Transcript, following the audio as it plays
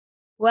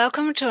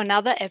Welcome to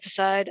another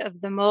episode of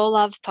the More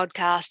Love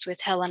podcast with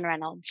Helen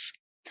Reynolds.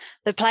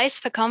 The place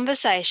for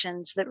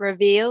conversations that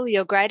reveal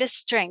your greatest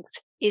strength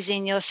is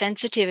in your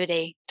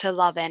sensitivity to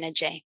love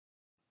energy.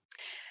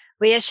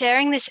 We are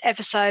sharing this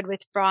episode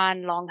with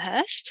Brian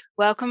Longhurst.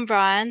 Welcome,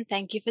 Brian.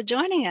 Thank you for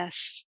joining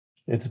us.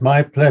 It's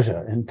my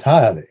pleasure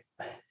entirely.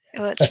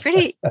 Well, it's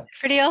pretty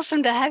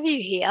awesome to have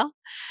you here.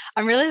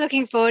 I'm really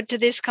looking forward to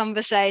this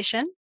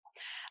conversation.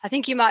 I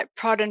think you might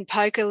prod and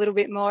poke a little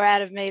bit more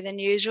out of me than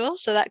usual,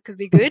 so that could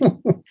be good.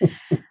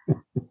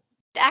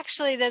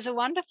 Actually, there's a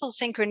wonderful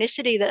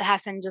synchronicity that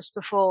happened just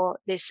before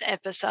this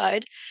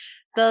episode.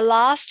 The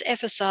last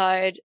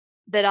episode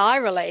that I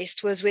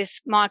released was with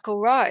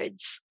Michael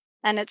Rhodes,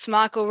 and it's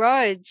Michael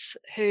Rhodes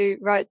who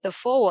wrote the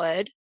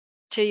foreword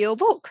to your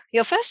book,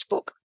 your first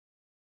book.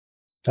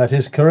 That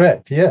is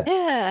correct, yes.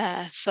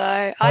 Yeah,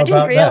 so I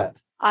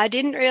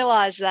didn't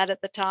realize that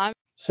at the time.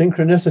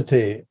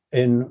 Synchronicity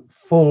in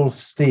full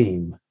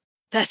steam.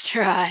 That's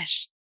right.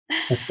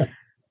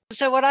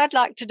 So what I'd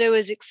like to do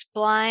is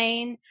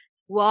explain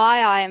why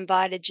I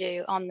invited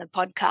you on the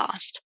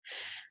podcast.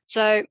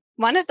 So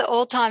one of the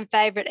all-time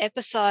favorite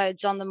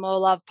episodes on the More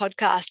Love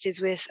podcast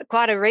is with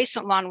quite a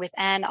recent one with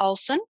Anne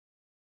Olson.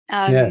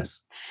 Yes.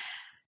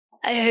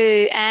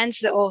 Anne's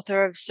the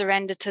author of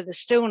Surrender to the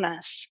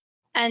Stillness.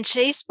 And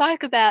she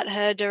spoke about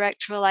her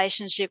direct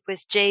relationship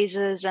with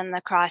Jesus and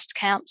the Christ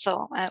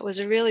Council. It was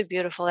a really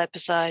beautiful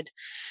episode.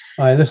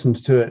 I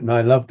listened to it and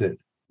I loved it.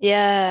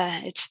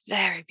 Yeah, it's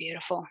very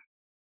beautiful.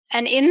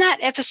 And in that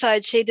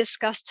episode, she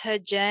discussed her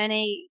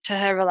journey to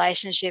her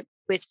relationship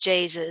with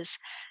Jesus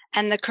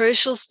and the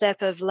crucial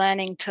step of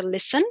learning to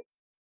listen.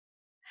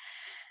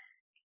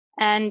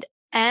 And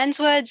Anne's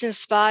words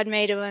inspired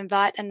me to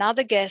invite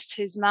another guest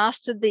who's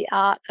mastered the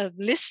art of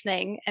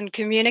listening and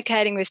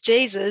communicating with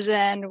Jesus,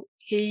 and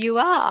here you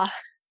are.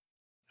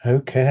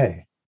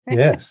 Okay.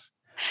 Yes.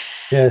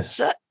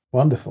 Yes.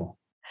 Wonderful.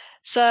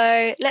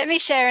 So let me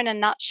share in a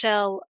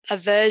nutshell a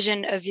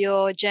version of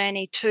your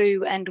journey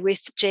to and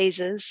with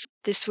Jesus.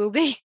 This will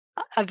be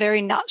a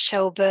very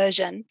nutshell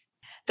version.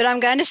 But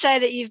I'm going to say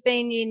that you've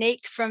been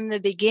unique from the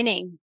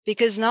beginning,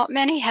 because not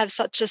many have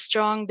such a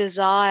strong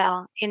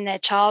desire in their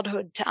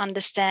childhood to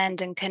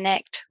understand and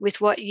connect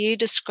with what you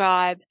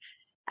describe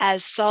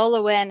as soul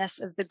awareness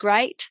of the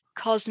great,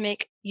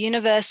 cosmic,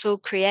 universal,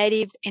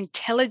 creative,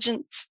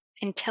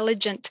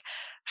 intelligent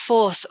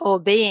force or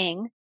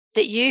being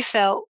that you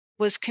felt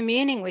was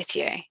communing with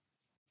you.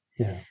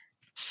 Yeah.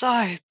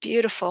 So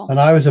beautiful. And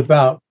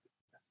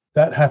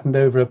that happened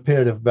over a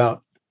period of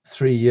about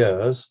 3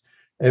 years,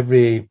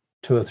 every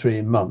 2 or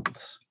 3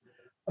 months,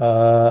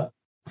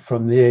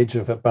 from the age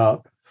of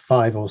about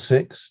 5 or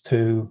 6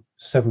 to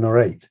 7 or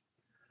 8.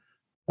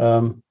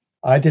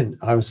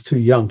 I was too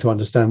young to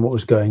understand what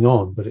was going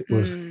on, but it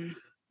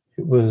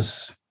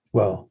was,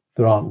 well,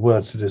 there aren't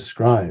words to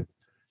describe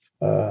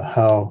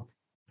how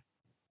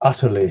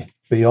utterly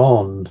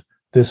beyond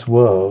this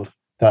world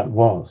that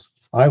was.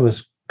 I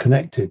was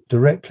connected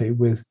directly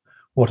with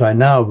what I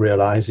now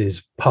realize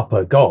is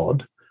Papa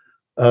God,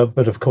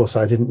 but of course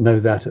I didn't know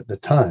that at the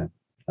time,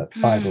 at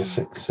 5 or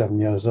 6, 7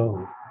 years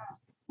old.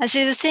 And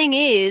see, the thing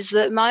is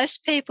that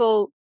most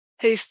people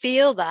who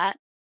feel that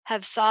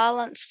have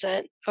silenced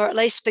it, or at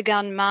least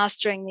begun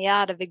mastering the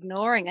art of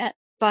ignoring it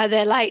by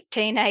their late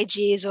teenage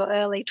years or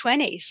early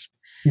 20s.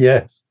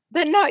 Yes.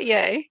 But not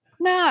you.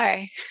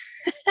 No.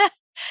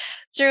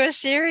 Through a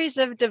series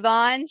of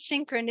divine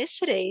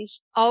synchronicities,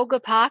 Olga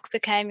Park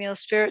became your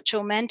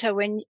spiritual mentor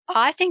when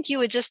I think you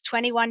were just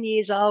 21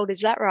 years old.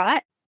 Is that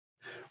right?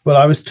 Well,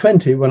 I was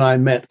 20 when I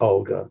met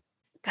Olga.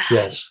 Gosh,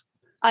 yes.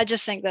 I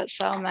just think that's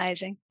so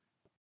amazing.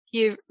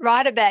 You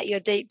write about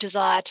your deep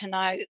desire to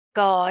know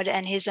God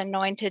and his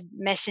anointed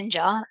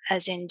messenger,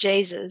 as in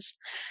Jesus,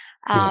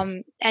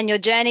 Yes. and your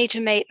journey to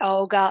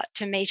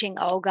meeting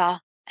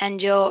Olga, and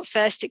your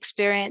first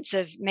experience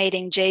of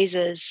meeting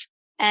Jesus,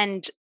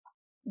 and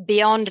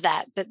beyond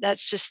that, but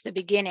that's just the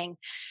beginning.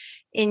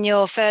 In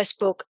your first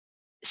book,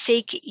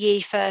 Seek Ye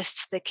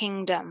First the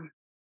Kingdom.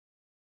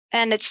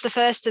 And it's the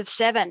first of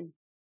 7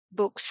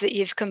 books that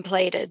you've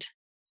completed.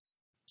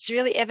 It's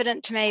really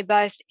evident to me,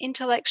 both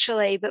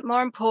intellectually, but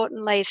more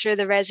importantly, through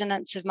the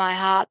resonance of my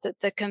heart, that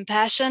the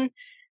compassion,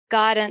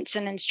 guidance,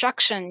 and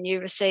instruction you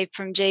received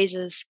from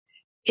Jesus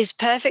is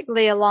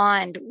perfectly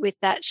aligned with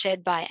that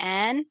shed by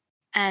Anne,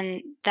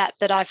 and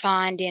that I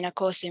find in A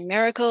Course in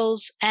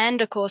Miracles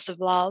and A Course of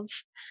Love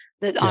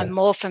that yes. I'm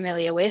more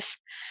familiar with.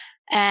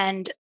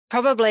 And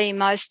probably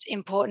most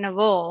important of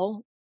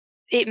all,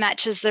 it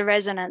matches the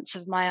resonance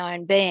of my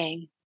own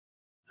being.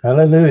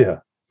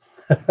 Hallelujah.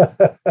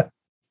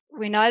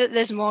 We know that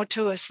there's more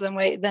to us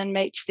than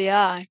meets the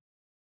eye.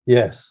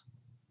 Yes,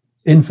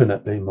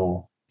 infinitely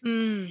more.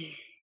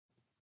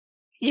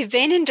 You've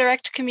been in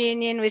direct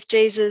communion with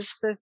Jesus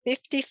for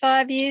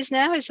 55 years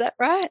now, is that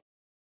right?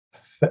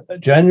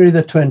 January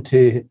the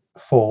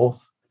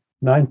 24th,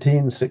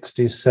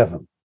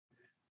 1967,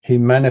 he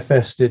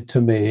manifested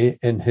to me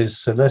in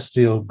his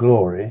celestial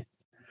glory,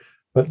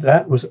 but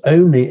that was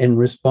only in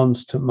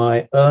response to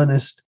my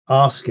earnest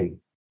asking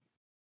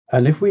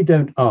And if we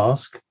don't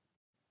ask,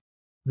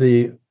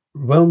 the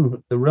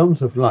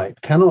realms of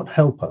light cannot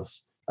help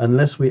us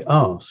unless we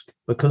ask,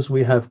 because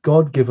we have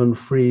God-given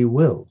free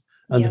will.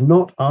 And Yep.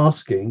 not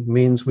asking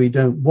means we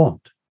don't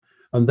want.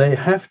 And they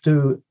have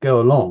to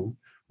go along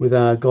with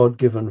our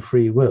God-given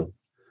free will.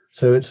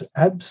 So it's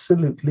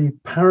absolutely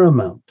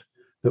paramount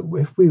that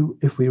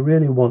if we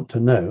really want to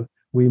know,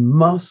 we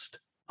must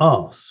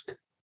ask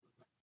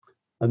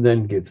and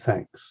then give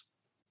thanks.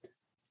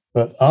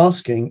 But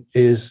asking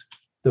is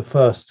the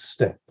first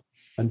step.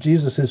 And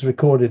Jesus is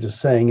recorded as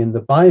saying in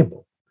the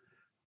Bible,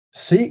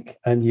 seek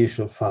and ye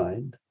shall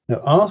find.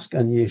 No, ask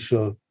and ye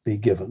shall be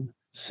given.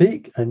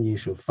 Seek and ye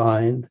shall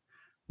find.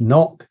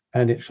 Knock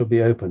and it shall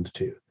be opened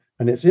to you.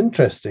 And it's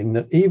interesting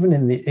that even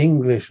in the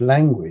English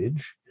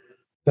language,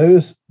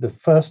 the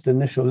first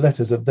initial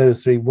letters of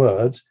those three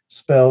words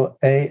spell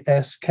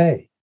ASK,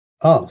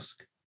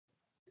 ask.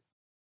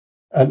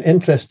 An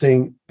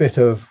interesting bit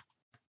of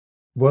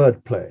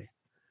wordplay.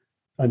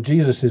 And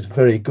Jesus is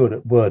very good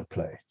at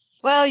wordplay.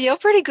 Well, you're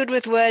pretty good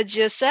with words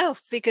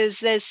yourself, because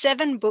there's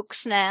 7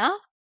 books now,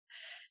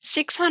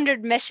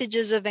 600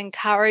 messages of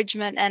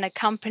encouragement and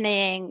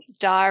accompanying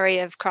Diary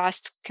of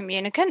Christ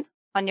Communicant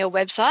on your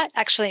website,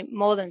 actually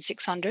more than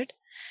 600.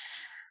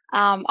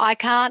 I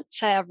can't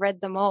say I've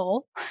read them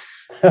all.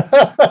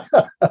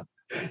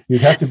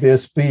 You'd have to be a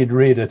speed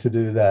reader to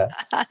do that.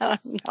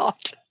 I'm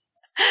not.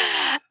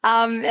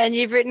 And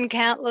you've written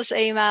countless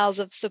emails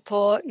of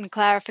support and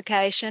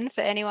clarification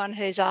for anyone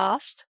who's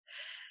asked.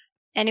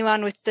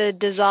 Anyone with the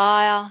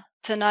desire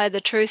to know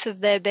the truth of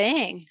their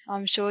being,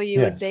 I'm sure you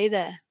would be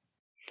there.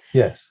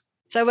 Yes.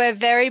 So we're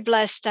very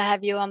blessed to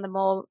have you on the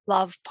More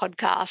Love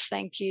podcast.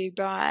 Thank you,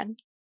 Brian.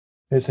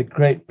 It's a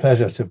great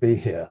pleasure to be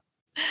here,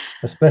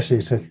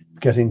 especially to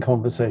get in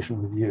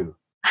conversation with you.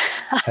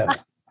 Helen,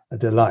 a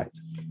delight,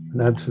 an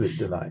absolute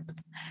delight.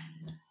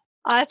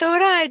 I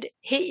thought I'd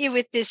hit you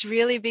with this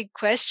really big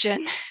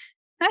question.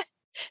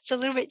 It's a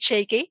little bit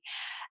cheeky,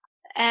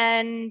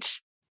 and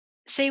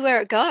see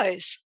where it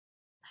goes.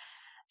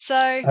 So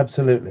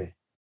absolutely.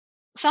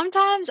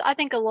 Sometimes I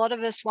think a lot of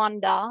us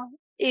wonder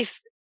if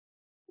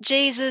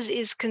Jesus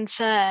is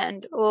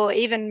concerned, or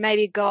even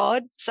maybe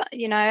God. So,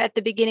 at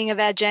the beginning of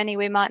our journey,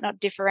 we might not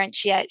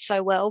differentiate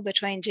so well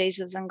between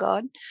Jesus and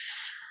God,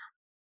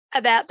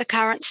 about the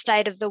current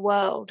state of the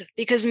world,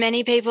 because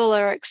many people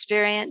are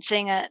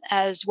experiencing it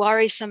as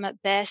worrisome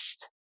at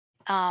best,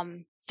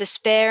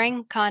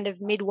 despairing kind of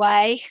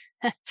midway,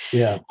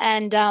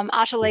 and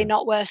utterly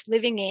not worth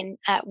living in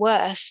at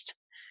worst.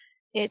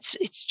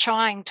 It's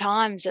trying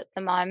times at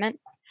the moment.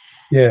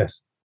 Yes.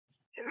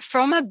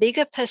 From a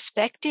bigger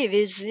perspective,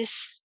 is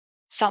this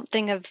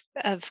something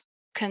of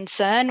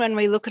concern when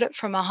we look at it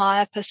from a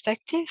higher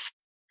perspective?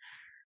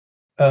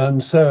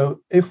 And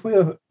so if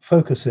we're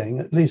focusing,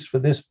 at least for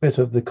this bit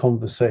of the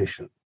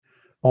conversation,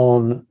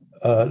 on,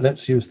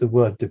 let's use the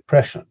word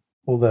depression,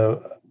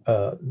 although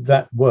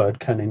that word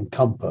can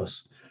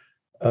encompass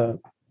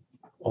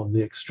on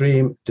the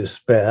extreme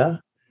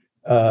despair,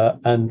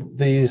 and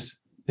these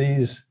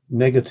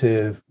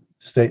negative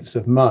states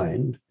of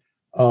mind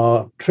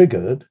are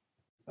triggered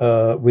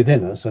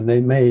within us, and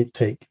they may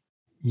take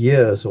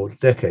years or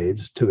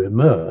decades to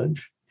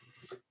emerge.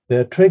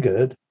 They're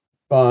triggered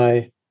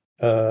by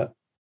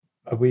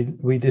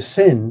we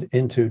descend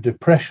into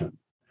depression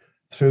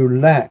through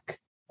lack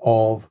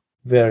of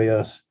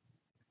various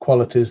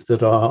qualities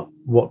that are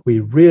what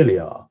we really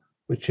are,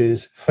 which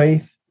is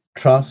faith,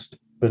 trust,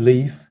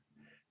 belief,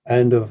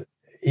 and of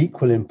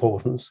equal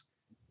importance,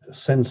 a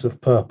sense of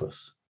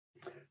purpose.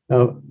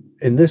 Now,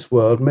 in this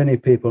world, many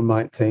people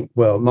might think,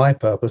 well, my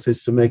purpose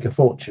is to make a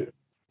fortune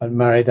and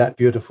marry that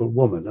beautiful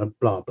woman and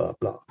blah, blah,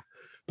 blah.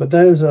 But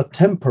those are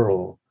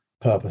temporal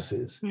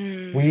purposes.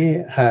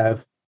 We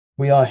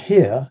are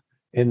here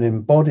in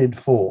embodied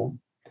form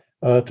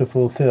to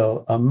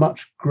fulfill a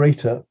much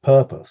greater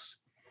purpose.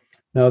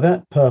 Now,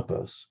 that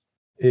purpose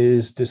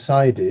is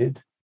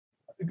decided,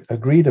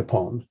 agreed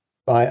upon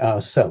by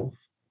ourselves,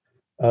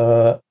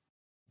 and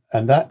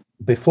that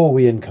before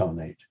we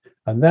incarnate.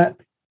 And that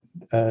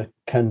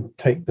can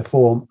take the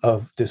form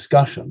of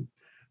discussion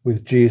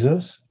with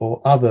Jesus or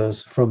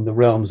others from the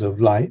realms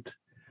of light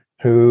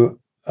who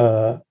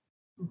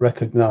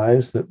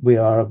recognize that we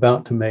are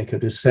about to make a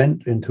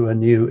descent into a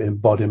new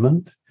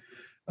embodiment,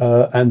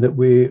 and that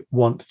we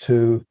want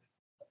to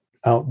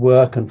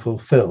outwork and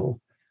fulfill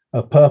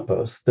a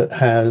purpose that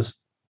has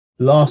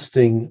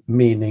lasting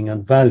meaning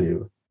and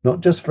value, not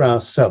just for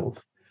ourselves,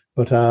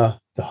 but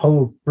the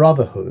whole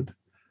brotherhood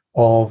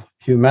of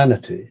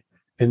humanity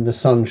in the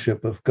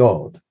sonship of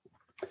God.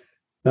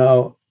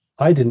 Now,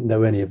 I didn't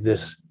know any of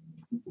this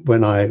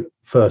when I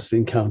first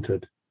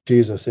encountered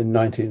Jesus in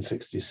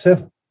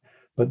 1967,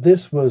 but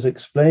this was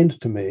explained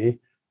to me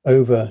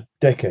over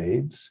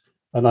decades,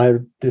 and I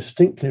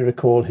distinctly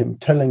recall him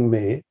telling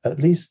me at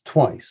least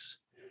twice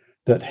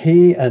that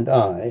he and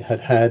I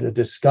had had a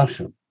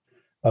discussion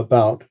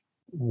about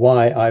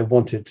why I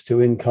wanted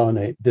to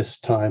incarnate this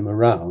time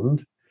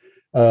around,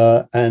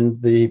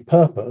 and the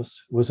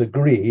purpose was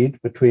agreed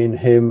between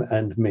him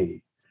and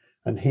me.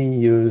 And he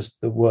used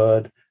the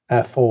word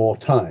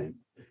aforetime,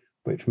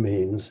 which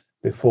means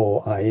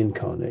before I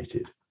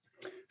incarnated.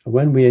 And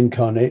when we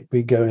incarnate,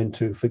 we go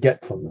into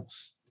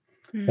forgetfulness.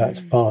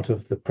 That's part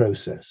of the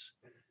process.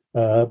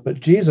 But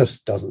Jesus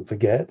doesn't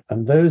forget,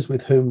 and those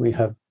with whom we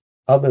have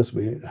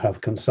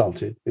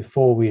consulted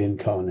before we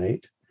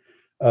incarnate,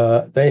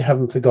 they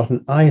haven't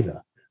forgotten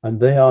either, and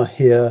they are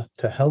here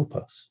to help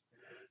us.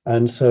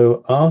 And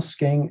so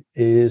asking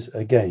is,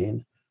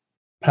 again,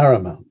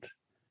 paramount.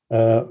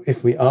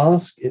 If we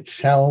ask, it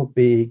shall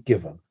be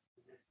given.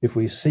 If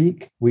we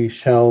seek, we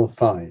shall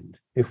find.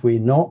 If we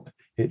knock,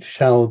 it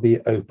shall be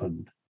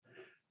opened.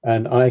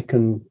 And I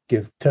can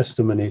give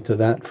testimony to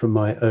that from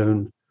my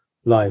own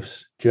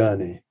life's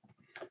journey.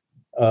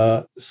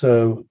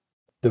 So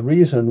the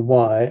reason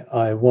why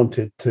I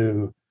wanted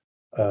to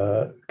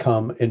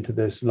come into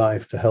this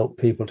life to help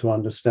people to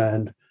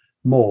understand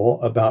more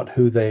about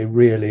who they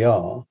really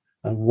are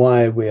and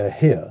why we are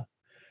here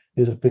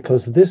is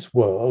because this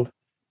world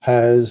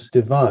has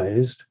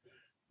devised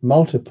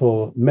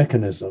multiple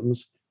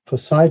mechanisms for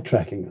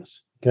sidetracking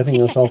us,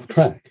 getting us off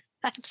track.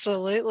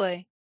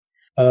 Absolutely.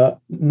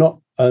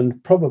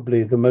 And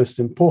probably the most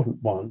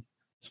important one,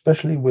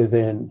 especially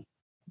within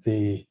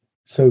the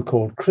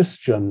so-called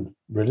Christian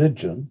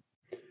religion,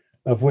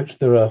 of which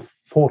there are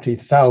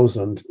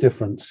 40,000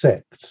 different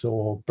sects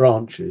or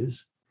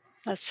branches.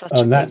 That's such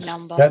a big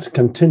number. That's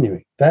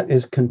continuing. That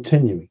is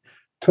continuing.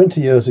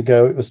 20 years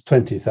ago, it was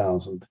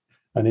 20,000.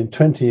 And in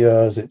 20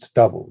 years, it's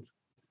doubled,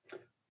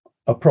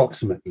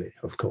 approximately,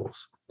 of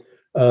course.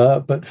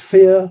 But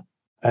fear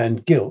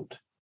and guilt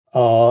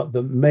are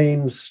the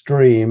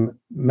mainstream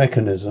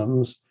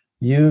mechanisms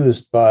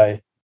used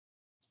by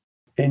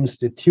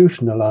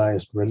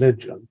institutionalized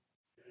religion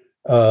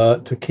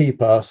to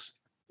keep us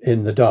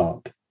in the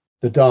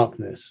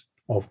darkness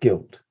of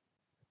guilt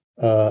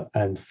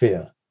and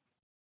fear.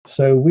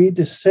 So we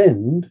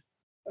descend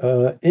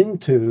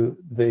into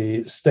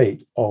the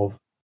state of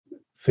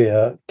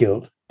fear,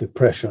 guilt,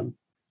 depression,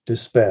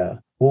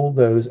 despair, all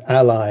those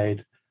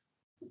allied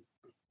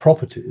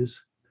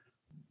properties,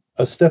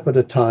 a step at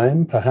a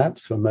time,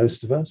 perhaps for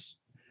most of us.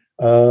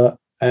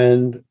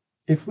 And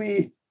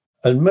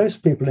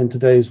most people in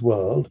today's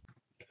world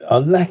are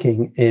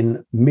lacking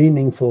in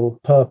meaningful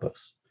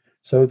purpose.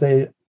 So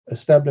they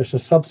establish a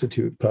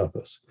substitute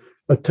purpose,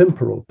 a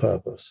temporal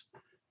purpose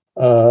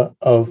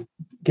of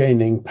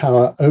gaining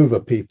power over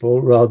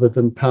people rather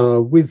than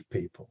power with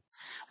people.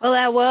 Well,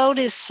 our world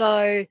is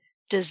so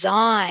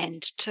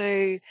designed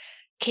to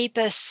keep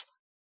us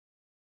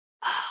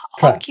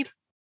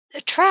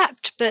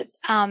trapped, but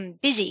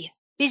busy.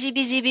 And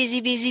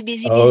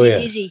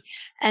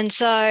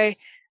so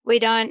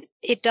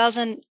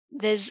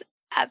there's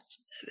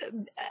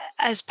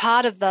as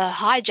part of the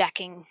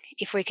hijacking,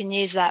 if we can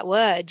use that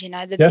word, the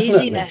Definitely.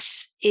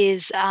 Busyness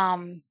is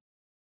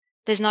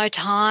there's no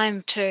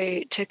time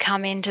to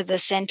come into the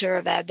center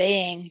of our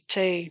being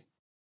to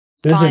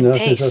Busyness find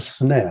peace. is a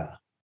snare.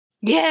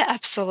 Yeah,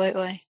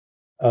 absolutely.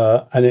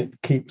 And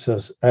it keeps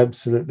us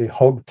absolutely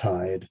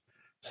hogtied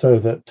so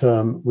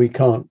that we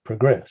can't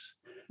progress.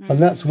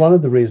 And that's one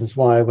of the reasons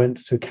why I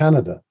went to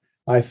Canada.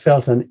 I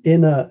felt an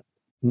inner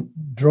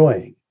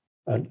drawing,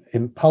 an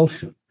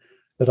impulsion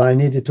that I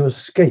needed to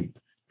escape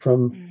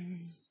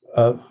from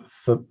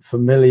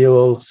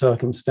familial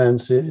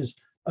circumstances,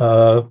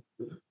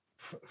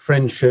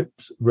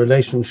 friendships,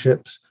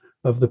 relationships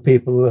of the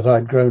people that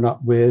I'd grown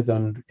up with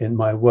and in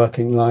my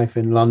working life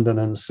in London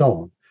and so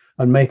on,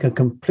 and make a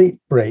complete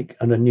break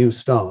and a new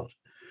start.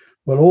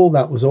 Well, all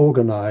that was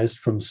organized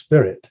from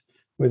spirit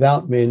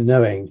without me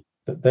knowing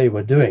that they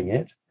were doing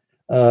it,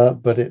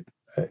 but it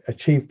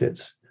achieved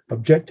its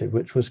objective,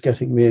 which was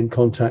getting me in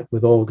contact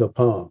with Olga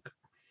Park.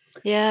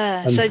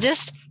 Yeah. So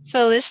just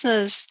for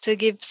listeners to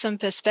give some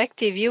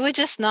perspective, you were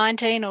just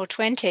 19 or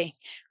 20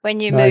 when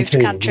you moved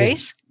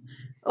countries,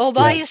 all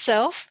by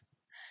yourself.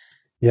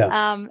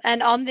 Yeah.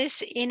 And on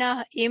this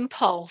inner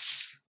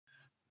impulse.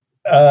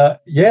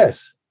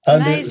 Yes. It's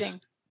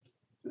amazing.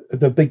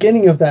 The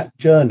beginning of that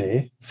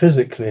journey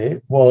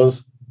physically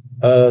was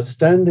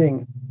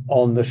standing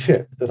on the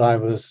ship that I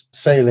was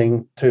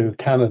sailing to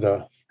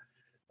Canada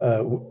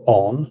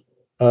from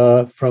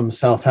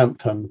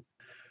Southampton.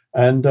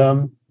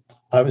 And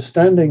I was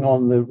standing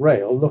on the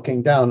rail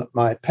looking down at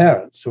my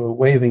parents who were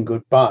waving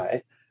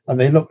goodbye, and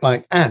they looked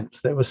like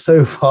ants. They were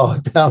so far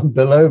down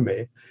below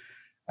me.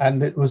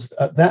 And it was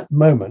at that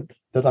moment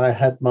that I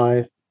had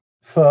my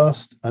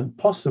first and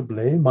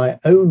possibly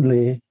my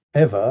only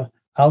ever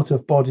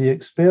out-of-body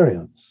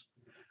experience.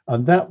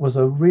 And that was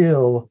a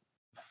real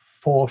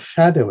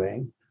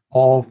foreshadowing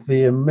of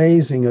the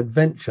amazing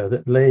adventure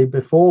that lay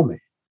before me.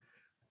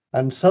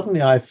 And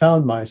suddenly I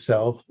found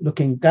myself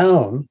looking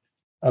down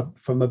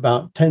from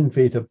about 10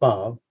 feet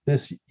above,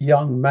 this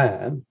young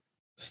man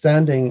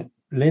standing,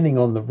 leaning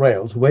on the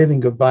rails,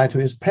 waving goodbye to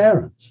his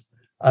parents.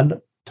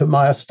 And to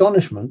my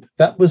astonishment,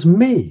 that was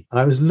me.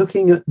 I was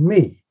looking at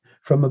me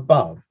from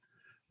above.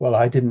 Well,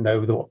 I didn't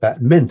know what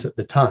that meant at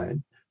the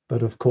time,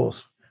 but of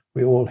course,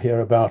 we all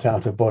hear about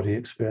out-of-body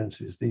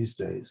experiences these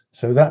days.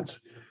 So that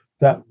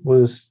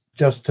was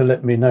just to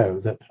let me know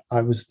that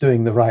I was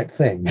doing the right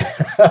thing.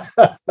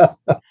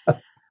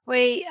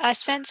 I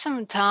spent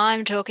some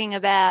time talking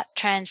about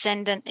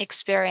transcendent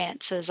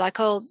experiences.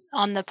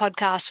 On the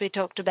podcast, we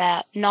talked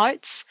about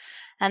NOTES,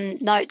 and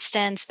NOTE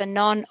stands for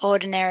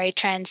non-ordinary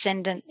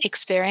transcendent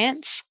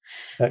experience.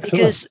 Excellent.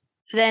 Because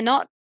they're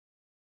not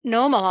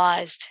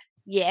normalized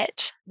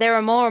yet. There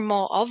are more and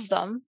more of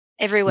them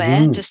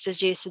everywhere, just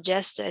as you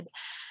suggested,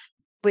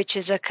 which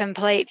is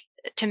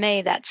to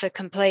me, that's a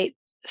complete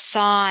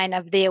sign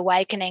of the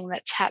awakening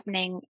that's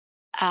happening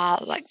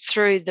like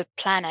through the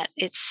planet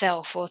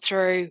itself or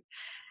through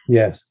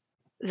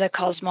the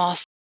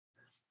cosmos.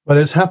 Well,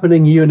 it's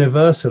happening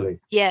universally.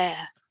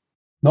 Yeah.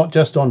 Not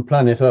just on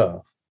planet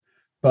Earth,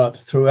 but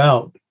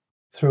throughout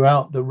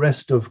the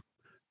rest of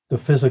the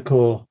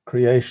physical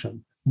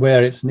creation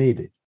where it's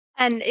needed.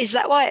 And is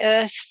that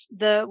why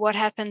what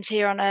happens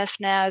here on Earth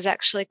now is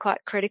actually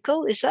quite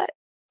critical? Is that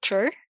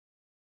true?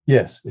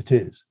 Yes, it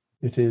is.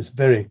 It is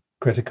very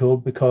critical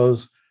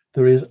because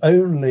there is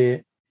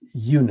only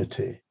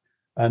unity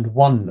and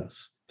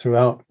oneness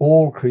throughout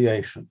all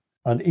creation.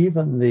 And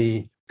even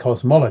the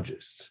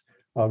cosmologists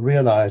are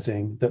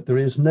realizing that there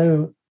is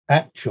no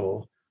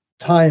actual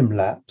time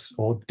lapse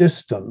or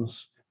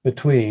distance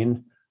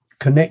between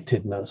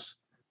connectedness.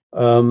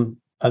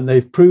 And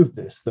they've proved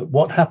this, that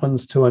what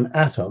happens to an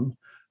atom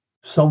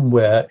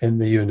somewhere in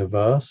the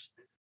universe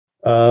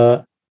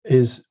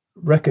is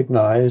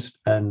recognized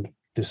and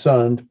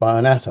discerned by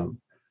an atom,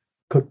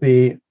 could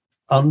be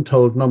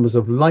untold numbers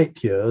of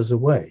light years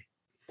away.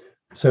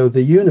 So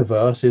the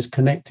universe is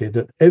connected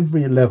at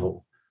every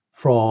level,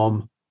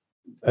 from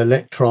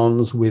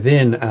electrons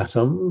within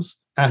atoms,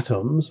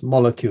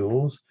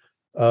 molecules,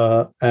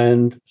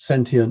 and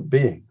sentient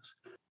beings.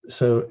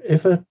 So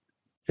if a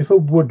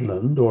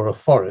woodland or a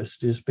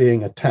forest is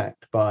being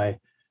attacked by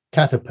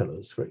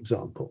caterpillars, for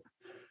example,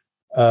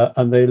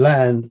 and they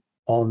land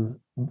on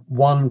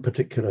one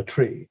particular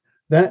tree,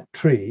 that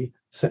tree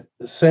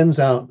sends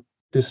out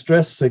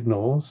distress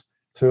signals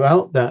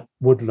throughout that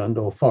woodland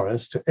or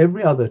forest to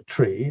every other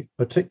tree,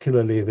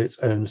 particularly of its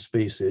own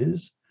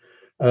species,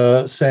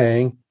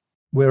 saying,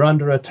 we're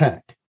under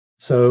attack.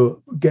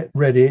 So get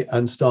ready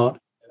and start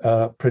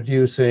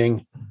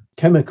producing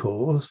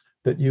chemicals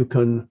that you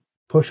can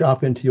push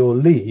up into your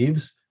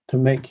leaves to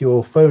make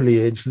your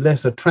foliage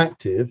less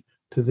attractive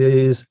to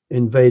these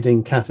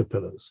invading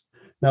caterpillars.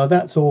 Now,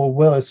 that's all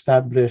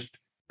well-established,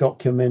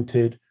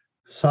 documented,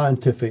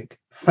 scientific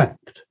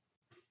fact.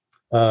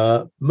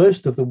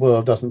 Most of the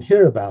world doesn't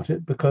hear about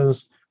it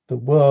because the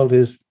world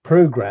is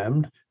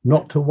programmed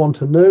not to want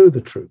to know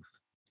the truth.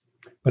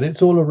 But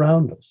it's all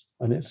around us,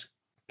 and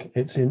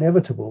it's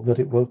inevitable that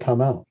it will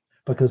come out,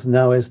 because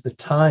now is the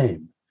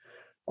time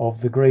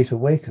of the Great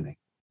Awakening.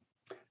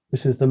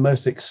 This is the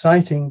most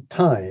exciting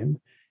time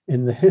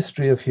in the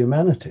history of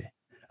humanity,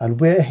 and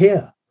we're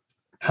here.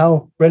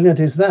 How brilliant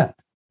is that?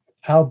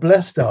 How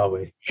blessed are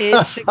we?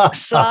 It's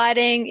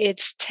exciting,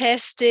 it's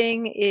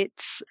testing,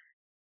 it's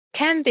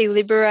can be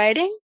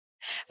liberating.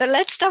 But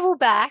let's double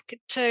back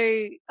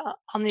to,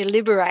 on the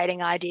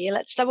liberating idea,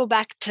 let's double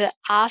back to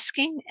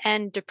asking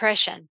and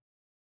depression.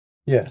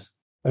 Yes.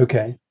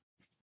 Okay.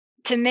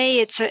 To me,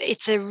 it's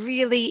a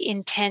really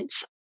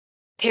intense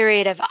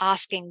period of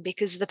asking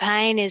because the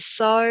pain is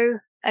so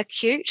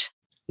acute.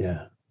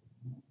 Yeah.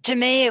 To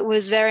me, it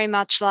was very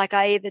much like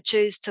I either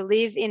choose to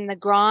live in the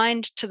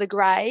grind to the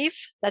grave.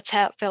 That's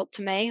how it felt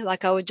to me.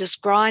 Like I would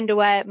just grind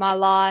away at my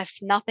life.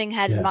 Nothing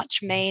had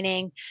much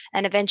meaning.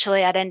 And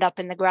eventually I'd end up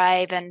in the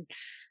grave and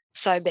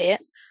so be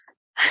it.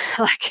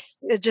 Like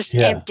it's just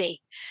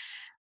empty.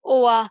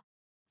 Or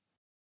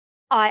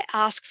I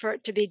ask for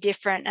it to be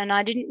different and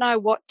I didn't know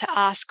what to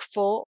ask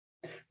for.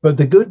 But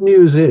the good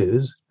news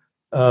is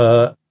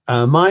our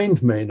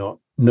mind may not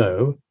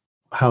know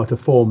how to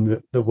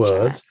form the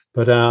words,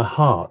 but our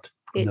heart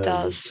knows.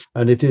 Does.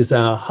 And it is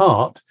our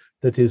heart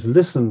that is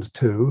listened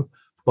to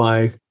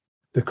by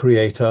the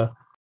Creator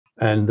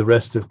and the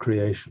rest of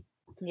creation.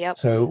 Yep.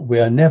 So we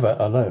are never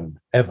alone,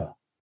 ever,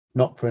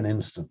 not for an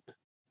instant.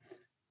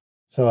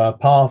 So our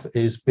path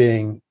is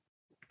being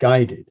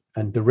guided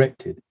and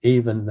directed,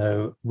 even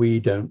though we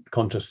don't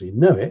consciously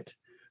know it.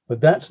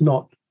 But that's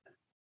not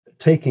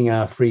taking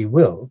our free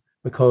will,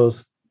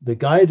 because the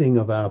guiding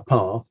of our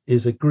path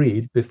is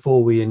agreed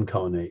before we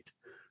incarnate.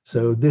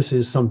 So this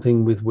is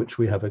something with which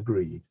we have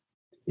agreed,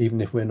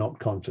 even if we're not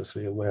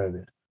consciously aware of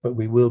it. But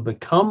we will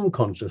become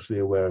consciously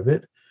aware of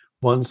it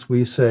once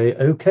we say,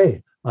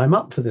 okay, I'm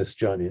up for this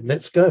journey,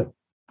 let's go.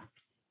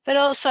 But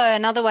also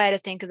another way to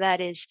think of that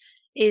is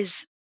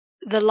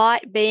the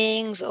light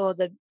beings or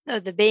the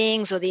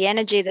beings or the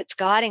energy that's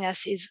guiding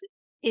us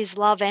is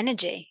love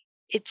energy.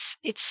 It's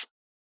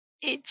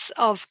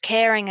of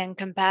caring and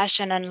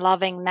compassion and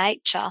loving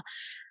nature.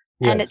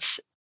 Yes. And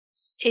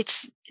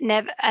it's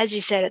never, as you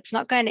said, it's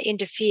not going to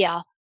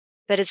interfere,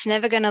 but it's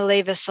never going to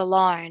leave us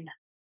alone.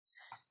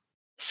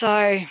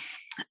 So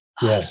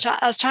yes.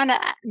 I was trying to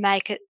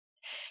make it,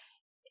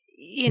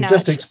 you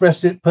just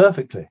expressed it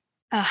perfectly.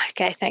 Oh,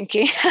 okay, thank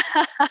you.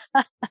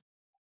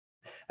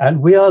 And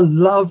we are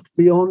loved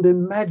beyond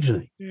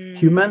imagining.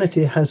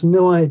 Humanity has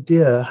no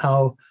idea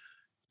how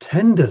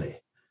tenderly,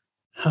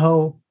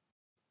 how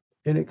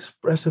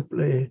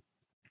inexpressibly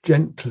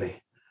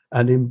gently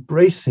and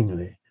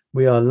embracingly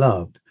we are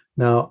loved.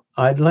 Now,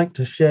 I'd like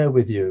to share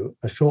with you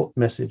a short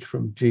message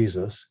from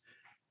Jesus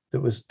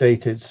that was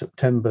dated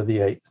September the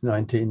 8th,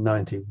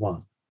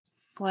 1991.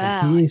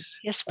 Wow. Yes,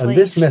 please. And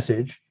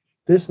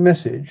this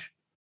message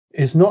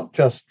is not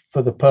just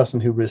for the person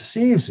who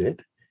receives it,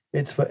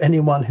 it's for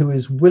anyone who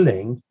is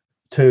willing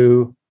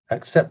to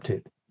accept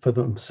it for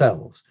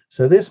themselves.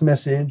 So this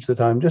message that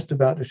I'm just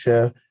about to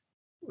share,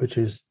 which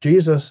is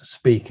Jesus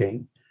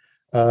speaking,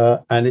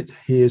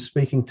 he is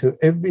speaking to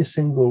every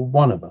single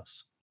one of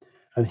us.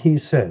 And he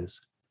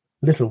says,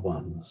 little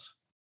ones,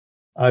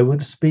 I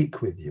would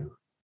speak with you.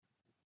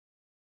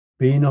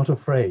 Be not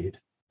afraid,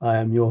 I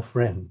am your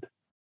friend.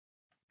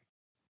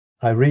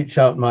 I reach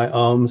out my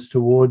arms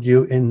toward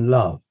you in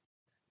love,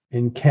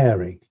 in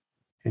caring,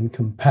 in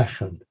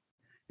compassion,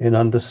 in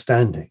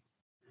understanding.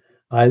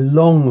 I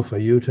long for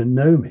you to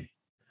know me,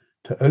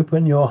 to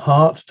open your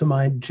heart to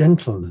my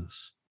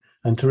gentleness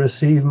and to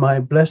receive my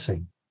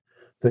blessing,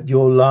 that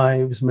your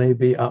lives may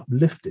be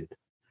uplifted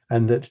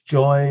and that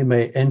joy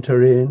may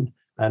enter in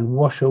and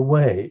wash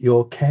away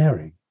your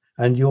caring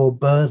and your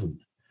burden,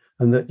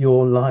 and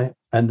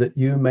that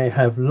you may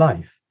have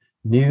life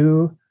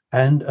new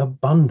and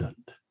abundant.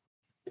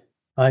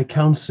 I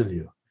counsel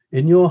you,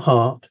 in your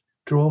heart,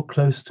 draw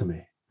close to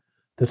me,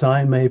 that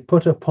I may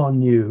put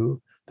upon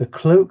you the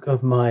cloak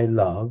of my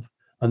love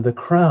and the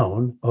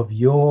crown of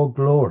your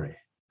glory,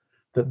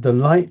 that the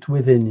light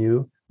within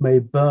you may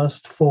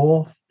burst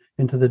forth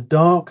into the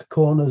dark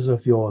corners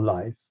of your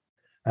life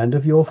and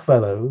of your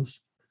fellows,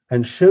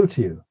 and show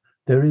to you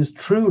there is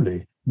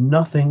truly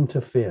nothing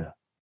to fear.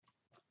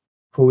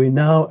 For we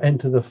now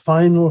enter the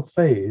final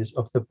phase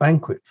of the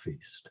banquet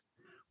feast,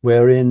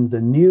 wherein the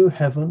new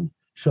heaven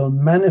shall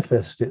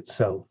manifest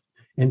itself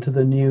into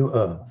the new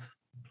earth.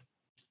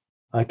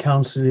 I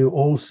counsel you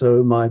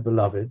also, my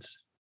beloveds,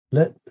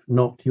 let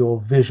not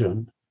your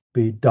vision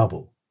be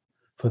double,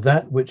 for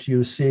that which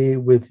you see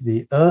with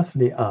the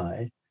earthly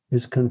eye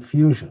is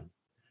confusion,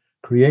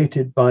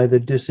 created by the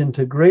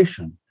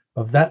disintegration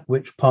of that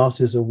which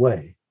passes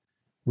away.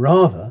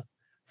 Rather,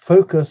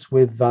 focus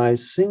with thy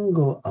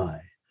single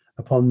eye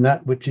upon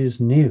that which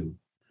is new,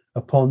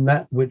 upon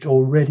that which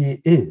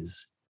already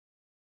is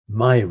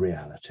my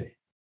reality,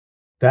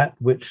 that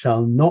which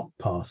shall not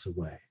pass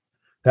away,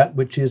 that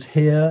which is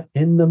here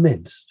in the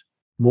midst,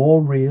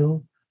 more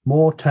real,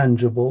 more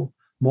tangible,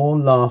 more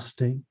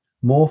lasting,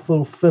 more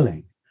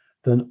fulfilling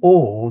than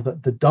all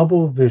that the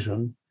double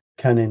vision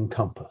can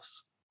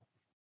encompass.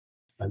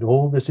 And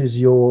all this is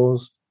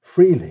yours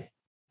freely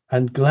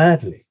and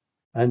gladly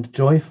and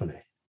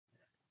joyfully.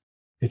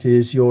 It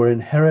is your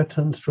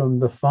inheritance from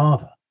the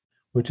Father,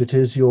 which it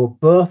is your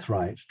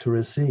birthright to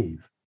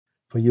receive,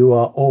 for you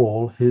are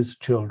all his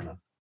children.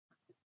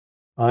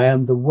 I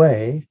am the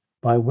way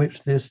by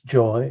which this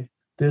joy,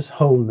 this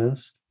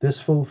wholeness, this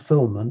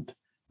fulfillment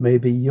may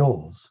be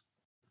yours.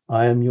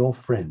 I am your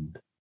friend.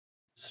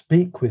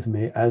 Speak with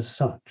me as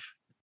such.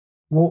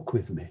 Walk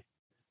with me.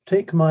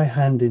 Take my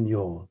hand in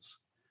yours.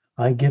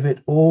 I give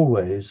it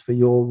always for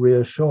your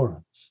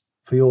reassurance,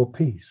 for your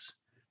peace,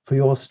 for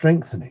your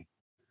strengthening,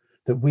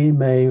 that we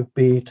may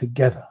be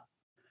together.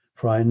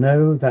 For I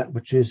know that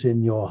which is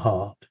in your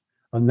heart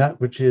and that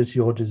which is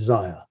your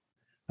desire,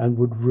 and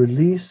would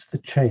release the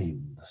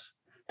chains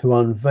to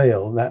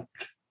unveil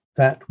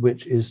that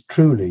which is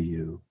truly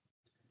you.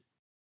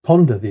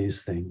 Ponder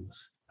these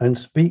things and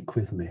speak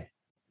with me,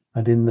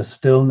 and in the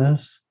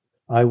stillness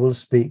I will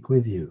speak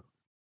with you.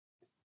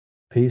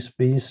 Peace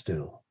be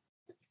still,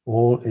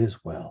 all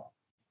is well.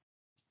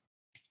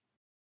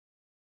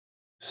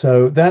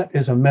 So that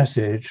is a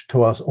message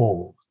to us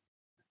all,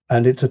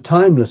 and it's a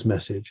timeless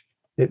message.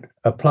 It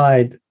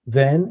applied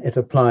then, it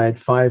applied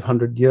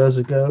 500 years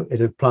ago,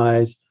 it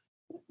applies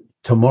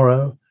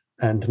tomorrow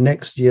and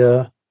next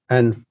year,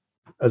 and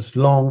as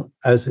long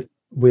as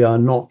we are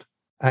not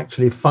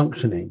actually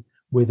functioning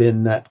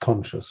within that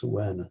conscious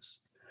awareness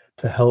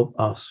to help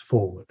us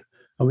forward.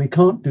 And we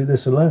can't do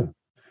this alone.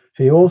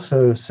 He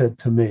also said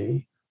to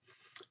me,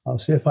 I'll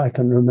see if I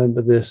can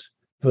remember this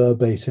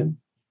verbatim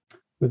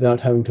without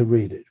having to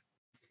read it.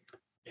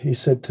 He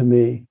said to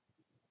me,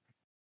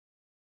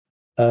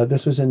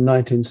 this was in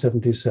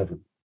 1977,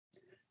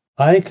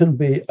 I can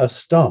be a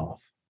staff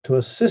to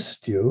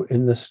assist you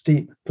in the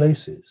steep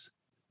places,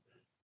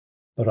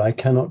 but I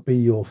cannot be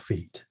your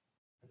feet.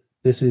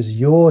 This is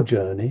your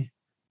journey,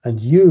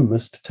 and you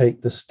must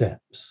take the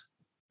steps.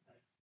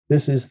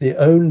 This is the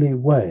only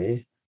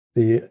way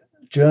the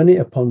journey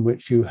upon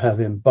which you have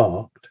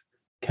embarked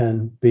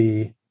can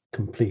be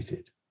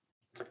completed.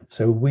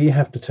 So we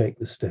have to take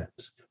the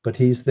steps, but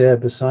he's there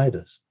beside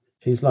us.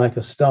 He's like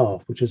a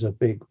staff, which is a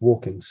big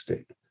walking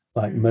stick,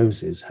 like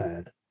Moses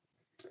had,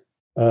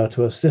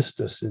 to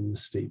assist us in the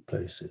steep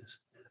places.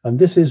 And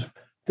this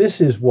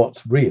is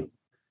what's real.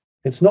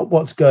 It's not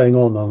what's going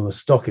on the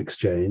stock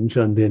exchange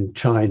and in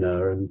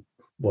China and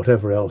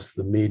whatever else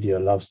the media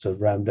loves to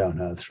ram down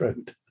our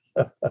throat.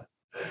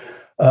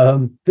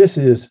 This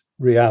is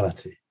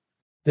reality.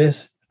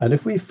 And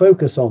if we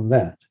focus on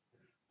that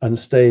and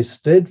stay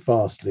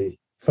steadfastly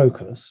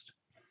focused,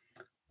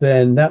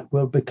 then that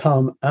will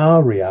become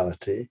our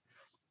reality.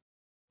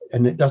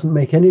 And it doesn't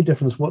make any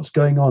difference what's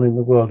going on in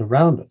the world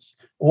around us.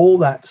 All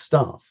that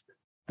stuff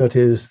that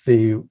is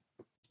the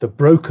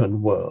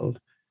broken world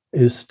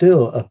is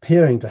still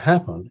appearing to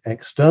happen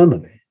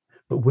externally,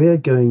 but we're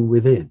going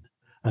within.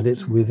 And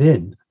it's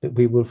within that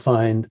we will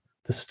find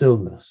the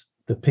stillness,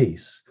 the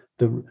peace,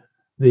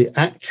 the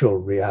actual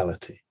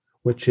reality,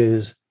 which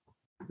is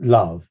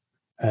love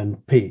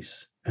and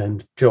peace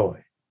and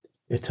joy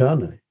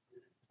eternally,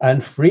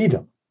 and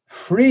freedom.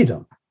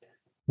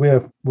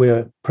 We're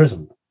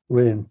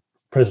in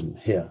prison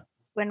here.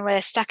 When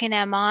we're stuck in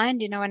our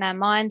mind, when our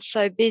mind's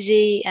so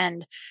busy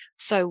and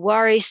so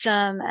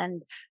worrisome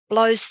and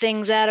blows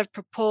things out of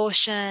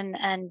proportion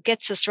and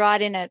gets us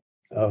right in a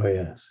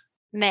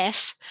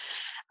mess,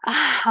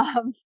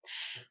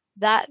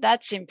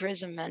 that's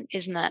imprisonment,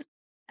 isn't it?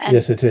 And,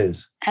 yes, it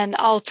is. And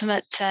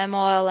ultimate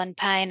turmoil and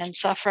pain and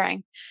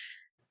suffering.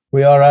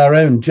 We are our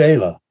own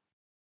jailer.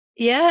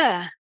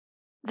 Yeah.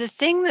 The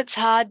thing that's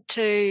hard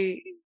to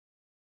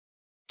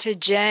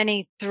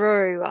journey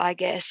through, I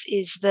guess,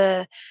 is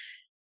the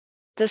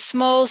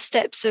small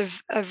steps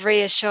of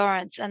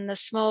reassurance and the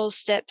small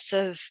steps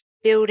of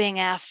building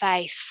our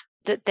faith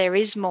that there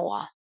is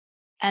more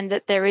and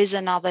that there is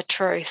another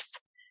truth.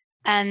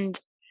 And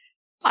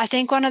I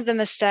think one of the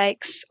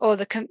mistakes,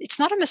 it's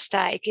not a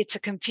mistake, it's a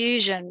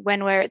confusion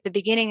when we're at the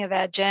beginning of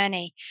our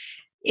journey,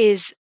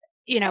 is,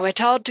 we're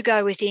told to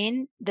go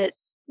within, that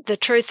the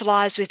truth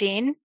lies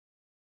within,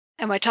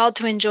 and we're told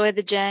to enjoy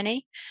the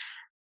journey.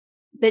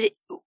 But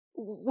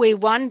we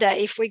wonder,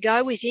 if we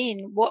go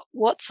within,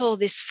 what's all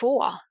this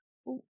for?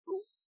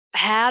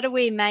 How do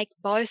we make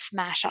both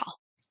matter?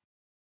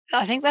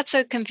 I think that's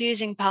a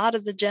confusing part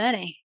of the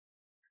journey.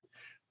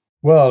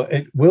 Well,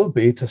 it will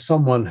be to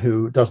someone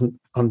who doesn't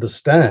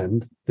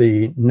understand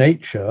the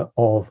nature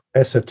of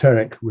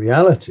esoteric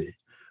reality.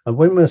 And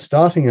when we're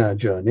starting our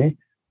journey,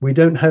 we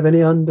don't have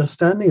any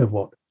understanding of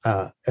what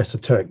our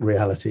esoteric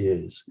reality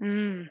is.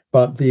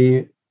 But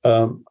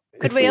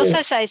could we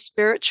also say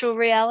spiritual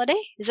reality?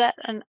 Is that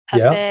a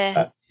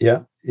fair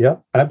yeah,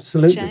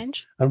 absolutely.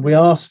 Change? And we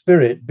are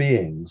spirit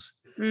beings.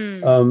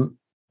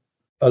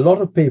 A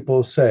lot of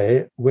people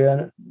say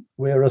we're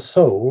a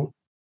soul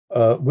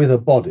with a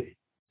body.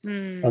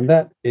 And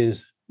that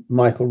is,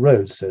 Michael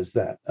Rhodes says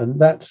that, and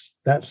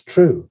that's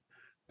true.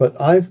 But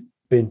I've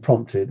been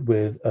prompted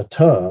with a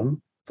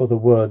term for the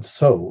word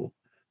soul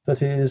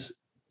that is,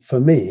 for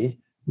me,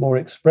 more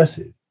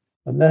expressive.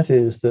 And that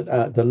is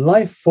that the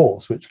life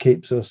force which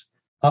keeps us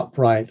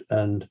upright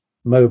and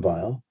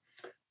mobile,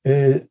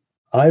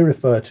 I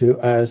refer to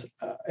as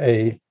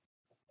an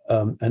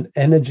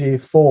energy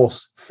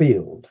force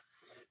field.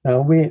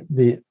 Now,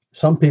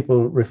 some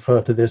people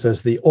refer to this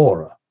as the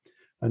aura.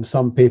 And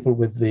some people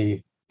with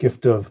the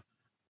gift of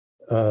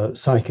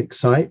psychic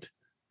sight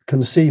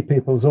can see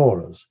people's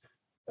auras.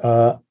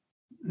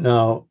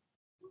 Now,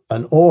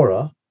 an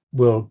aura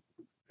will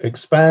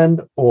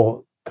expand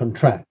or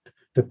contract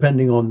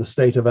depending on the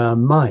state of our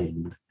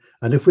mind.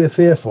 And if we're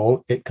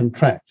fearful, it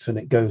contracts and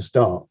it goes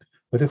dark.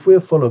 But if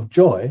we're full of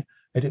joy,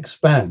 it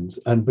expands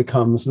and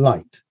becomes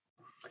light.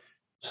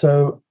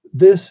 So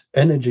this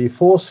energy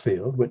force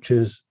field, which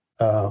is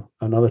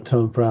another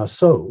term for our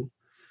soul,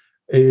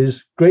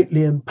 is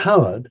greatly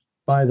empowered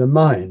by the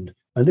mind.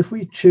 And if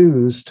we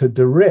choose to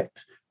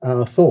direct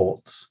our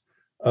thoughts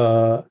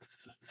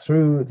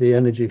through the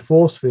energy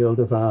force field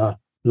of our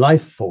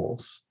life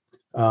force,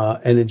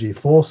 our energy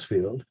force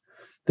field,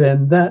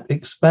 then that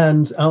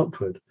expands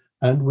outward.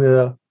 And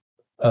we're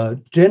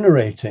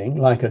generating,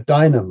 like a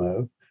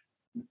dynamo,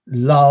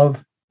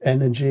 love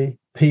energy,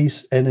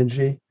 peace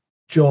energy,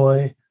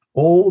 joy,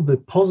 all the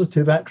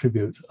positive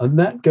attributes. And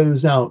that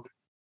goes out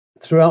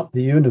throughout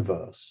the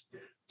universe.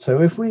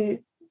 So if we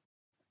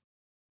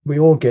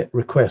all get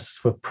requests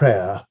for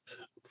prayer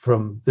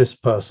from this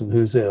person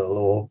who's ill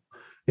or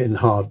in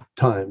hard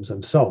times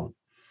and so on.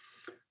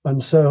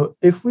 And so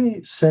if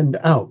we send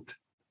out,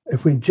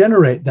 if we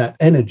generate that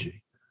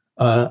energy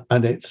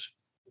and it's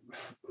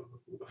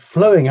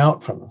flowing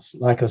out from us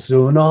like a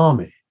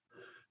tsunami,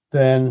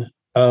 then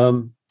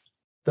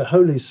the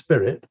Holy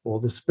Spirit or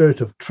the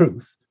Spirit of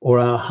Truth or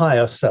our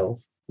higher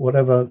self,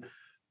 whatever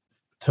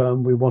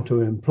term we want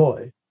to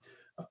employ,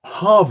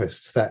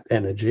 harvests that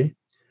energy,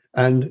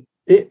 and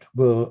it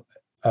will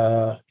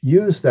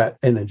use that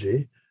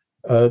energy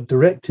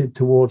directed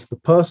towards the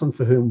person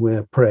for whom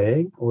we're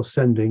praying or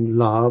sending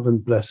love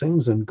and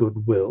blessings and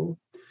goodwill.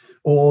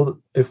 Or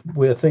if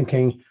we're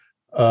thinking,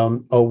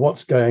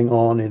 what's going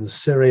on in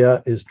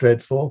Syria is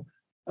dreadful,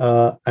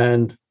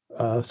 and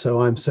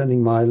so I'm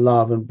sending my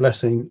love and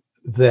blessing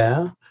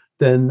there,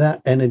 then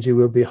that energy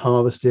will be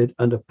harvested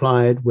and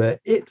applied where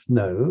it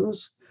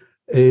knows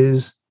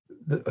is,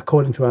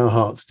 according to our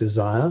heart's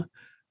desire,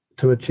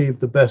 to achieve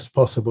the best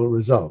possible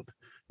result.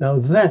 Now,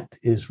 that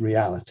is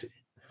reality.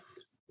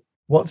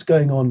 what's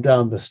going on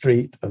down the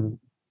street and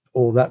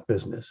all that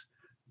business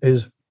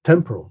is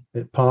temporal.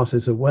 It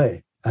passes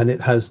away, and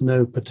it has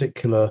no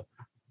particular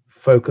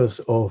focus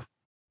of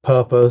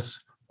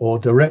purpose or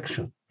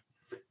direction.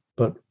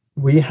 But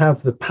we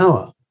have the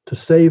power to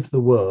save the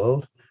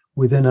world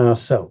within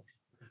ourselves.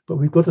 But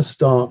we've got to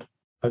start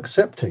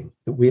accepting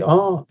that we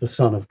are the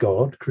Son of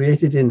God,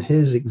 created in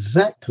his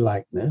exact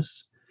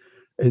likeness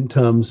in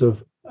terms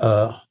of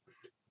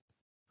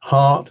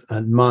heart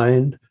and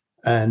mind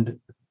and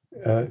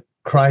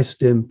Christ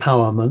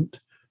empowerment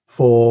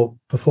for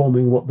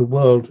performing what the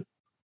world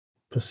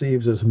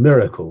perceives as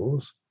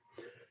miracles.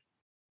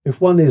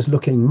 If one is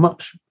looking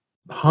much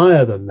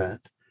higher than that,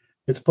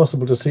 it's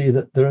possible to see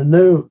that there are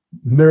no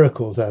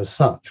miracles as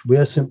such.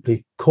 We're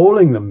simply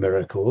calling them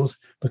miracles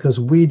because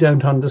we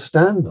don't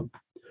understand them.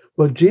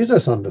 Well,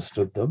 Jesus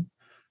understood them,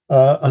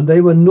 and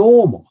they were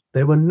normal.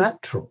 They were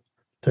natural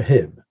to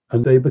him,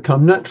 and they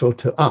become natural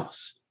to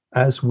us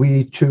as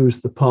we choose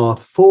the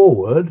path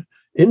forward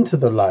into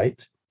the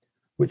light,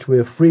 which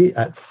we're free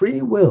at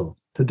free will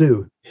to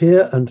do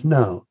here and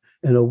now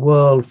in a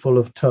world full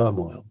of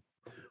turmoil.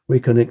 We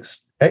can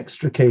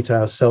extricate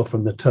ourselves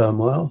from the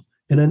turmoil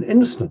in an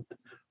instant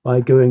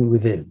by going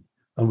within.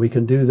 And we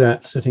can do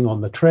that sitting on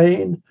the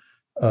train,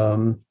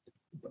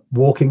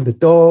 walking the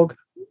dog,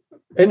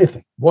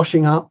 anything,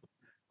 washing up.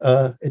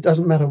 It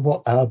doesn't matter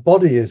what our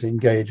body is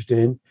engaged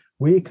in.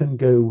 We can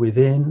go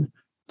within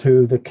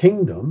to the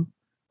kingdom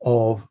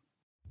of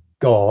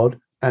God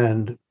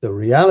and the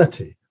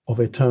reality of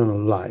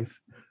eternal life,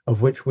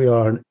 of which we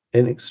are an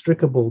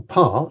inextricable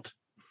part,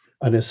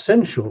 an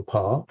essential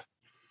part,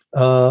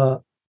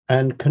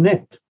 and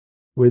connect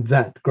with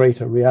that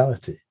greater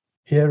reality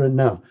here and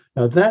now.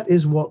 Now, that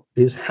is what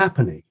is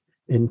happening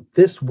in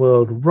this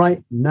world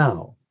right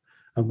now.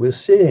 And we're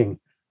seeing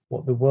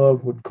what the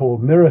world would call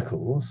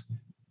miracles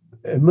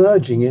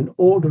emerging in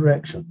all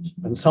directions.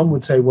 And some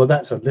would say, well,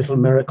 that's a little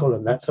miracle,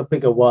 and that's a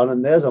bigger one,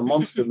 and there's a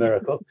monster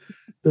miracle.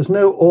 There's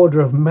no order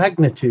of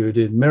magnitude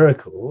in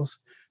miracles.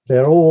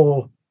 They're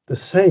all the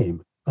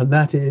same, and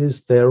that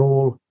is they're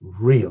all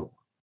real.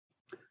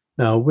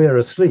 Now, we're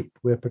asleep.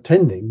 We're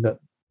pretending that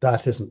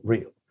that isn't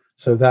real.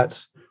 So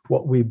that's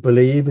what we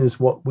believe is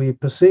what we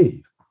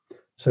perceive.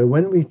 So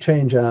when we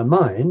change our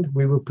mind,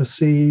 we will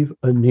perceive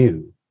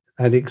anew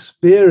and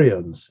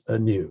experience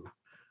anew.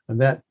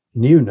 And that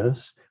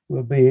newness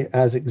will be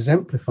as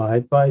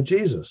exemplified by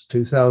Jesus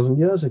 2,000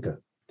 years ago.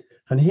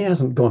 And he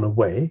hasn't gone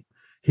away.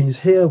 He's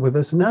here with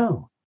us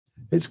now.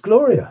 It's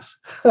glorious.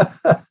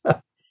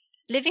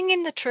 Living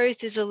in the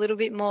truth is a little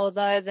bit more,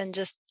 though, than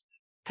just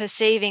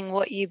perceiving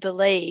what you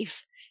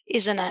believe,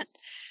 isn't it?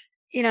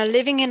 You know,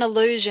 living in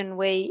illusion,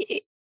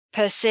 we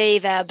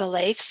perceive our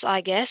beliefs,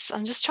 I guess.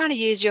 I'm just trying to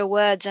use your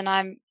words, and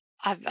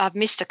I've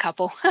missed a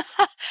couple.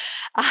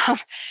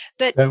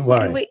 But Don't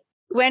worry.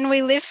 When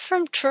we live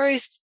from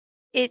truth,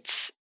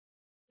 it's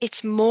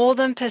more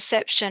than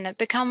perception. It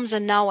becomes a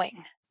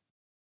knowing.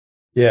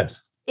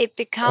 Yes. It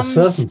becomes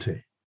a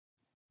certainty.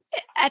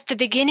 At the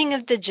beginning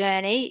of the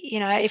journey, you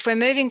know, if we're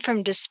moving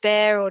from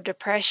despair or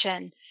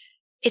depression,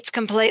 it's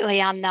completely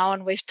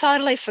unknown. We've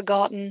totally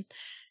forgotten.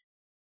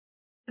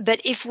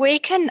 But if we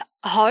can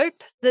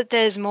hope that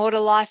there's more to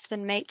life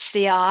than meets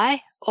the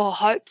eye, or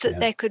hope that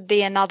there could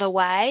be another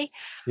way,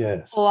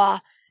 yes, or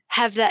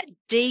have that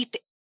deep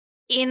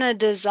inner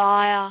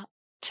desire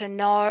to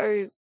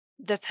know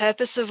the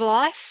purpose of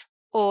life,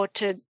 or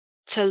to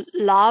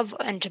love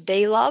and to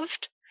be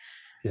loved,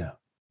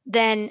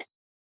 then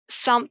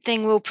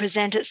something will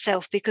present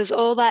itself, because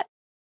all that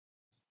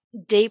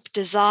deep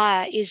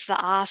desire is the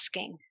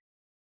asking.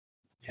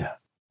 Yeah.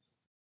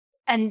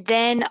 And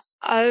then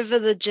over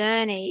the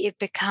journey, it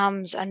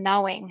becomes a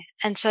knowing.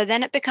 And so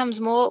then it becomes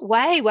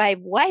way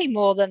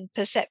more than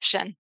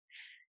perception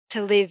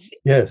to live.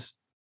 Yes.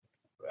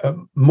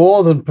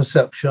 More than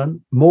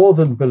perception, more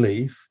than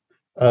belief,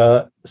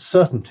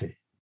 certainty,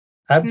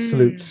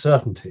 absolute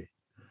certainty.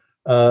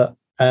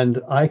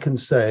 And I can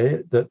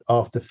say that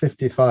after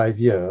 55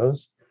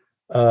 years,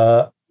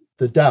 the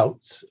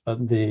doubts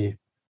and the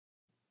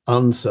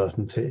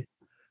uncertainty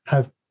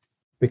have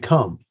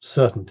become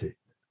certainty,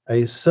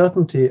 a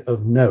certainty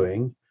of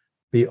knowing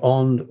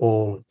beyond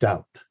all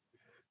doubt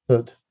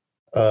that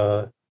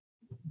the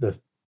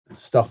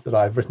stuff that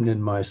I've written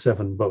in my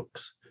 7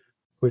 books,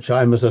 which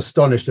I'm as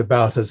astonished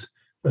about as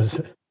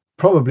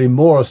probably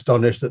more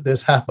astonished that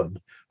this happened,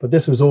 but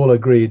this was all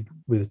agreed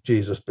with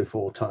Jesus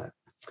before time,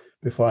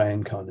 before I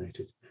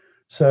incarnated.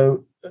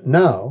 So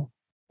now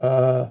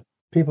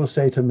people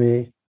say to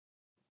me,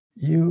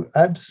 you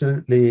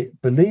absolutely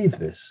believe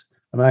this?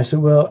 And I say,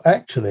 well,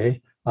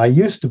 actually, I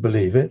used to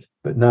believe it,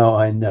 but now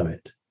I know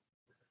it.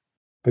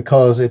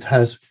 Because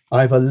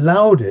I've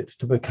allowed it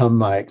to become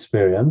my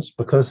experience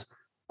because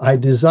I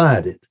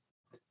desired it.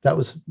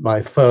 That's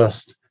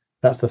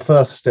the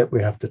first step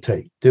we have to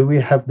take. Do we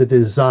have the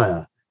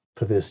desire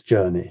for this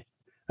journey?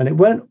 And it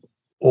won't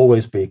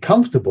always be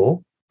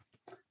comfortable.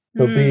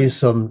 There'll be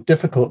some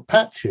difficult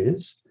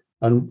patches,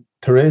 and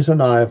Teresa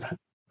and I have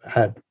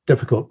had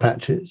difficult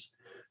patches,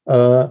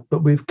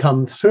 but we've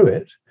come through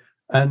it.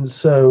 And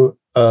so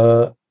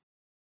we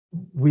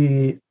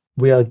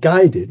are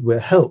guided, we're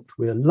helped,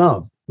 we're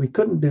loved. We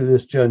couldn't do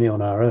this journey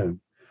on our own.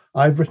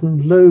 I've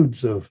written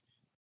loads of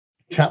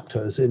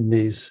chapters in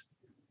these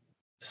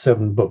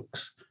 7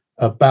 books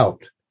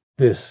about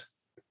this,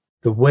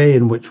 the way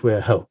in which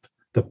we're helped,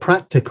 the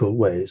practical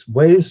ways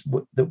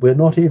that we're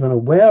not even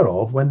aware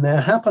of when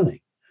they're happening.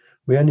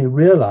 We only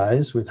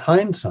realize with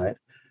hindsight,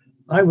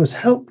 I was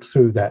helped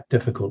through that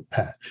difficult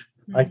patch.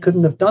 I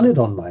couldn't have done it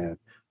on my own.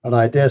 And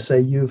I dare say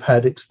you've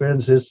had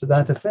experiences to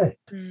that effect.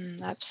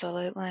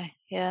 Absolutely.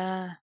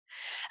 Yeah.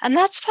 And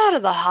that's part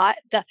of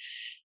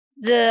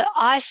the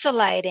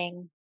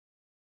isolating.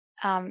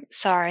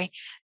 Sorry,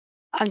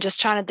 I'm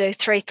just trying to do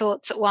 3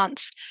 thoughts at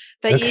once.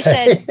 But okay. You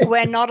said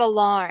we're not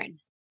alone,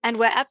 and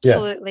we're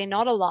absolutely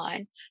not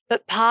alone.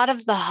 But part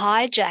of the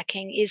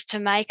hijacking is to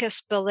make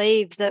us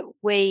believe that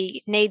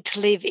we need to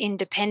live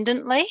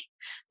independently,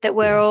 that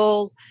we're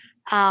all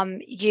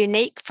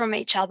unique from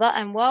each other.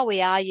 And while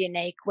we are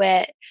unique,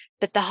 but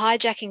the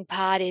hijacking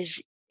part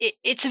is,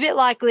 it's a bit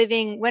like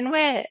when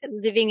we're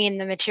living in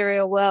the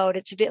material world,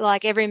 it's a bit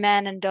like every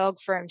man and dog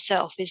for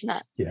himself, isn't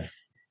it? Yeah,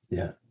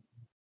 yeah.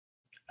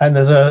 And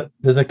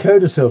there's a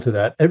codicil to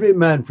that. Every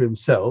man for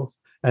himself,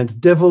 and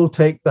devil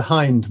take the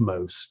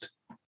hindmost.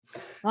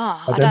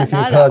 Oh, I don't know if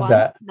you've heard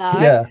that. No.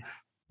 Yeah,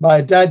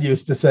 my dad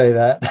used to say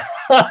that.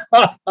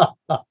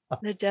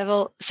 The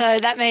devil. So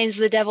that means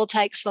the devil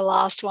takes the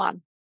last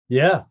one.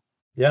 Yeah.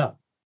 Oh,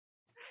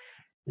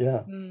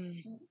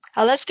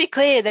 let's be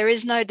clear. There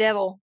is no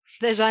devil.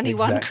 There's only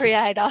one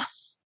creator.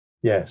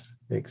 Yes,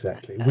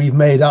 exactly. We've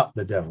made up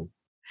the devil.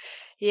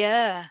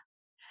 Yeah.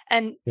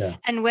 And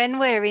when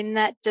we're in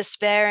that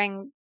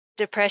despairing,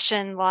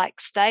 depression-like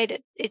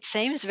state, it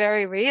seems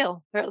very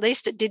real, or at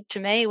least it did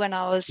to me when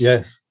I was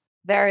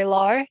very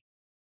low.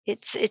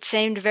 It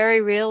seemed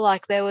very real,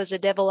 like there was a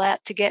devil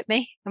out to get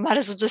me. I might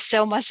as well just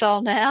sell my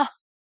soul now.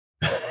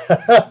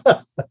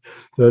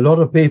 There are a lot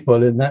of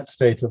people in that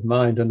state of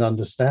mind and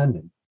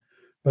understanding,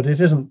 but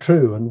it isn't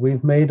true, and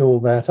we've made all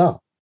that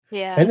up.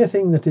 Yeah.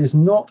 Anything that is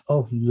not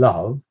of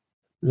love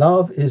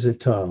is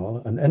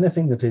eternal, and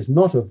anything that is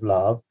not of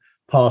love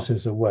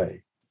passes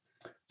away.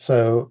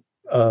 So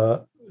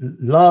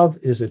love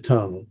is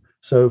eternal.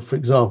 So, for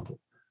example,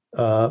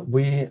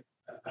 we,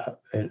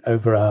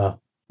 over our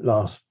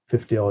last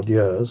 50 odd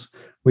years,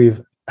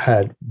 we've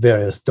had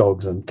various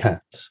dogs and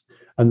cats,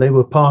 and they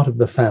were part of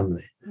the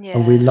family,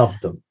 and we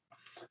loved them.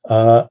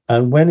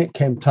 And when it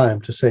came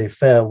time to say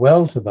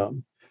farewell to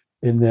them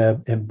in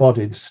their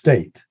embodied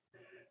state,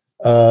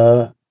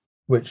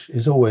 which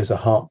is always a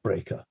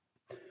heartbreaker,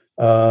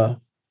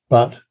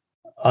 but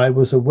I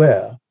was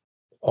aware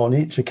on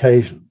each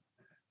occasion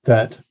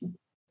that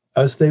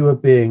as they were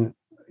being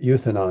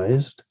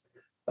euthanized,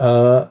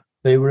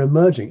 they were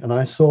emerging. And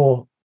I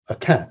saw a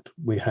cat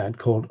we had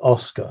called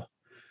Oscar,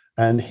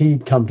 and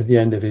he'd come to the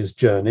end of his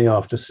journey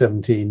after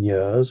 17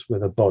 years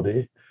with a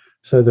body.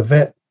 So the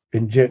vet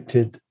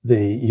injected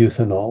the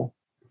euthanol,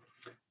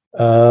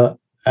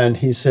 and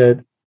he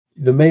said,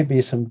 there may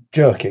be some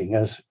jerking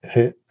as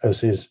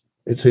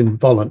it's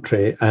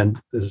involuntary and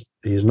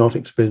he's not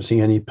experiencing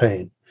any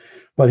pain.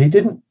 But he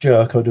didn't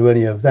jerk or do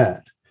any of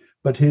that.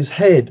 But his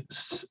head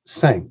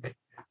sank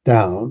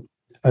down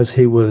as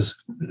he was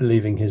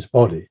leaving his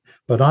body.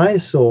 But I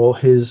saw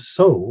his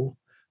soul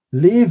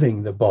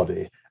leaving the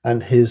body,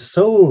 and his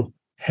soul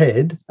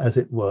head, as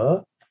it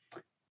were,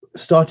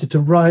 started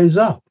to rise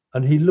up.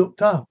 And he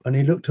looked up and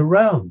he looked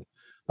around.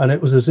 And it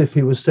was as if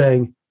he was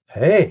saying,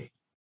 hey,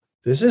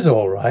 this is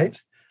all right.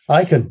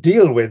 I can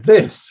deal with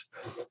this.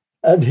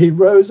 And he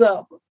rose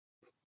up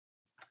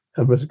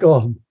and was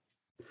gone.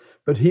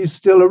 But he's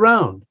still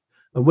around.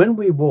 And when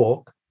we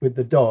walk with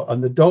the dog,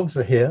 and the dogs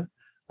are here,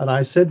 and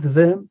I said to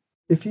them,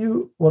 if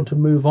you want to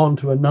move on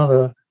to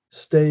another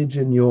stage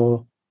in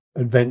your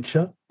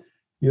adventure,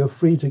 you're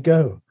free to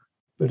go.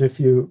 But if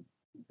you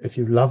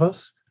love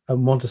us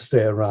and want to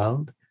stay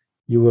around,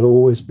 you will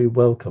always be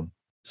welcome.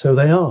 So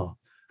they are.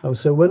 And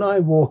so when I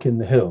walk in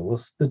the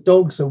hills, the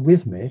dogs are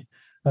with me,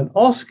 and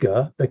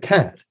Oscar, the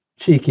cat,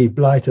 cheeky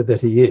blighter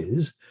that he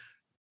is,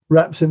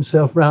 wraps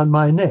himself round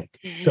my neck.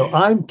 So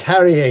I'm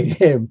carrying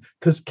him,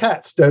 because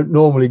cats don't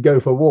normally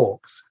go for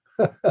walks.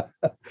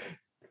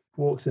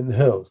 Walks in the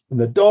hills. And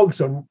the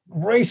dogs are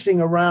racing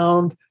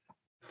around,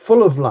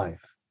 full of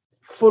life,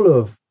 full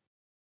of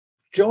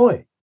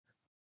joy.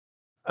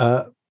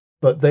 But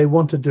they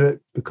want to do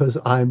it because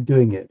I'm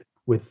doing it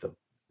with them.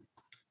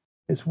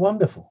 It's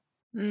wonderful.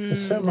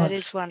 There's so much. That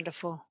is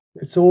wonderful.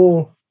 It's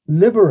all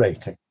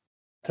liberating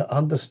to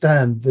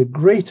understand the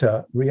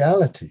greater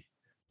reality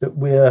that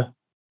we're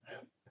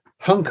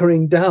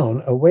hunkering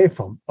down away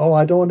from. Oh,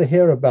 I don't want to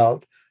hear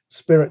about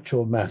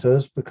spiritual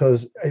matters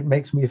because it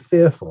makes me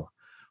fearful.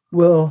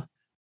 Well,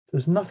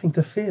 there's nothing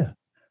to fear.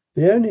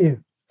 The only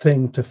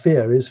thing to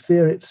fear is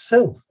fear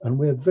itself. And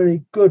we're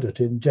very good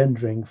at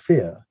engendering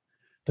fear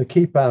to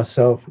keep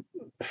ourselves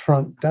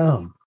shrunk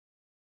down.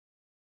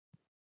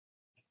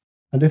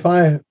 And if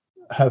I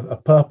have a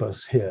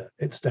purpose here,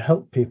 it's to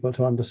help people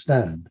to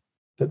understand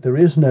that there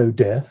is no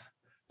death,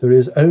 there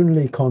is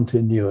only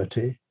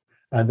continuity,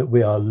 and that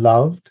we are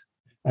loved,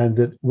 and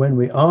that when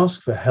we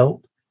ask for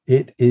help,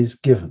 it is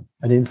given.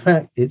 And in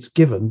fact, it's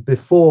given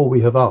before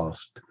we have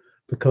asked,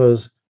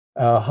 because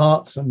our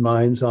hearts and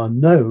minds are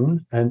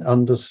known and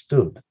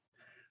understood.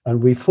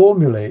 And we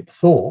formulate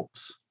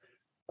thoughts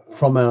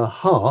from our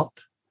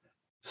heart.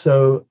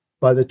 So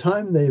by the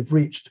time they've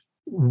reached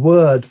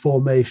word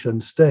formation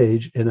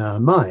stage in our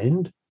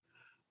mind,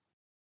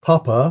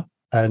 Papa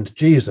and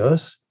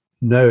Jesus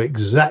know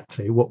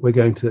exactly what we're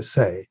going to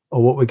say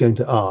or what we're going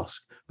to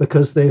ask,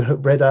 because they've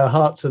read our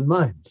hearts and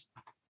minds.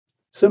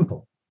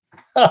 Simple.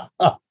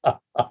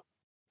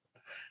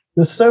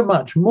 There's so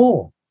much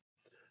more.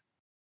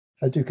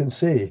 As you can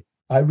see,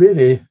 I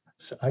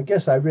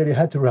guess I really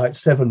had to write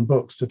 7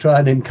 books to try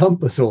and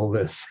encompass all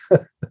this.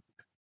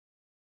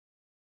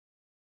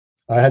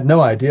 I had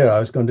no idea I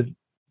was going to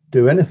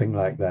do anything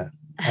like that.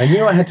 I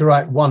knew I had to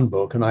write 1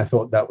 book, and I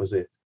thought that was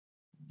it.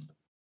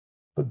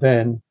 But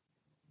then,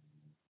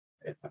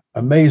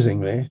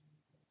 amazingly,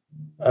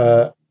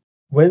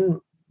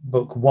 when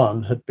book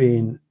 1 had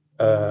been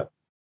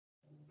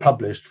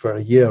published for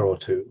a year or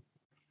 2,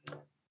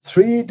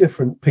 3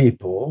 different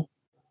people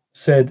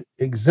said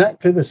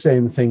exactly the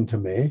same thing to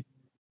me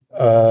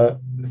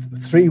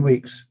 3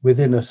 weeks,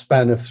 within a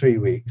span of 3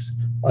 weeks.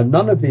 And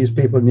none of these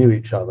people knew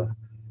each other.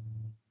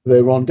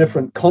 They were on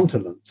different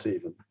continents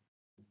even.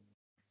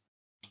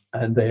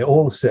 And they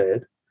all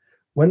said,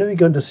 when are we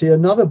going to see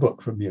another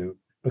book from you?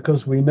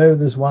 Because we know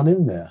there's one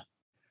in there.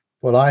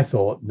 Well, I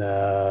thought,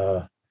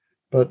 no.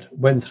 But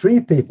when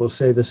 3 people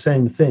say the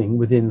same thing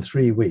within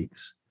 3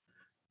 weeks,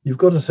 you've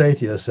got to say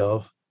to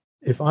yourself,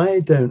 if I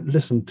don't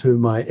listen to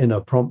my inner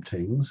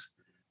promptings,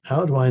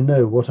 how do I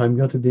know what I'm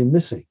going to be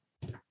missing?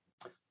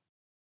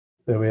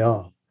 There we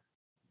are.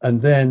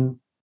 And then,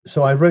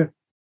 so I wrote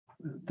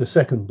the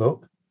second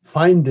book,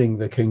 Finding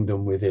the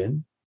Kingdom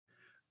Within.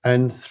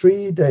 And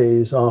 3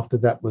 days after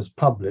that was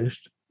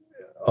published,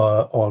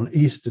 on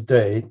Easter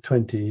Day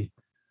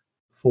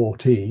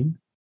 2014,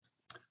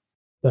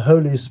 the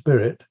Holy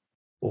Spirit,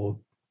 or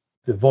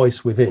the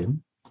voice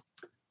within,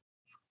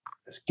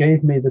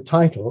 gave me the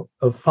title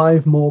of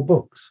 5 more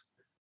books,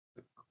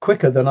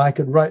 quicker than I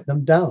could write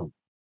them down.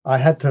 I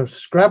had to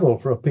scrabble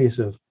for a piece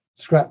of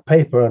scrap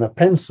paper and a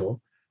pencil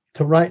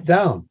to write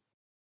down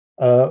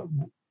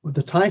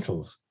the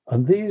titles.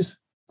 And these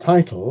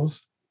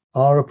titles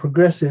are a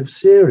progressive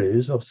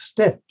series of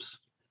steps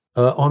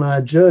on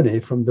our journey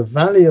from the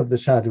valley of the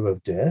shadow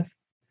of death,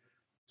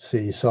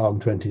 see Psalm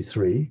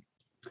 23,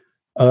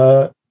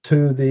 to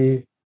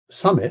the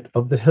summit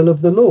of the hill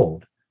of the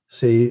Lord,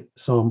 see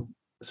Psalm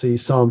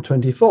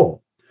 24.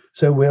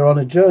 So we're on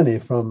a journey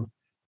from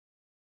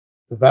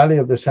the valley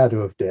of the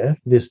shadow of death,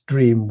 this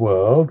dream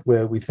world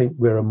where we think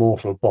we're a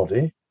mortal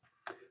body,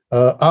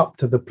 up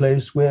to the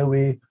place where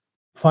we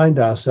find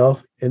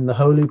ourselves in the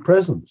holy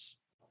presence,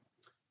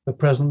 the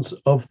presence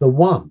of the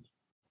One,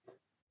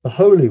 the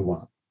Holy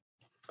One.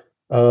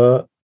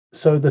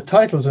 So the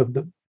titles of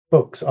the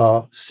books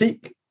are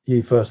Seek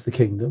Ye First the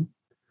Kingdom,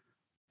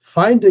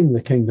 Finding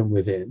the Kingdom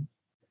Within,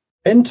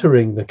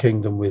 Entering the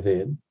Kingdom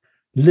Within,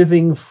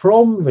 Living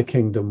from the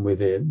Kingdom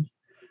Within,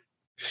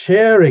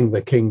 Sharing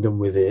the Kingdom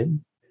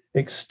Within,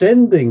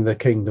 Extending the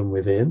Kingdom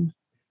Within,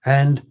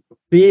 and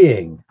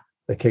Being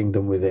the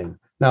Kingdom Within.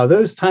 Now,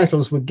 those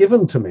titles were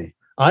given to me.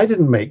 I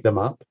didn't make them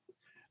up.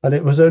 And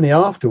it was only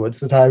afterwards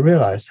that I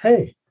realized,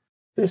 hey,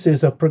 this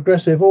is a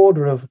progressive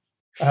order of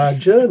our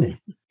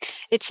journey.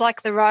 It's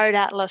like the road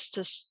atlas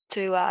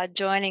to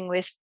joining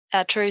with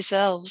our true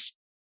selves.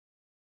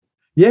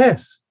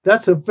 Yes,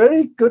 that's a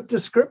very good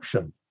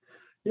description.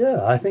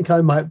 Yeah, I think I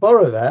might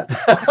borrow that.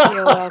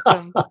 You're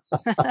welcome.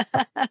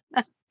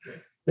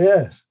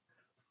 Yes.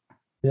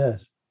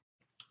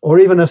 Or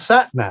even a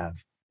sat nav.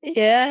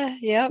 Yeah.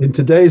 In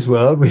today's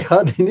world, we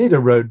hardly need a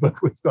road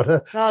book. We've got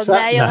a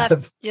sat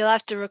nav. You'll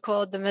have to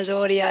record them as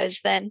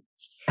audios then.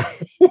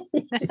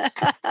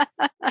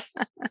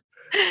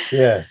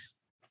 Yes.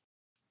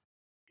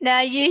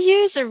 Now, you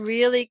use a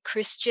really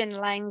Christian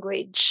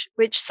language,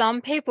 which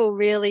some people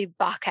really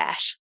buck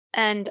at.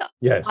 And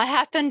yes. I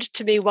happened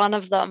to be one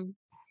of them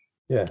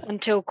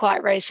until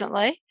quite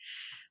recently.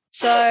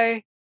 So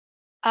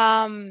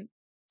I'm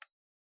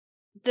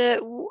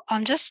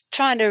just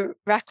trying to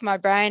rack my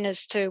brain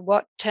as to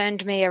what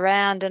turned me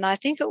around. And I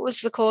think it was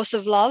The Course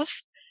of Love.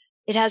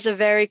 It has a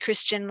very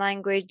Christian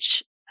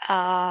language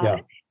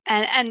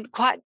and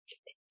quite...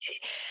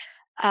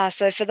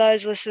 So for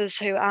those listeners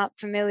who aren't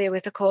familiar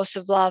with The Course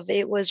of Love,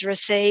 it was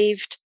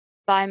received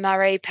by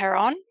Marie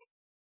Perron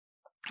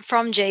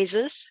from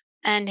Jesus,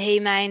 and he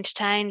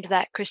maintained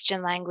that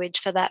Christian language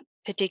for that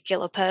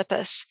particular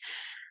purpose,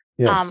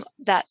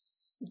 that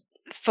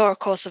for A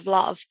Course of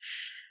Love.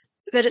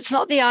 But it's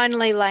not the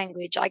only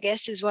language, I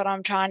guess, is what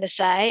I'm trying to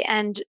say.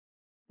 And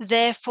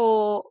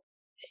therefore,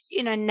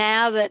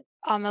 now that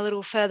I'm a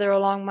little further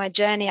along my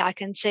journey, I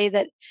can see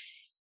that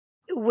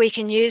we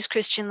can use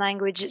Christian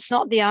language. It's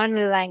not the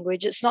only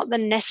language. It's not the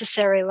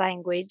necessary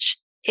language.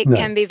 It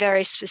can be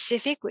very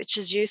specific, which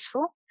is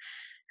useful.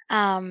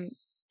 And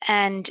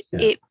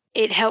it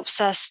it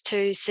helps us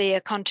to see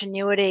a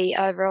continuity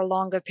over a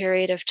longer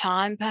period of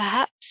time,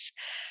 perhaps.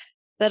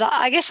 But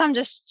I guess I'm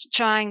just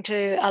trying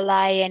to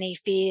allay any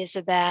fears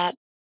about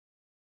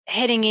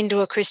heading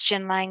into a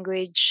Christian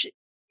language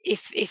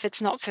if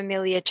it's not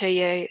familiar to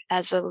you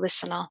as a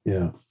listener.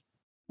 Yeah.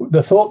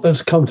 The thought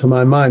that's come to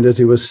my mind as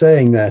he was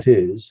saying that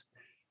is,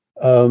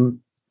 one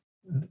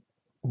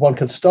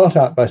could start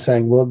out by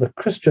saying, well, the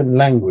Christian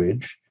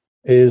language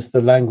is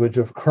the language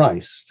of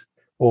Christ,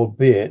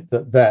 albeit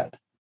that,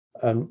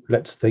 and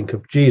let's think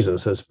of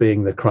Jesus as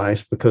being the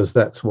Christ because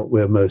that's what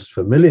we're most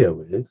familiar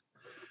with.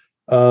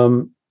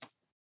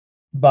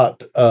 But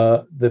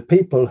the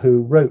people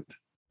who wrote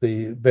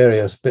the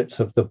various bits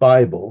of the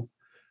Bible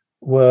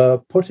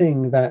were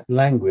putting that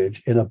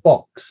language in a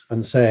box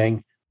and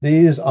saying,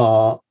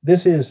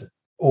 this is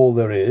all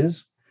there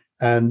is,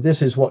 and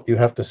this is what you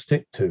have to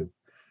stick to.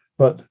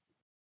 But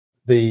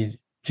the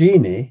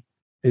genie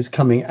is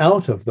coming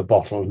out of the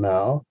bottle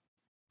now.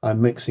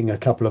 I'm mixing a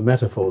couple of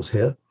metaphors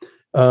here.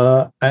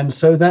 And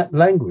so that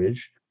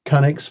language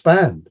can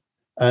expand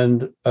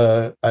and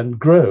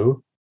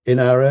grow in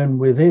our own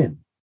within.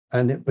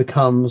 And it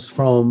becomes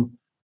from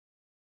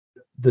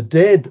the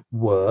dead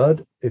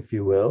word, if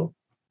you will,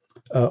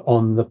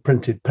 on the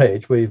printed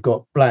page where you've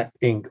got black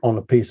ink on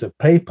a piece of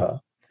paper,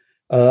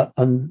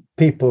 and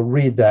people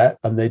read that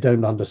and they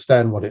don't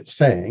understand what it's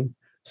saying,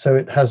 so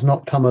it has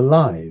not come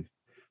alive.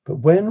 But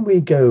when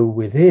we go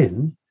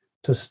within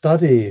to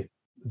study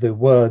the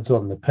words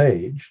on the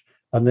page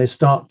and they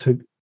start to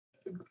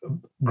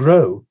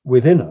grow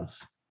within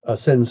us a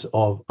sense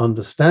of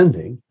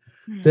understanding,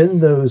 then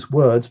those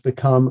words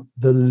become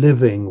the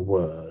living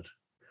word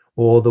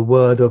or the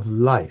word of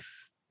life.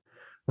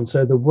 And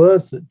so the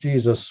words that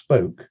Jesus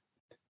spoke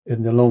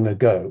in the long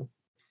ago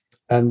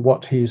and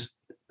what he's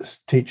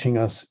teaching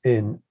us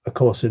in A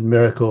Course in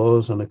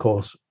Miracles and A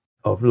Course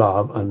of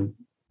Love and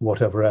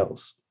whatever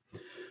else,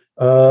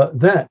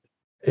 that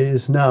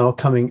is now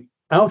coming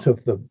out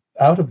of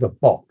the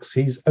box.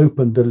 He's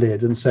opened the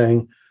lid and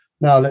saying,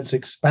 now let's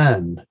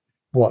expand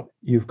what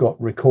you've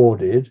got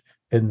recorded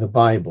in the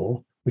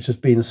Bible, which has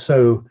been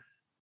so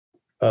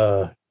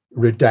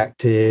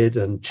redacted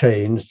and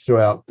changed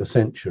throughout the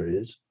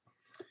centuries.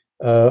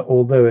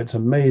 Although it's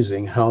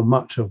amazing how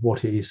much of what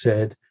he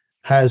said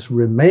has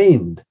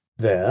remained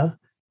there,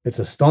 it's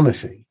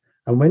astonishing.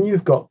 And when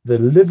you've got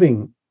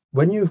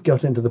when you've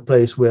got into the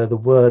place where the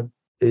word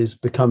is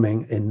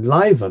becoming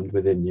enlivened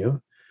within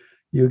you,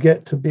 you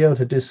get to be able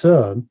to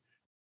discern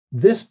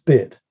this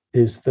bit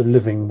is the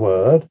living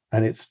word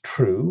and it's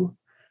true,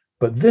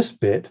 but this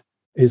bit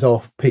is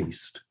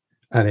off-piste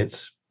and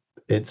it's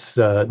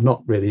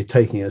not really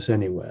taking us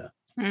anywhere.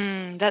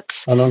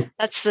 That's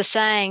the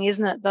saying,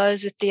 isn't it?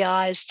 Those with the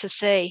eyes to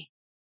see.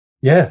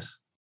 Yes.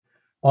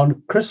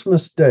 On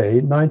Christmas Day,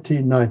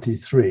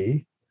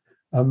 1993,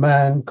 a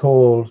man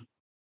called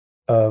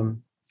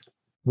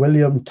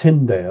William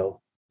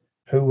Tyndale,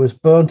 who was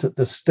burnt at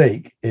the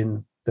stake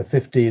in the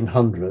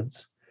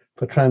 1500s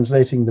for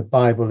translating the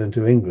Bible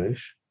into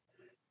English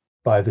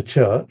by the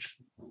church.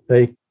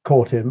 They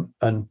caught him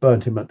and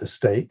burnt him at the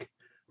stake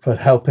for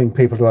helping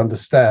people to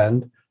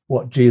understand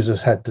what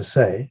Jesus had to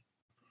say.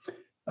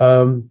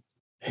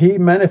 He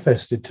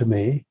manifested to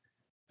me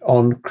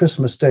on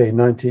Christmas Day,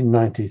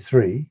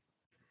 1993,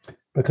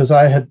 because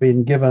I had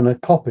been given a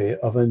copy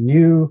of a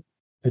new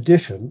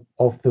edition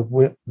of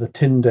the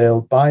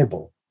Tyndale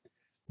Bible,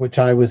 which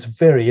I was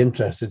very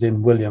interested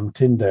in William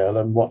Tyndale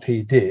and what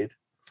he did.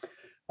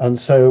 And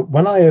so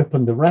when I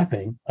opened the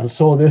wrapping and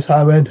saw this,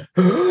 I went,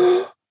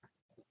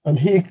 and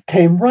he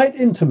came right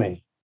into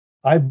me.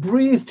 I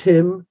breathed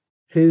him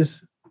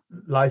his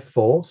life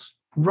force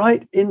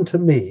right into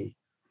me.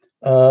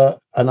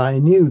 And I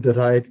knew that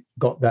I'd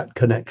got that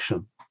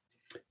connection.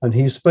 And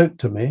he spoke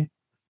to me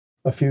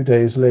a few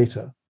days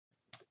later.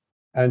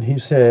 And he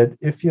said,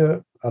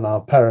 and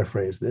I'll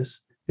paraphrase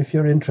this, if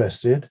you're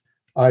interested,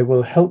 I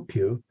will help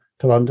you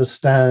to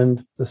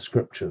understand the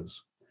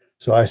scriptures.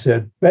 So I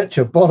said, bet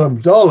your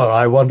bottom dollar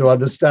I want to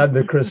understand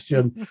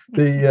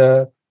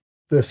the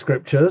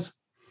scriptures.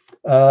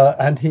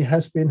 And he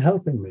has been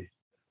helping me.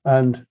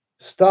 And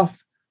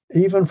stuff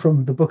even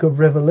from the book of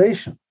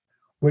Revelation,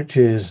 which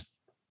is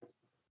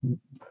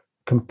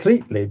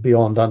completely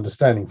beyond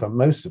understanding for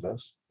most of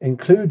us,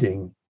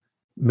 including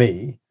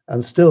me,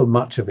 and still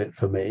much of it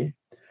for me.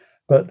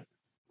 But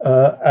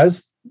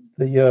as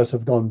the years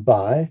have gone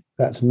by,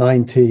 it's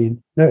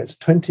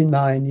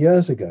 29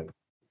 years ago,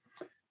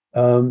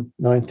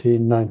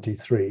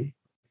 1993,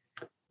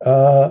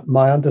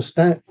 my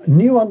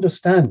new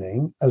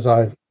understanding as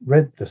I've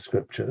read the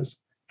scriptures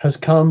has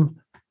come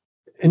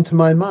into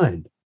my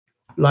mind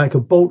like a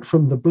bolt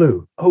from the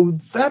blue. Oh,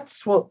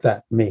 that's what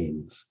that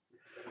means.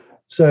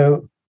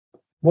 So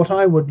what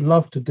I would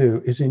love to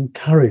do is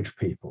encourage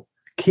people.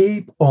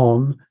 Keep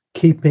on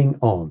keeping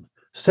on.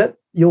 Set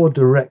your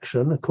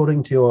direction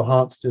according to your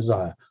heart's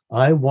desire.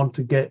 I want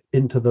to get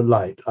into the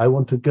light. I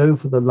want to go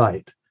for the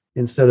light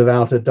instead of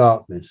outer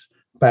darkness,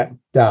 back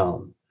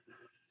down.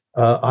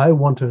 I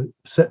want to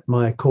set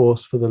my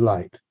course for the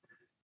light.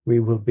 We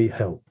will be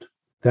helped.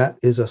 That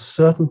is a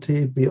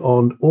certainty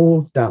beyond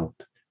all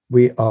doubt.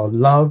 We are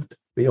loved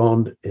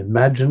beyond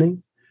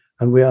imagining,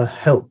 and we are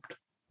helped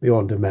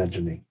beyond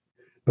imagining.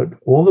 But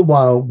all the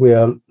while, we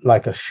are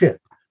like a ship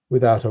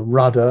without a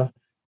rudder,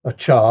 a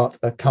chart,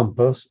 a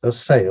compass, a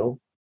sail,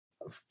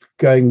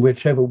 going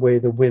whichever way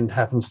the wind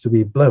happens to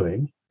be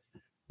blowing.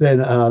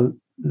 Then our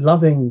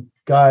loving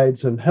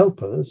guides and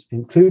helpers,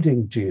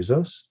 including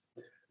Jesus,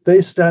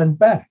 they stand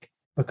back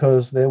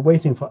because they're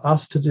waiting for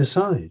us to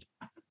decide.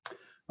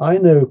 I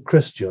know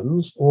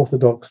Christians,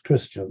 Orthodox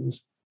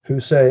Christians, who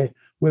say,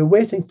 we're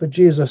waiting for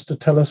Jesus to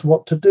tell us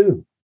what to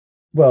do.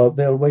 Well,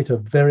 they'll wait a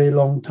very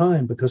long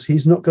time because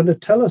he's not going to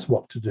tell us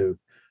what to do,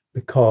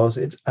 because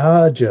it's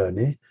our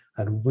journey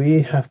and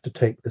we have to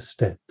take the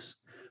steps.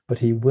 But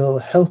he will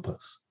help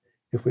us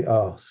if we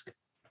ask.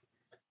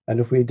 And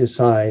if we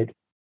decide,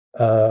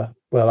 well,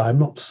 I'm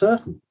not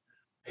certain,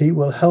 he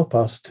will help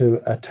us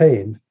to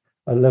attain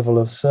a level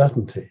of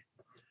certainty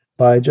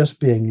by just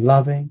being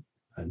loving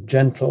and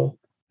gentle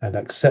and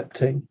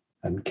accepting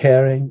and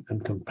caring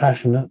and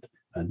compassionate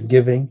and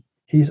giving.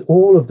 He's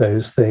all of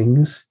those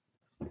things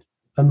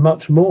and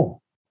much more.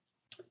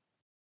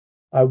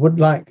 I would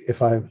like,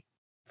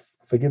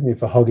 forgive me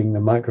for hogging the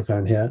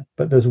microphone here,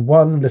 but there's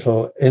one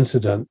little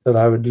incident that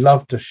I would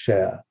love to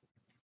share.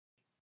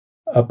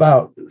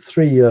 About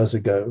 3 years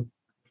ago,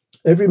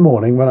 every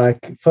morning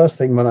first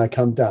thing when I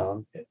come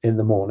down in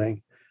the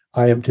morning,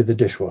 I empty the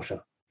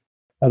dishwasher.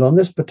 And on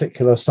this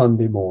particular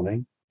Sunday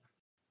morning,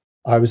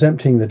 I was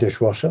emptying the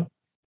dishwasher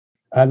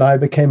and I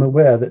became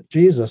aware that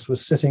Jesus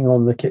was sitting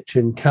on the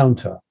kitchen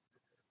counter,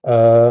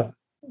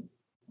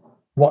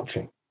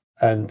 watching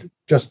and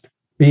just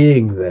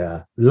being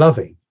there,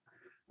 loving.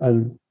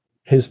 And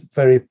his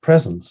very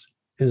presence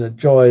is a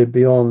joy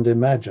beyond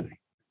imagining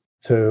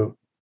to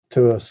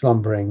a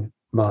slumbering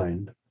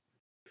mind.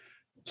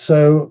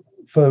 So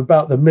for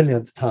about the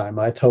millionth time,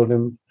 I told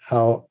him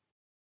how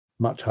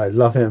much I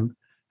love him,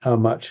 how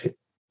much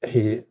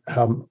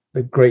how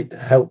the great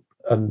help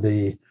and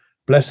the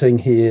blessing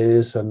he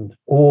is, and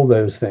all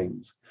those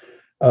things.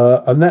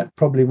 And that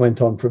probably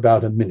went on for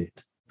about a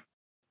minute.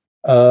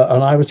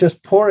 And I was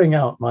just pouring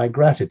out my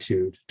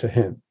gratitude to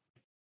him.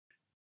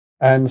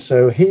 And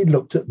so he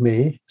looked at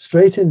me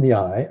straight in the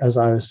eye as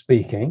I was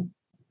speaking,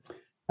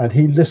 and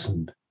he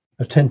listened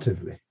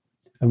attentively.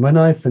 And when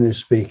I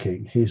finished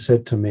speaking, he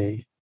said to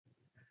me,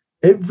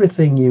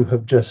 everything you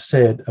have just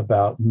said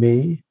about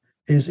me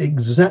is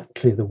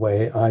exactly the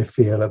way I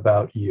feel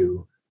about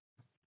you.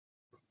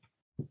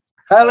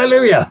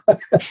 Hallelujah.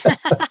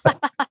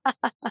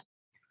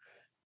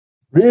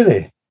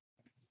 Really.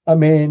 I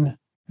mean,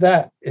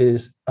 that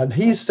is, and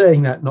he's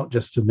saying that not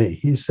just to me,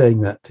 he's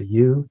saying that to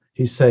you.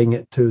 He's saying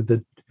it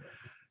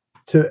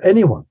to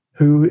anyone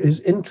who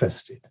is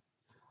interested.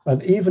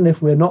 And even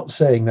if we're not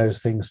saying those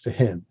things to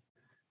him,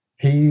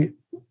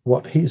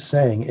 what he's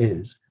saying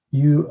is,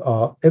 you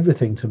are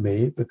everything to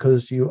me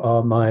because you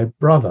are my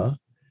brother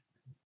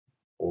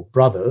or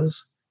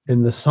brothers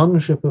in the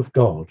sonship of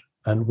God,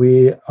 and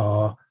we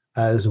are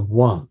as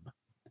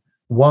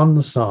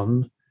one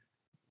son,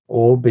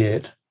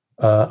 albeit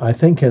I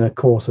think in A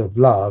Course of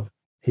Love,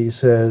 he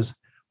says,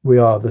 we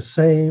are the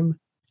same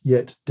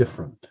yet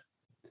different.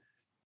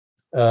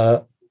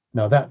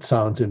 Now that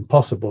sounds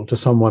impossible to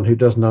someone who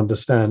doesn't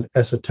understand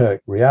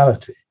esoteric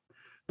reality,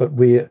 but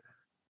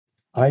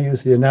I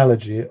use the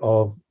analogy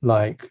of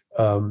like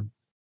a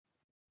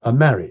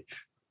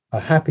marriage, a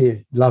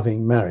happy,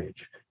 loving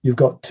marriage. You've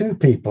got two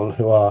people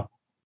who are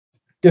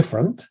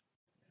different,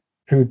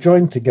 who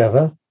join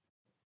together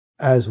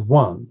as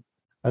one.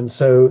 And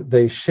so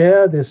they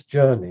share this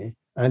journey,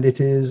 and it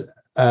is,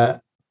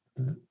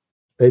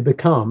 they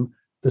become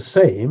the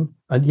same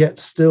and yet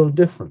still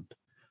different.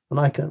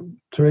 And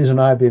Teresa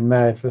and I have been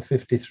married for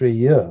 53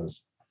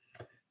 years.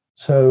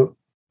 So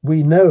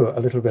we know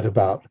a little bit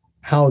about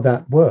how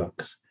that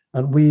works.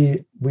 And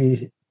we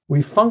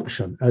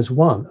function as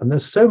one. And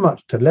there's so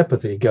much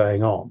telepathy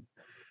going on.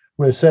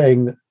 We're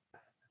saying that,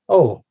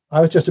 oh,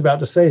 I was just about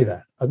to say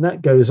that. And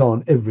that goes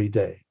on every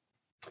day.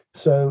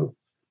 So,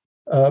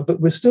 but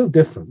we're still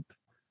different,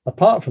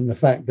 apart from the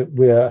fact that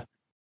we're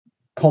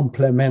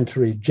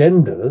complementary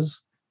genders,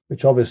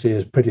 which obviously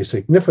is pretty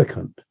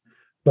significant.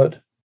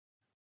 But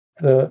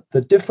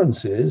the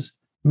differences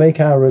make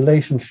our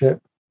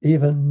relationship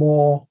even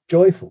more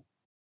joyful.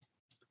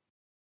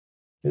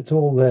 It's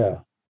all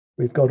there.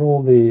 We've got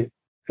all the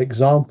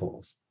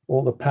examples,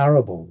 all the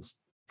parables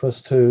for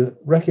us to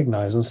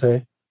recognize and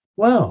say,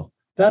 wow,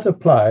 that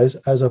applies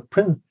as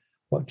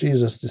what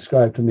Jesus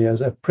described to me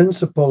as a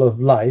principle of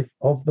life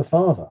of the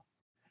Father,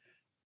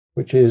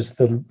 which is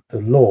the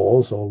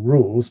laws or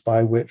rules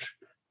by which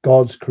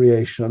God's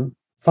creation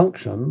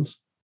functions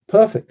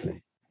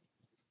perfectly.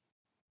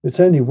 It's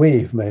only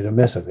we've made a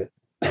mess of it.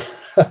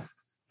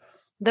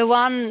 The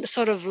one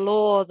sort of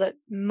law that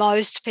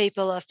most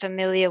people are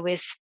familiar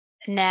with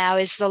now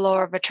is the law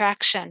of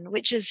attraction,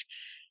 which is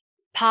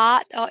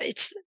to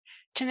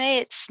me,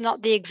 it's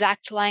not the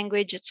exact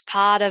language. It's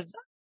part of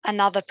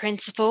another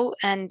principle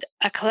and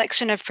a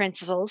collection of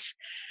principles.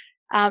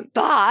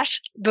 But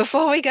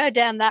before we go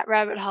down that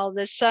rabbit hole,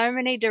 there's so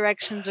many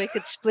directions we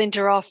could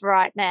splinter off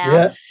right now.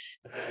 Yeah.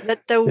 But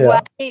the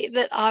way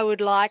that I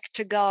would like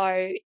to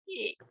go,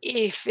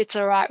 if it's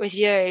all right with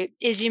you,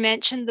 is you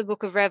mentioned the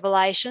book of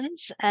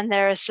Revelations, and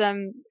there are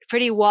some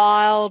pretty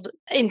wild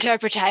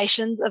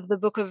interpretations of the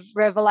book of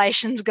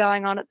Revelations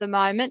going on at the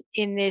moment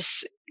in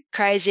this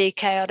crazy,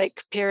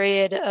 chaotic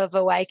period of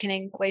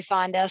awakening we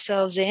find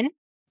ourselves in.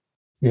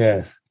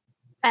 Yes.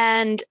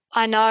 And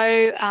I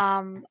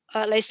know,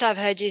 or at least I've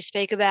heard you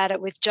speak about it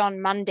with John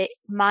Mundy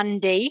on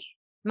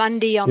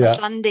the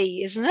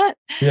Sunday, isn't it?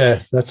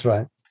 Yes, that's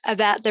right.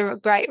 About the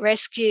Great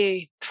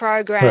Rescue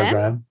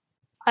program.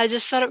 I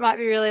just thought it might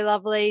be really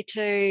lovely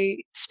to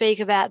speak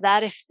about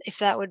that, if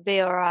that would be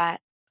all right.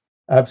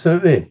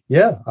 Absolutely.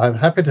 Yeah, I'm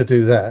happy to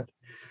do that.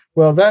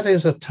 Well, that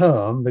is a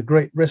term, the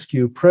Great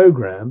Rescue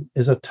Program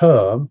is a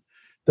term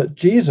that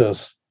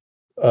Jesus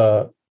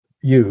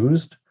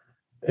used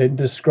in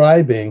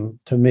describing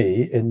to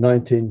me in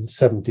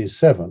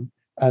 1977,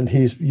 and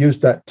he's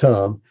used that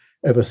term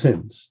ever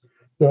since.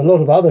 There are a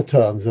lot of other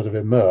terms that have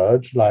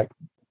emerged, like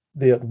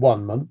the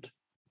At-One-ment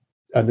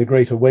and the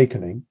Great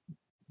Awakening,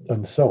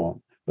 and so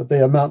on, but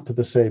they amount to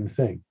the same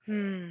thing.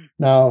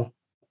 Now,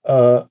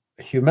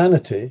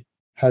 humanity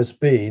has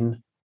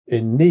been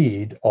in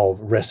need of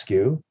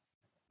rescue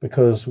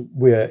because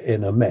we're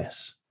in a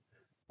mess,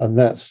 and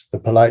that's the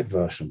polite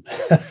version.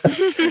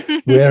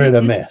 We're in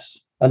a mess.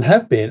 And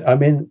have been. I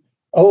mean,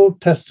 Old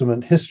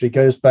Testament history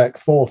goes back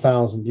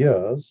 4,000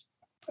 years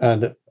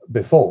and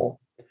before,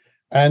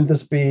 and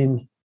there's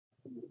been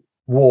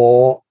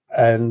war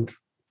and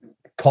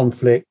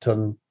conflict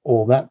and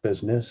all that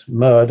business,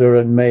 murder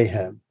and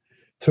mayhem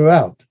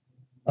throughout.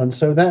 And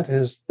so that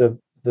is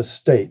the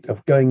state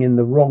of going in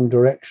the wrong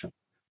direction,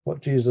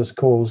 what Jesus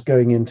calls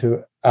going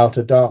into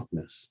outer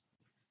darkness.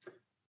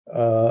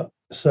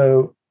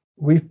 So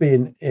we've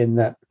been in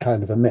that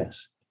kind of a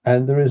mess,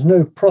 and there is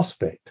no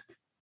prospect,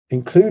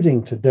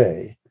 including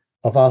today,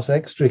 of us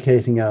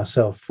extricating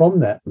ourselves from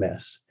that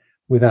mess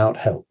without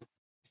help.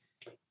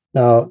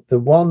 Now, the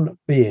one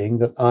being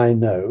that I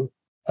know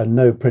and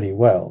know pretty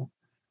well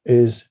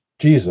is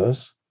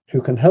Jesus,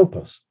 who can help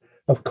us.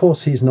 Of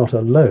course, he's not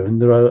alone.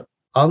 There are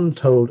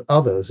untold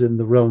others in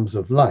the realms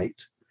of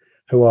light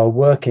who are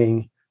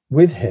working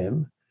with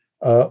him,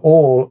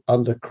 all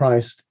under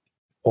Christ's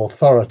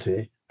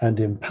authority and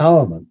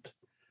empowerment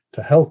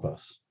to help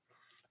us.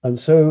 And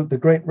so the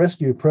Great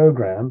Rescue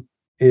Program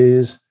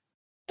is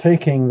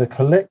taking the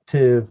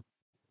collective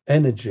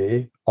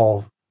energy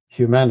of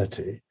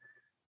humanity,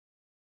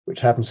 which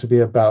happens to be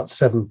about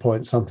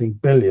 7-point-something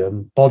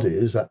billion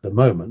bodies at the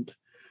moment,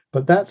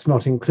 but that's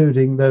not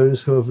including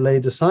those who have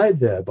laid aside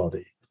their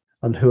body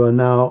and who are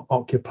now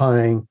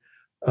occupying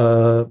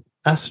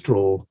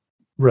astral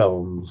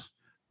realms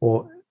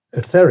or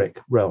etheric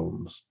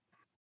realms.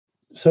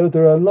 So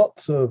there are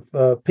lots of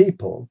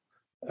people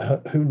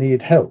who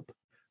need help.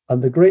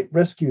 And the Great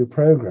Rescue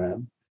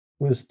Program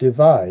was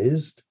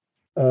devised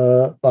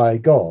by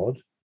God,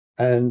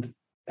 and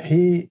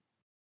he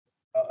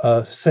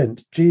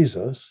sent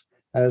Jesus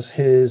as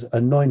his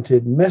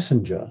anointed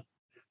messenger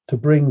to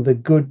bring the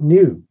good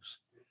news.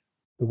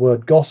 The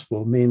word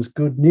gospel means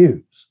good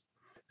news.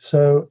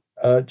 So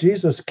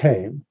Jesus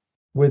came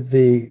with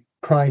the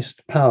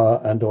Christ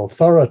power and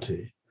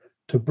authority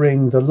to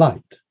bring the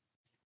light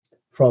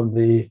from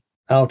the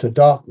outer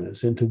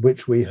darkness into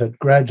which we had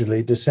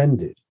gradually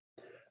descended.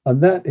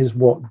 And that is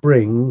what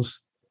brings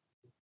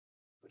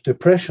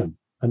depression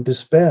and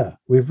despair.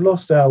 We've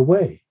lost our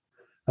way.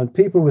 And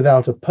people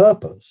without a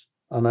purpose,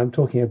 and I'm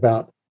talking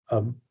about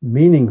a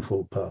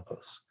meaningful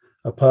purpose,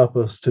 a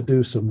purpose to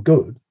do some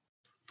good,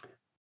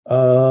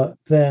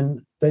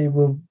 then they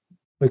will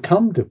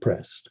become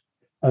depressed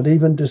and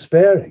even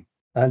despairing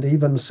and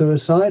even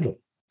suicidal.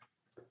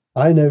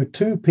 I know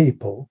two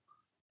people,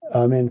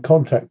 I'm in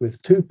contact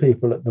with two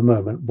people at the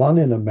moment, one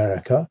in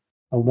America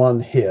and one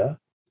here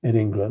in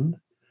England,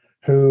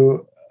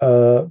 who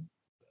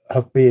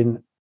have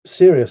been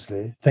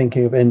seriously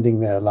thinking of ending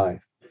their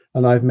life.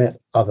 And I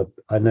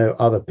know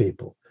other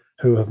people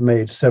who have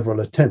made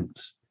several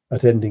attempts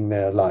at ending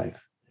their life,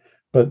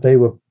 but they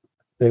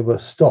were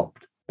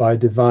stopped by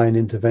divine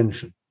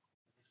intervention.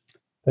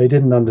 They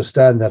didn't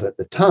understand that at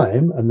the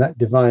time, and that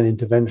divine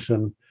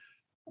intervention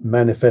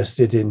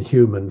manifested in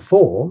human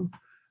form,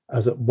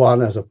 as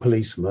a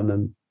policeman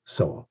and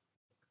so on,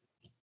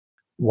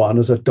 one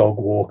as a dog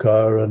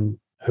walker and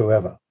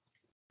whoever.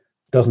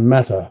 Doesn't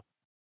matter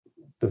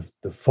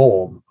the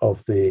form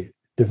of the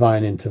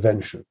divine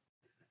intervention.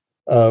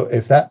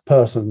 If that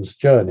person's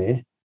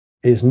journey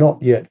is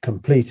not yet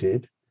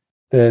completed,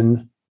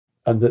 then,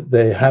 and that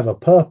they have a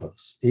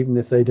purpose, even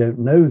if they don't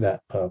know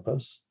that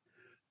purpose,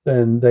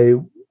 then they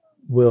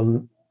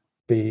will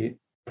be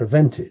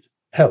prevented,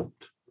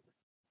 helped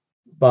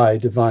by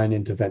divine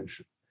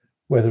intervention,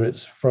 whether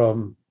it's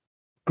from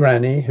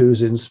Granny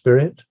who's in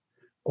spirit,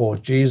 or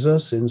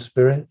Jesus in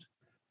spirit,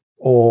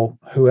 or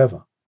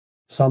whoever,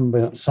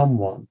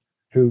 someone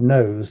who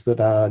knows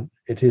that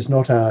it is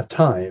not our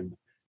time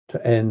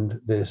to end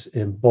this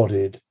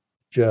embodied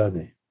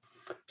journey.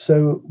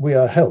 So we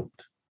are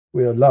helped,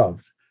 we are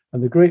loved.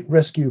 And the Great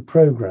Rescue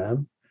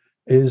Program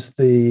is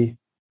the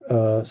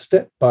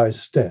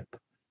step-by-step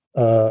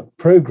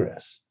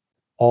progress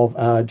of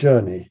our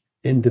journey,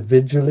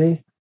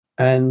 individually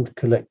and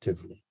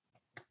collectively,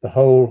 the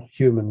whole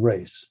human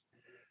race.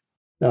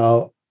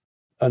 Now,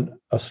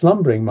 a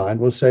slumbering mind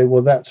will say,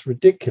 well, that's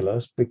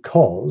ridiculous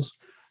because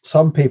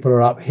some people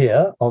are up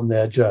here on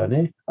their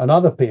journey and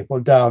other people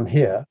down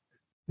here,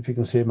 if you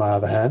can see my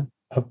other hand,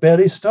 have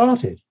barely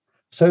started.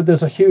 So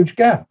there's a huge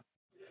gap.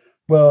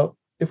 Well,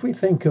 if we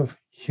think of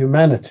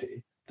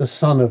humanity, the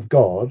Son of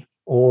God,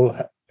 all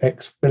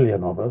X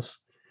billion of us,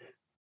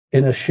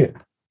 in a ship,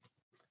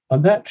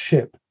 and that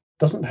ship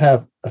doesn't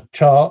have a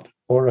chart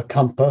or a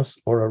compass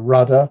or a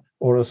rudder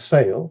or a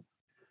sail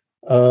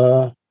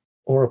or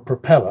a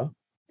propeller,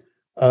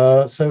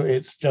 so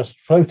it's just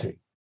floating.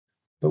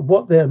 But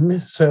what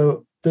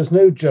so there's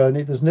no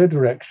journey, there's no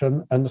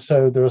direction, and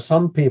so there are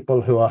some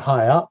people who are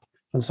high up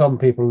and some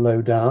people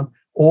low down,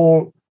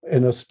 all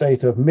in a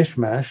state of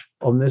mishmash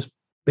on this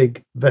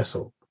big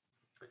vessel.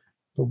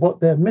 But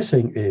what they're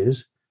missing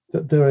is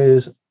that there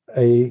is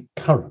a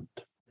current,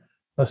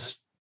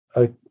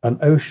 an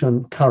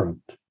ocean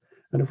current.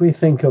 And if we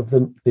think of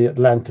the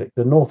Atlantic,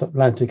 the North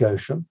Atlantic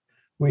Ocean,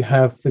 we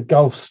have the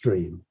Gulf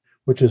Stream,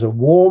 which is a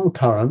warm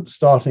current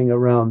starting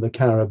around the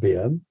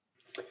Caribbean,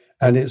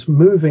 and it's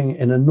moving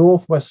in a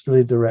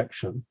northwesterly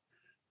direction.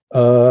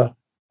 And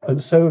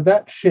so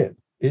that ship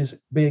is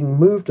being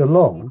moved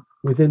along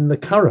within the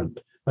current.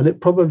 And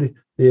it probably,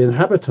 the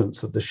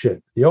inhabitants of the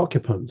ship, the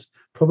occupants,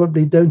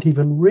 probably don't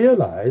even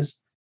realize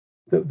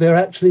that they're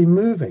actually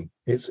moving.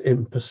 It's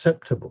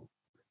imperceptible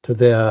to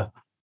their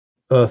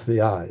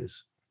earthly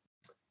eyes.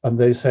 And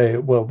they say,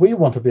 well, we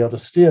want to be able to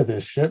steer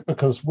this ship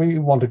because we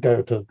want to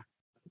go to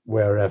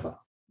wherever.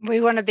 We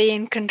want to be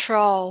in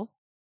control.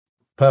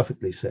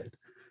 Perfectly said.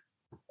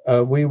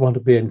 We want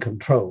to be in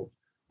control,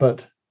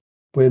 but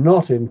we're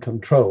not in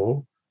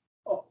control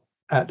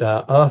at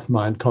our earth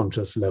mind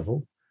conscious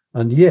level.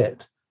 And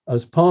yet,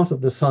 as part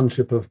of the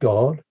sonship of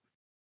God,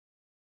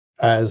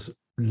 as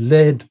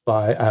led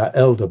by our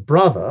elder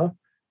brother,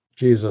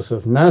 Jesus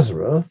of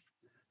Nazareth,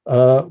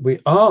 we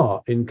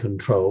are in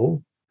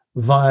control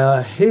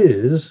via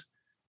his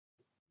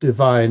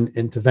divine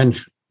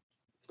intervention.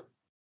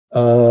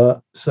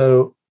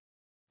 So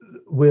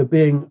we're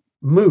being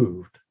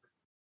moved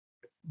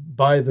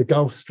by the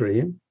Gulf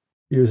Stream,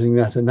 using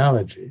that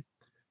analogy,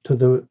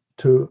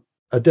 to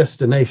a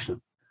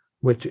destination,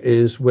 which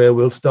is where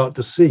we'll start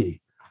to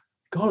see,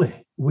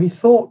 golly, we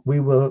thought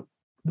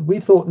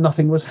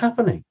nothing was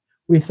happening.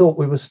 We thought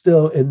we were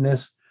still in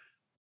this,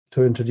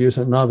 to introduce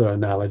another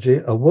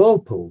analogy, a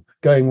whirlpool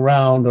going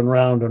round and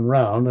round and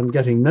round and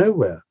getting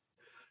nowhere.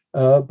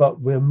 But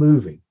we're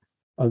moving.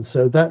 And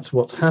so that's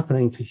what's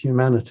happening to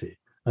humanity.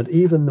 And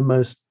even the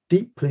most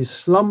deeply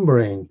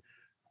slumbering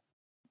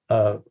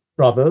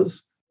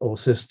brothers or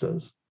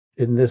sisters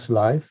in this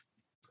life,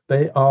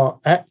 they are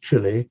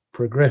actually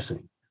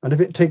progressing. And if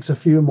it takes a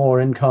few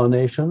more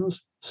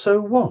incarnations,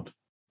 so what?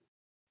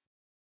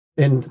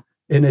 In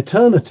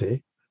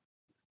eternity,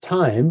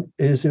 time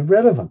is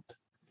irrelevant,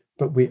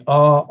 but we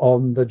are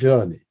on the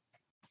journey.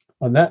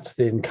 And that's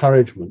the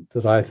encouragement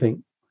that I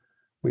think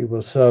we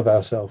will serve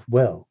ourselves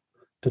well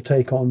to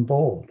take on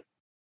board.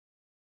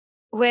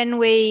 When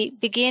we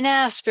begin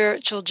our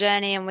spiritual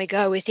journey and we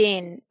go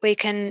within, we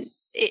can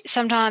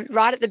sometimes,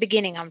 right at the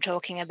beginning I'm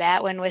talking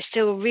about, when we're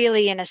still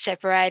really in a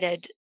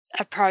separated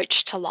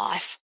approach to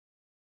life.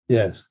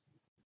 Yes.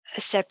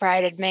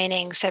 Separated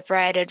meaning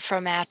separated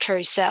from our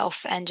true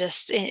self and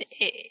just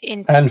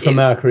from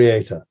our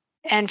creator.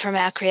 And from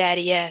our creator,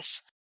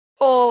 yes.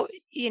 Or,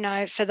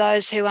 for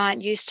those who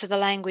aren't used to the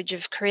language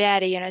of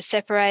creator,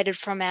 separated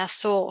from our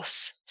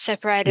source,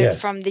 separated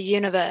from the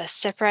universe,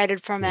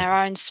 separated from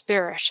our own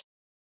spirit.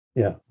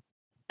 Yeah.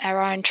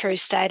 Our own true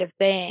state of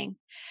being.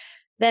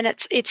 Then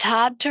it's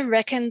hard to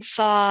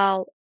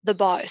reconcile the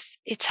both.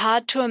 It's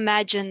hard to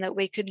imagine that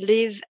we could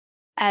live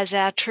as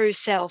our true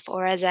self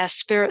or as our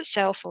spirit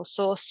self or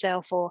source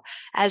self or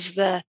as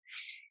the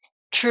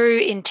true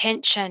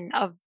intention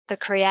of the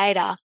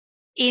creator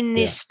in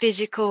this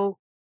physical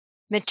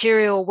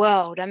material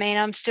world. I mean,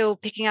 I'm still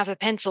picking up a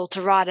pencil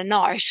to write a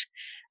note.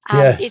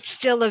 It's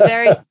still a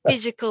very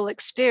physical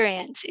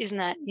experience, isn't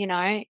it?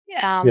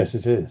 Yes,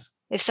 it is.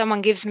 If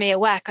someone gives me a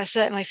whack, I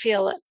certainly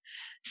feel it.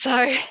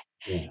 So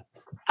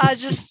I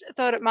just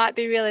thought it might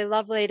be really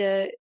lovely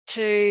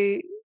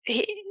to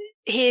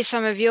hear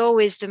some of your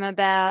wisdom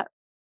about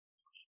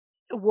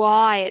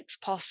why it's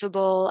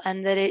possible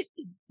and that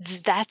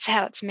that's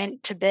how it's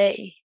meant to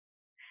be.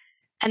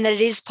 And that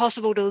it is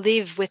possible to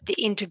live with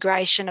the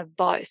integration of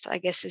both, I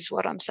guess is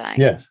what I'm saying.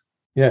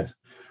 Yes.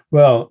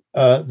 Well,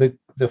 the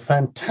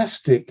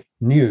fantastic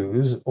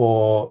news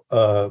or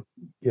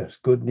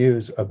good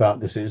news about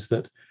this is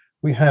that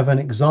we have an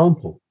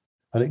example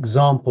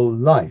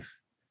life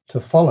to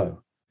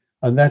follow,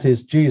 and that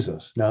is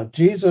Jesus. Now,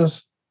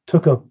 Jesus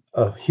took a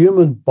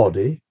human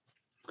body,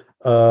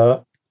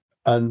 but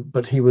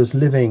he was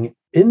living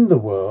in the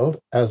world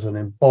as an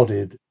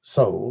embodied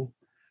soul,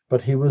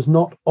 but he was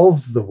not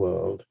of the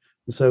world.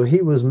 And so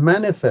he was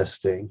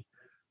manifesting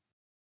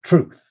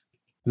truth,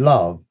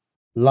 love,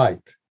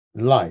 light,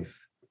 life,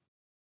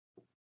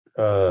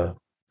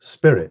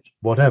 spirit,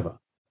 whatever,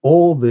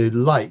 all the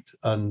light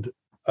and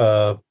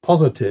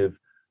positive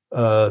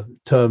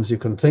terms you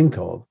can think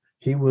of.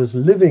 He was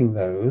living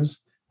those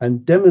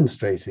and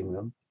demonstrating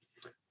them.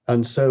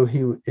 And so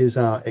he is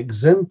our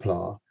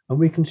exemplar, and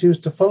we can choose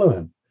to follow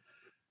him.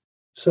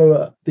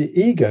 So the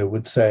ego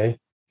would say,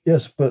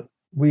 yes, but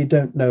we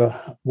don't know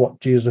what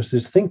Jesus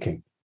is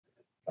thinking.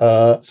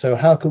 So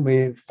how can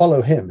we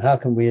follow him? How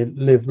can we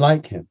live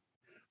like him?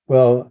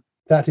 Well,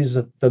 that is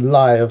the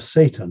lie of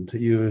Satan, to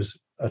use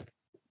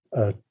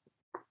a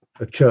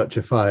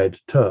churchified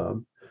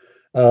term.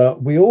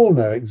 We all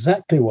know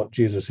exactly what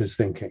Jesus is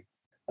thinking.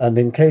 And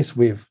in case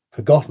we've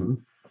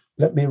forgotten,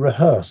 let me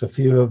rehearse a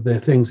few of the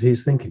things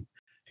he's thinking.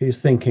 He's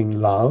thinking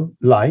love,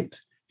 light.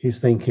 He's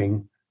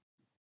thinking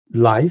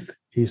life.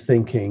 He's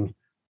thinking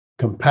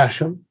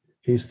compassion.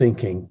 He's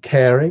thinking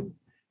caring.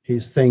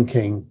 He's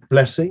thinking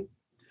blessing.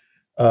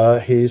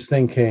 He's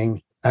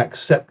thinking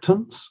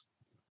acceptance.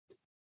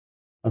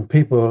 And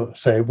people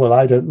say, well,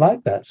 I don't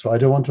like that, so I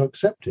don't want to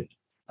accept it.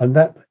 And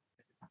that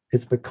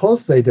it's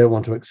because they don't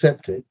want to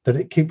accept it that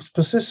it keeps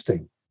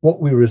persisting. What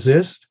we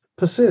resist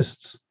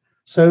persists.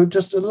 So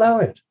just allow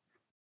it.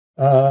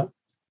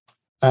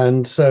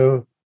 And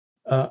so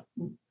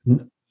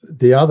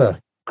the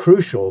other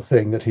crucial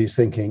thing that he's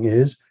thinking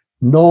is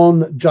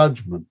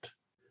non-judgment.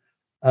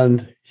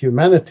 And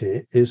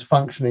humanity is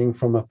functioning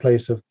from a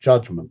place of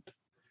judgment,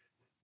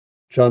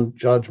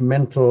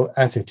 judgmental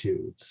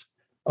attitudes.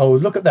 Oh,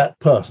 look at that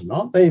person.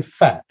 Aren't they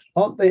fat?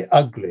 Aren't they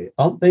ugly?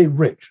 Aren't they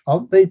rich?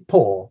 Aren't they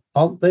poor?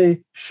 Aren't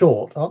they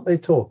short? Aren't they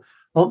tall?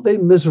 Aren't they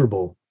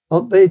miserable?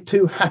 Aren't they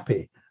too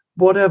happy?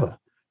 Whatever.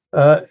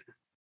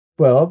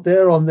 Well,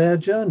 they're on their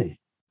journey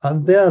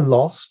and they're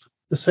lost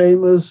the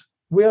same as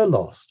we're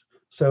lost.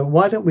 So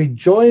why don't we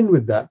join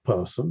with that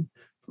person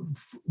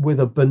with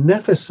a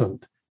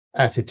beneficent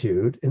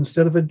attitude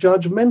instead of a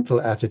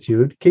judgmental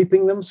attitude,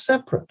 keeping them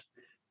separate?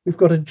 We've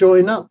got to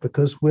join up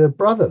because we're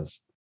brothers,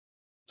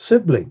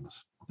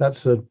 siblings.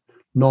 That's a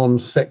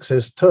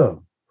non-sexist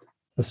term.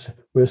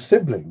 We're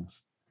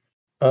siblings.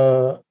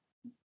 We'll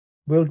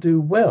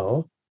do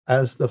well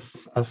as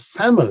a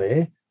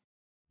family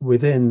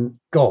within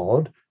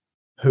God,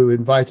 who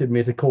invited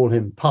me to call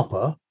him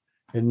Papa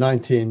in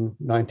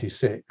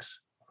 1996.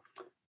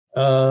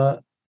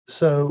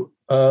 So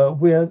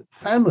we're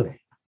family.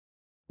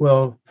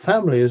 Well,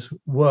 families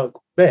work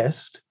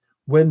best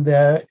when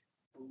they're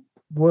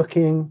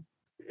working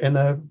in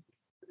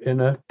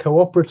a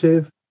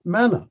cooperative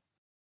manner.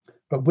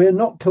 But we're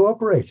not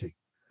cooperating.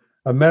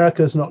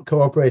 America's not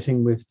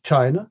cooperating with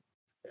China,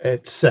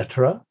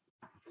 etc.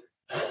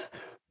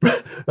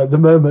 At the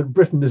moment,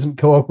 Britain isn't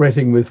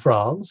cooperating with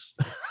France.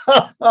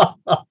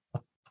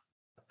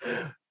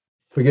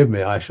 Forgive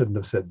me, I shouldn't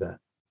have said that.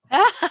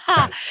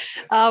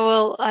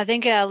 Well, I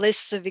think our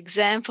lists of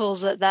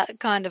examples at that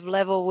kind of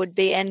level would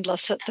be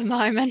endless at the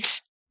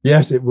moment.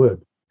 Yes, it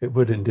would. It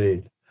would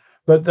indeed.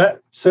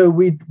 But so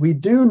we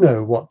do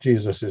know what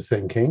Jesus is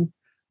thinking,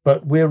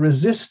 but we're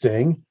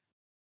resisting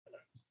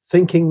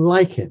thinking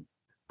like him.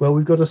 Well,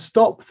 we've got to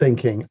stop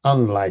thinking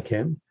unlike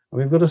him, and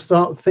we've got to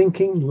start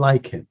thinking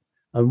like him.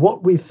 And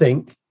what we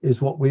think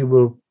is what we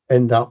will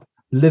end up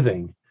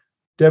living,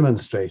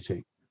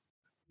 demonstrating,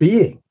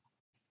 being.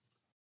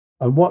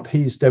 And what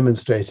he's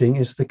demonstrating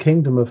is the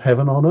kingdom of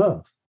heaven on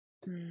earth.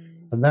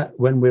 And that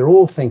when we're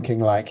all thinking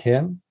like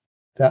him,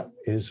 that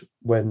is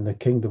when the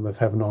kingdom of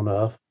heaven on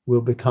earth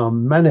will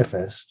become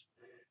manifest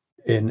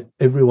in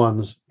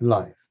everyone's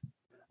life.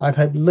 I've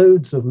had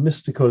loads of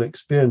mystical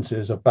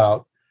experiences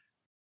about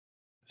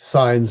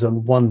signs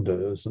and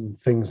wonders and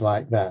things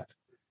like that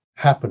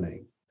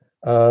happening.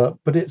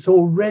 But it's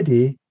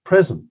already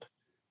present.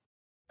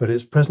 But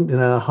it's present in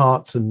our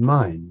hearts and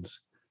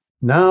minds.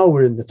 Now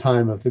we're in the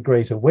time of the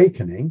Great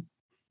Awakening,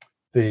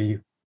 the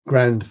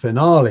grand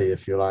finale,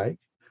 if you like,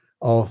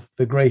 of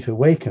the Great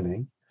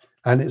Awakening,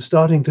 and it's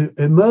starting to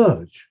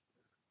emerge.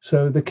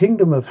 So the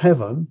kingdom of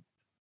heaven,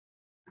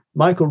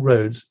 Michael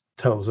Rhodes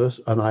tells us,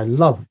 and I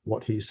love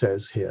what he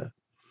says here.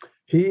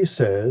 He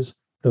says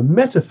the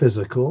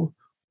metaphysical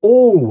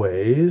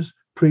always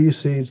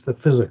precedes the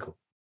physical.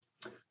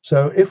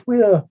 So if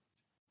we are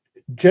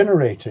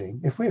creating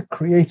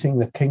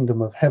the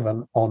kingdom of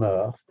heaven on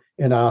earth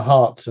in our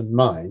hearts and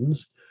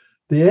minds,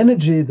 the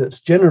energy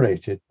that's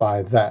generated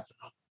by that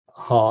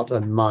heart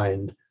and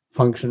mind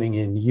functioning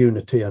in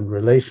unity and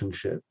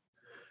relationship,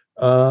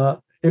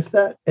 if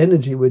that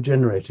energy we're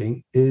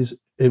generating is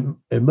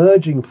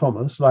emerging from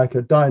us like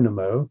a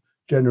dynamo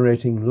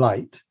generating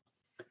light,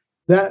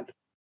 that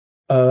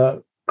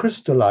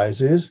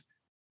crystallizes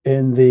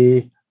in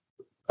the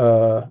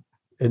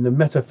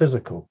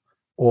metaphysical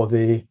or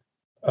the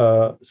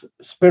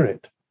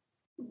spirit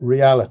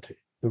reality,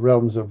 the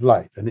realms of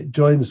light, and it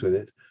joins with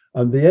it,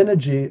 and the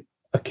energy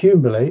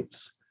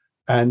accumulates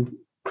and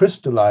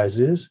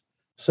crystallizes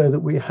so that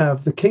we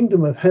have the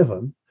kingdom of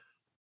heaven,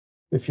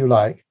 if you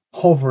like,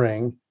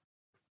 hovering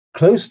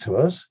close to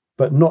us,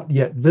 but not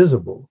yet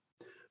visible.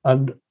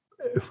 And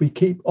if we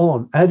keep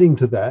on adding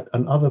to that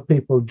and other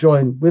people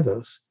join with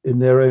us in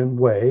their own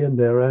way and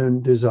their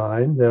own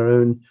design, their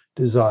own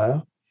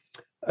desire,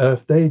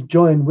 if they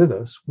join with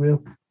us,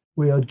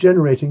 we are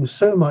generating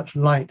so much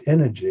light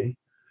energy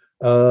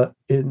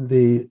in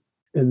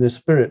the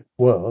spirit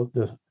world,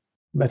 the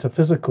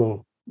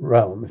metaphysical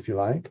realm, if you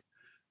like,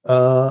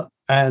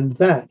 and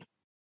that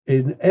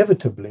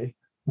inevitably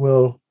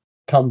will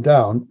come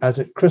down as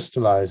it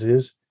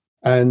crystallizes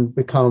and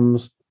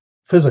becomes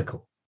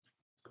physical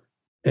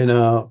in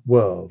our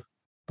world.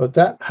 But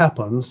that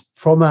happens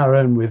from our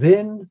own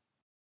within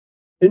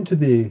into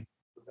the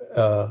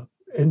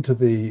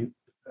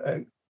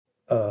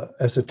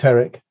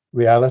esoteric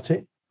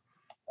reality,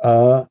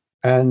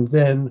 and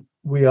then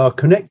we are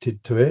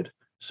connected to it.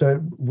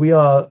 So we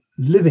are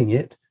living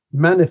it,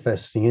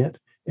 manifesting it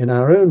in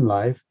our own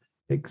life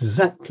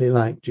exactly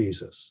like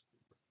Jesus.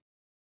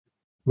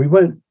 We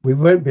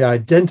won't be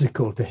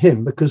identical to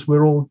him because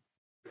we're all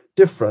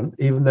different,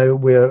 even though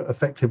we're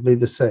effectively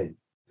the same.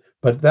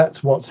 But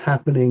that's what's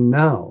happening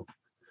now.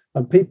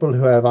 And people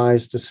who have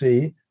eyes to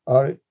see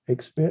are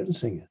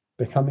experiencing it,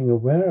 becoming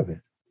aware of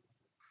it.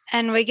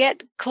 And we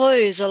get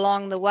clues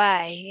along the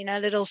way,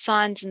 little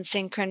signs and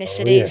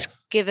synchronicities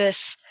give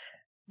us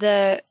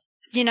they're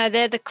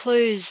the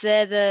clues,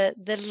 they're the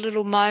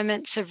little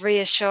moments of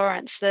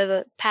reassurance, they're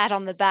the pat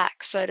on the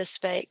back, so to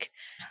speak,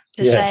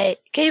 to say,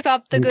 keep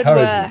up the good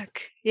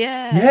work.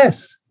 Yeah.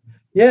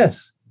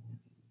 Yes.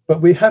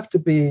 But we have to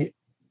be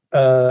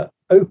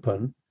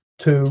open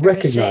to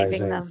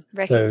recognizing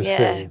those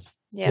things.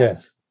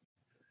 Yes.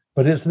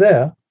 But it's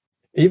there.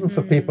 Even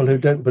for people who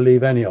don't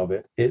believe any of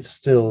it, it's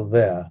still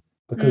there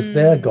because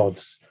they're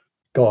God's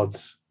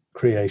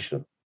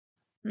creation.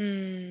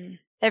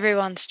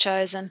 Everyone's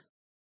chosen.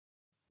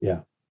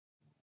 Yeah.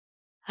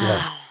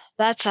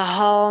 That's a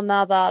whole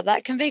nother,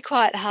 that can be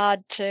quite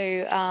hard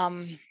to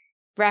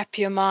wrap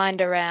your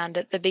mind around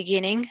at the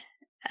beginning.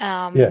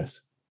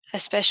 Yes.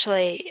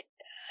 Especially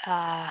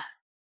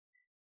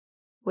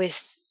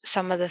with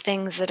some of the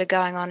things that are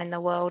going on in the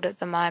world at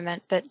the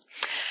moment. But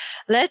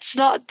let's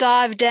not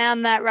dive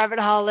down that rabbit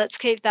hole. Let's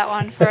keep that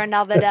one for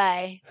another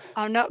day.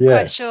 I'm not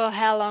quite sure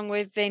how long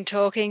we've been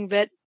talking,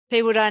 but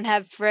people don't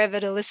have forever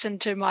to listen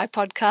to my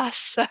podcast.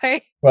 So,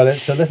 well,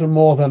 it's a little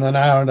more than an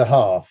hour and a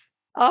half.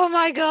 Oh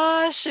my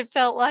gosh, it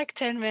felt like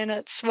 10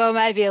 minutes. Well,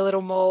 maybe a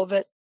little more,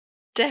 but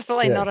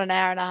definitely not an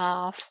hour and a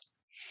half.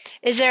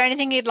 Is there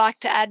anything you'd like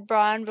to add,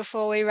 Brian,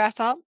 before we wrap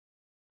up?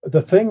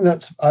 The thing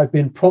that I've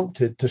been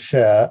prompted to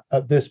share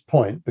at this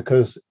point,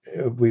 because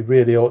we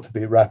really ought to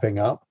be wrapping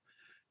up,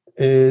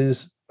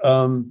 is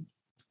in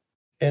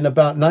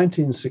about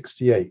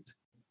 1968,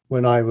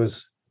 when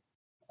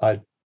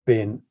I'd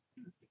been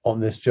on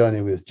this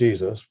journey with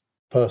Jesus,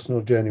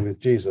 personal journey with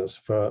Jesus,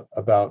 for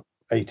about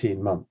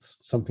 18 months,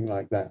 something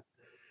like that.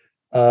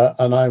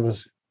 And I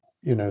was,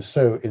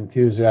 so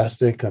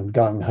enthusiastic and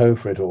gung-ho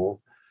for it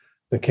all.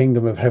 The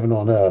kingdom of heaven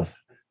on earth,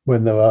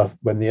 when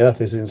the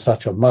earth is in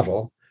such a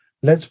muddle,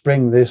 let's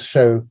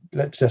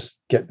just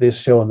get this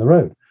show on the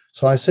road.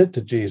 So I said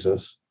to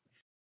Jesus,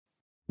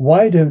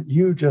 why don't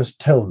you just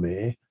tell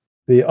me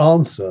the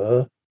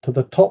answer to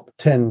the top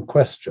 10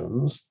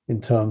 questions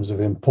in terms of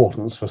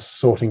importance for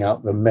sorting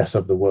out the mess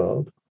of the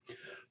world?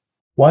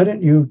 Why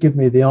don't you give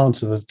me the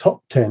answer to the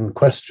top 10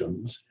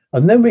 questions,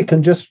 and then we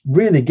can just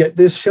really get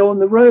this show on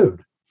the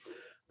road?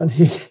 And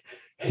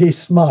he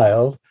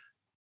smiled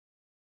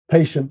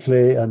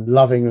patiently and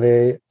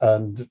lovingly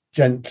and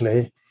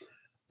gently,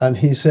 and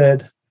he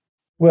said,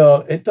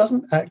 well, it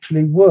doesn't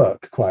actually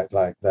work quite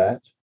like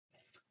that.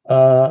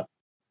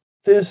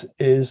 This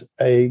is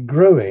a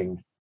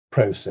growing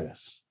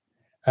process,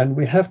 and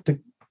we have to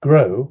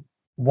grow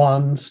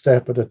one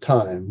step at a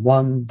time,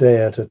 one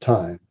day at a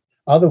time.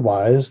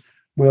 Otherwise,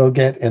 we'll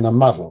get in a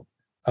muddle,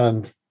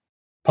 and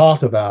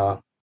part of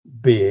our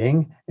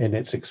being in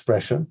its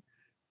expression,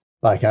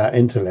 like our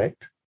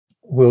intellect,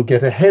 will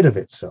get ahead of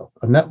itself,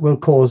 and that will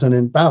cause an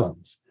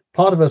imbalance.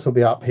 Part of us will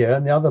be up here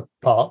and the other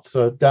parts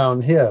are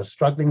down here,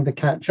 struggling to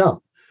catch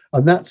up,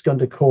 and that's going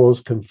to cause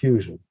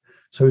confusion.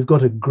 So we've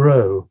got to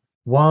grow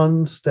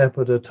one step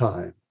at a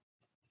time.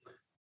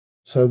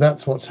 So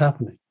that's what's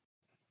happening.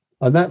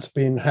 And that's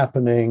been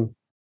happening,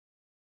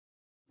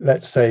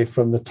 let's say,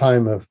 from the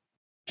time of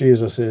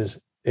Jesus's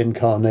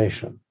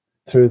incarnation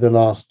through the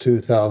last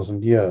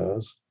 2,000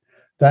 years.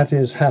 That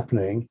is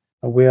happening,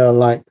 and we are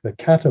like the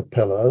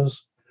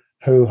caterpillars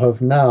who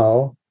have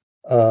now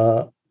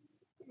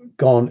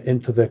gone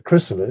into the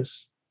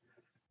chrysalis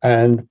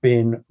and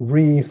been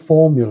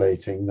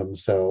reformulating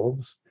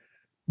themselves,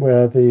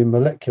 where the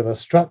molecular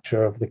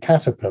structure of the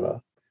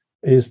caterpillar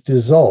is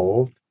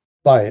dissolved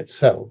by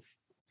itself,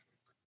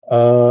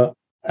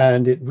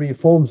 and it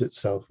reforms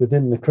itself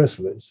within the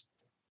chrysalis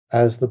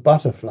as the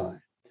butterfly.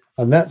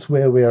 And that's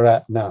where we are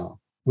at now.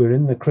 We're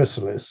in the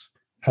chrysalis,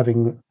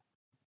 having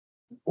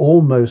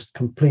almost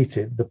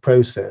completed the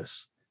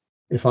process.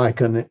 If I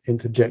can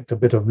interject a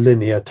bit of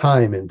linear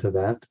time into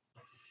that,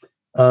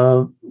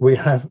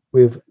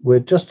 we're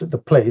just at the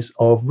place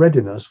of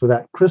readiness for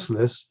that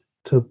chrysalis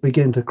to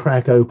begin to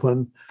crack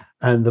open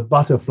and the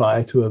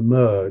butterfly to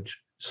emerge,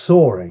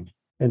 soaring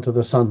into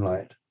the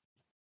sunlight.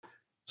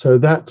 So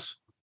that's.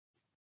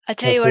 I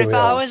tell you what, if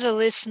I was a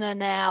listener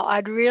now,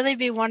 I'd really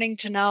be wanting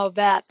to know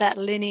about that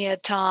linear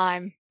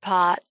time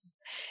part.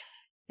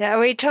 Are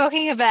we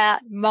talking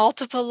about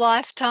multiple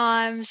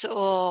lifetimes,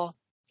 or?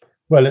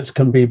 Well, it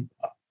can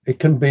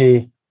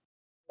be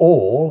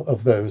all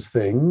of those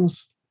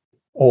things,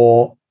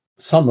 or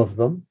some of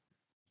them.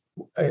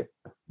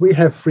 We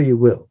have free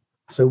will,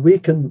 so we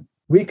can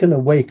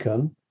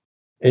awaken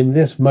in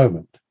this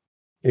moment,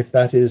 if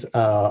that is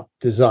our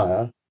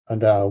desire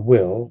and our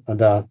will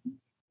and our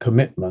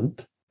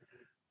commitment,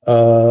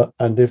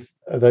 and if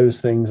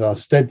those things are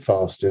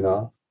steadfast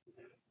enough,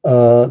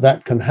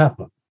 that can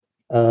happen.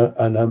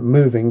 And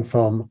moving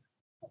from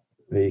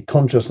the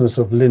consciousness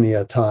of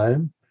linear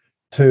time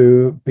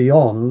to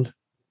beyond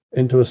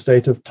into a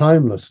state of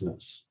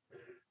timelessness.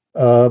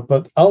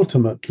 But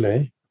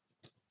ultimately,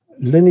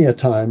 linear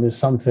time is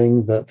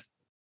something that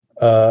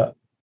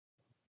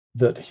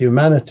that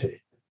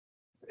humanity,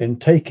 in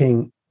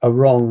taking a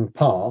wrong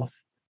path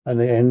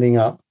and ending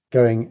up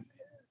going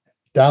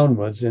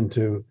downwards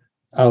into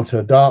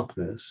outer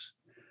darkness,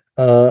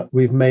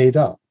 we've made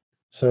up.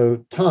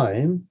 So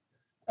time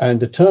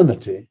and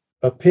eternity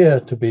appear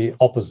to be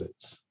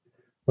opposites,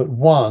 but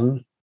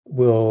one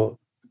will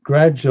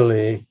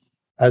gradually,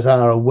 as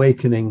our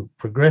awakening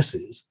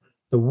progresses,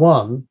 the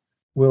one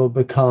will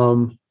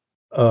become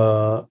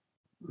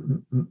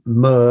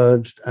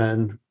merged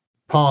and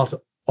part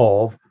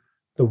of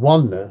the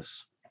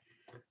oneness.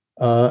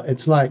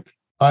 It's like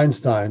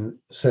Einstein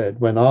said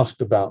when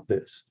asked about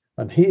this,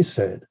 and he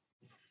said,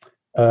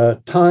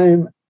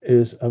 time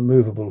is a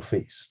movable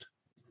feast.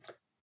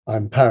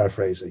 I'm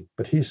paraphrasing,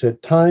 but he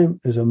said, time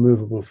is a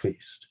movable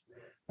feast.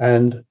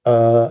 And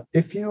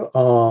if you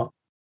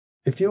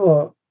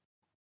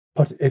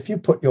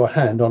put your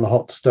hand on a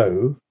hot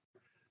stove,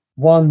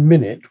 1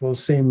 minute will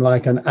seem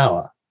like an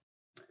hour.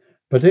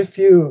 But if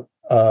you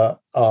are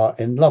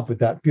in love with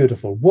that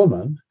beautiful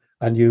woman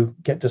and you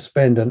get to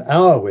spend an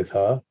hour with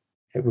her,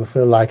 it will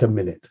feel like a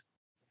minute.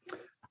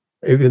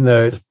 Even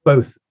though it's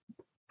both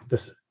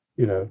this,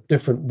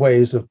 different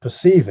ways of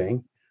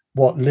perceiving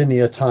what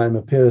linear time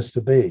appears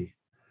to be.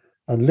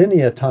 And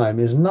linear time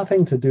is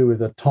nothing to do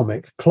with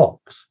atomic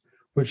clocks,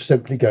 which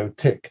simply go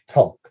tick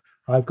tock.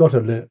 I've got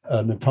an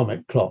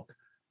atomic clock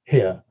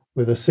here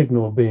with a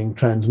signal being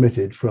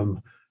transmitted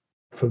from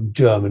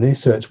Germany,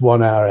 so it's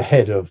 1 hour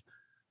ahead of.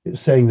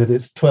 It's saying that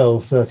it's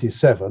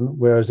 12:37,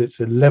 whereas it's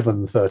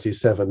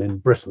 11:37 in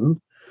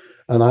Britain.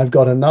 And I've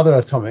got another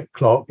atomic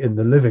clock in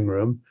the living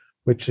room,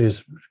 which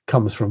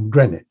comes from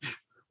Greenwich,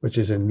 which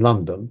is in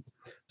London.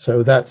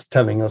 So that's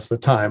telling us the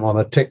time on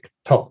a tick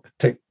tock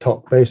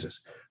basis.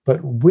 But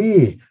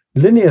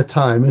linear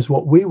time is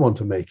what we want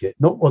to make it,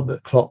 not what the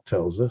clock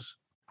tells us.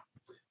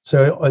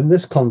 So in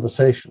this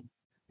conversation,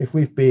 if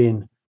we've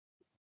been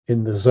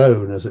in the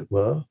zone, as it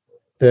were,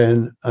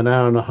 then an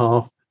hour and a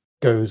half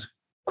goes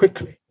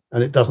quickly,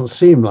 and it doesn't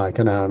seem like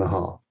an hour and a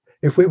half.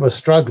 If we were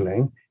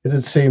struggling,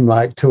 it'd seem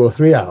like 2 or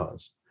 3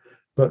 hours.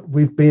 But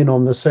we've been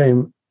on the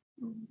same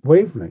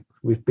wavelength.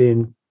 We've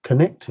been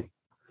connecting.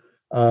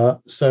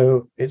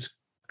 So it's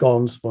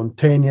gone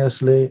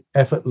spontaneously,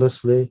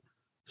 effortlessly,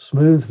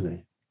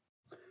 smoothly.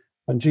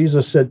 And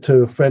Jesus said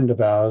to a friend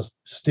of ours,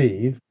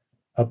 Steve,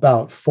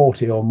 about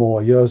 40 or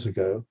more years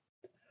ago,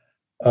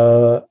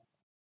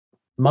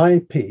 my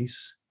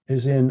peace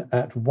is in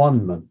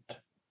at-one-ment.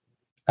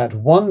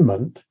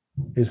 At-one-ment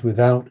is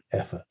without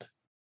effort.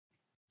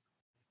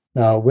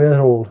 Now we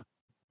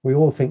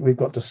all think we've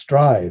got to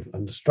strive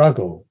and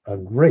struggle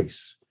and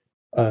race,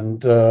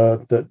 and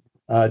that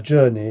our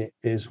journey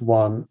is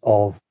one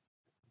of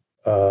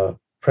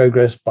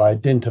progress by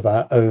dint of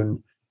our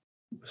own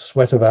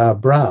sweat of our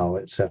brow,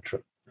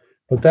 etc.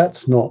 But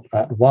that's not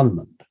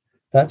at-one-ment.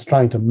 That's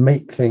trying to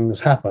make things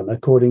happen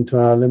according to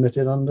our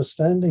limited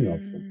understanding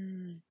of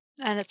them.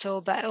 And it's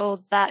all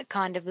that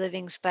kind of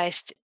living's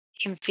based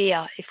in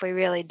fear, if we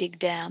really dig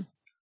down.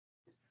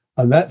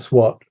 And that's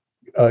what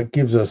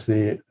gives us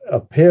the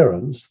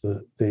appearance,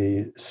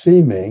 the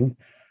seeming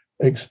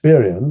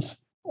experience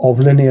of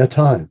linear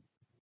time,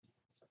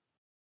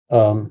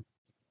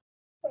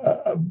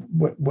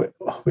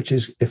 which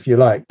is, if you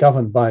like,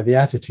 governed by the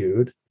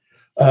attitude,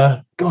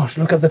 gosh,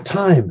 look at the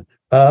time.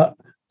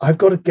 I've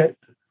got to get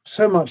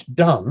so much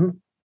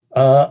done,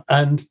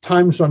 and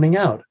time's running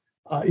out.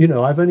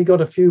 I've only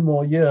got a few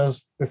more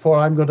years before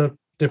I'm going to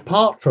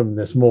depart from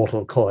this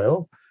mortal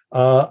coil,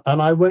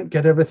 and I won't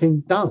get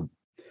everything done.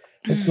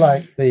 It's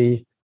like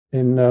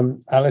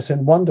in Alice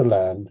in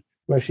Wonderland,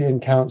 where she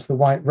encounters the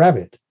white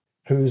rabbit,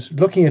 who's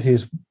looking at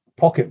his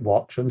pocket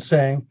watch and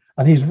saying,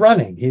 and he's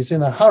running, he's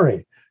in a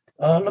hurry.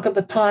 Look at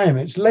the time,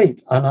 it's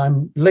late, and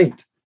I'm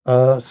late.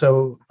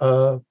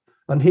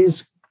 And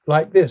he's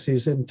like this,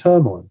 he's in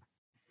turmoil.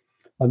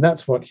 And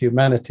that's what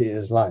humanity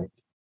is like.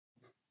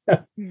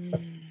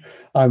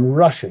 I'm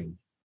rushing.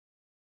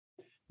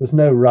 There's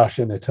no rush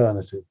in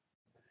eternity.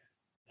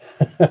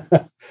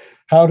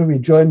 How do we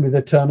join with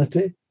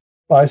eternity?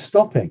 By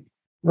stopping,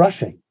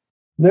 rushing,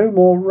 no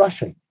more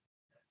rushing,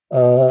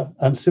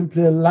 and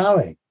simply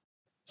allowing.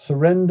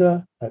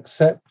 Surrender,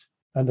 accept,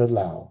 and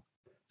allow.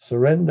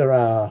 Surrender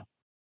our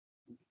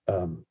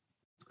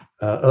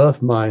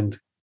earth, mind,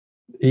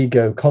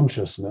 ego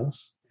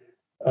consciousness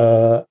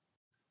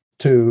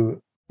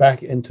to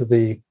back into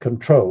the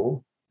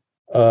control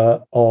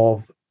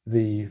of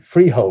the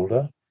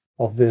freeholder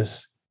of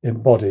this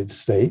embodied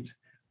state,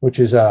 which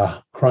is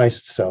our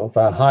Christ self,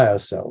 our higher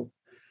self,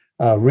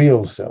 our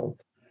real self,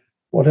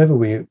 whatever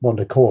we want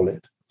to call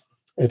it.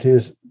 It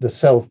is the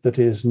self that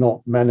is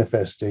not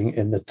manifesting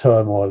in the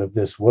turmoil of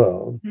this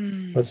world,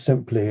 but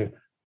simply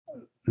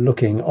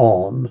looking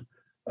on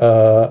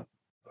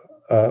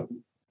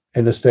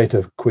in a state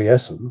of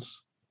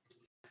quiescence.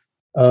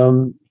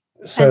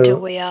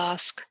 Until we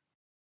ask.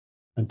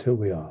 Until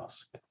we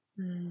ask.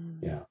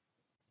 Yeah.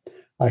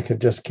 I could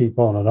just keep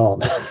on and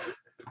on.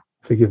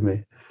 Forgive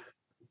me.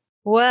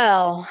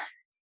 Well,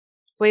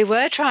 we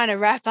were trying to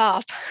wrap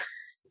up.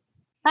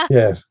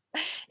 Yes.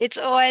 It's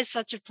always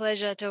such a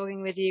pleasure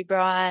talking with you,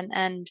 Brian,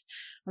 and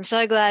I'm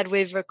so glad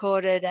we've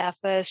recorded our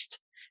first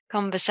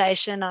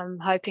conversation. I'm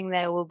hoping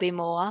there will be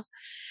more.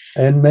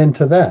 Amen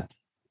to that.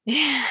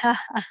 Yeah.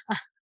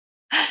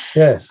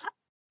 Yes.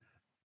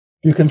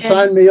 You can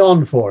sign me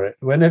on for it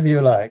whenever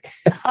you like.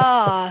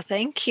 Oh,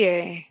 thank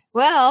you.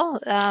 Well,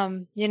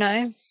 you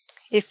know,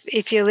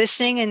 if you're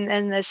listening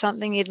and there's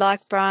something you'd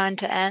like Brian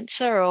to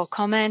answer or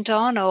comment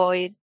on, or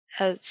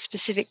a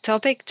specific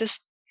topic,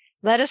 just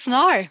let us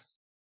know.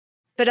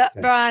 But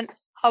okay. Brian,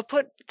 I'll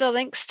put the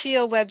links to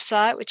your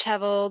website, which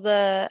have all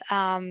the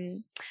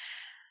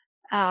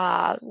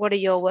what are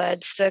your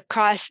words?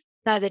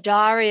 The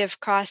Diary of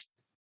Christ,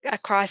 a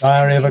Christ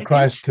Diary Communicant, of a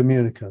Christ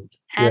Communicant,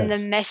 and yes.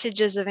 the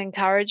messages of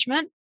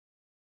encouragement,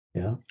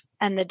 yeah,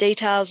 and the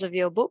details of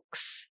your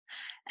books,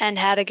 and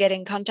how to get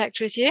in contact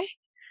with you.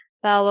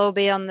 They'll all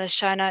be on the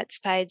show notes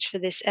page for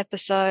this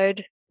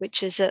episode,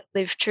 which is at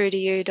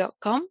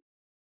livetruetoyou.com.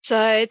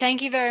 So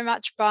thank you very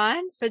much,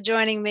 Brian, for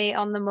joining me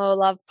on the More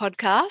Love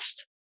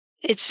podcast.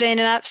 It's been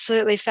an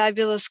absolutely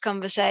fabulous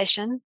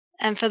conversation.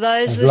 And for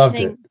those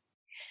listening,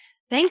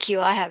 thank you,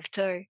 I have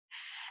too.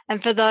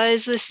 And for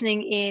those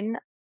listening in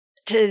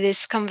to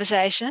this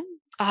conversation,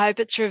 I hope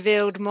it's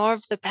revealed more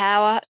of the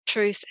power,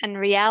 truth, and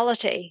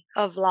reality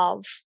of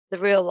love, the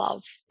real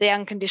love, the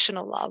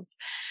unconditional love.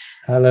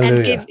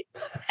 Hallelujah.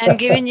 And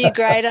given you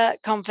greater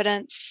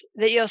confidence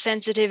that your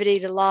sensitivity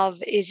to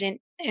love is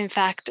in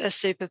fact a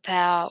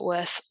superpower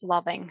worth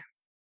loving.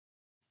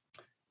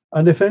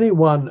 And if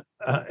anyone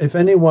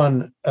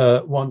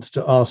wants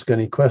to ask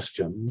any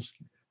questions,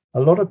 a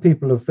lot of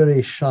people are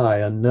very shy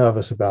and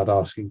nervous about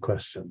asking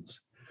questions.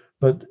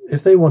 But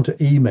if they want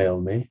to email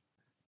me,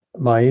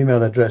 my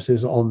email address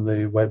is on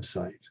the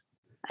website.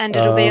 And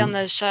it'll be on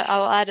the show.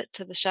 I'll add it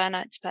to the show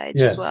notes page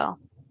as well.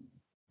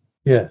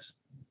 Yes.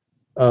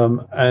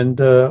 And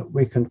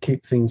we can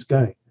keep things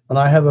going. And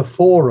I have a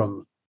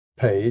forum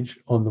page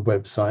on the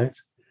website,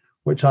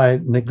 which I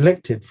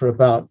neglected for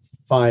about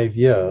 5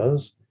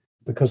 years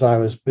because I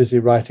was busy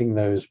writing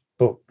those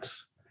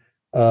books.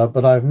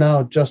 But I've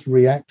now just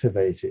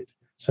reactivated.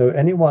 So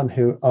anyone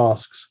who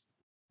asks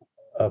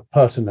a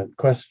pertinent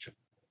question,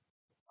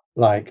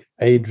 like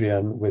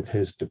Adrian with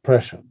his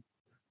depression,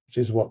 which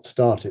is what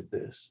started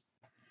this,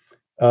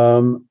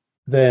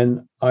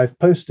 then I've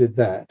posted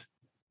that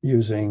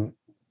using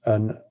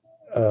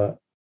a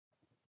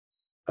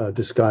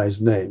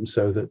disguised name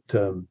so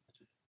that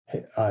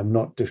I'm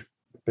not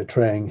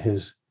betraying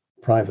his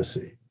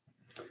privacy.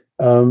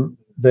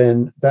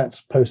 Then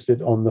that's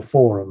posted on the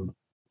forum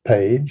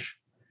page.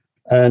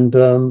 And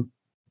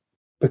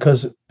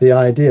because the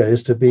idea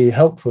is to be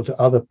helpful to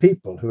other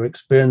people who are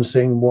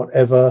experiencing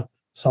whatever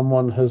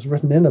someone has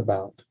written in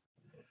about,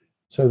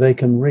 so they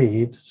can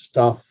read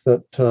stuff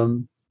that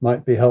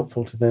might be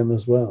helpful to them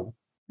as well.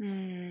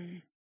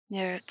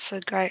 Yeah, it's a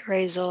great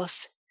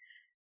resource.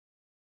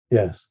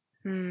 Yes.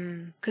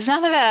 Because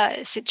none of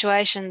our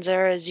situations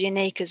are as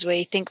unique as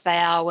we think they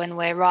are when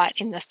we're right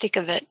in the thick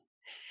of it.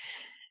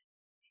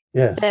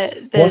 Yes.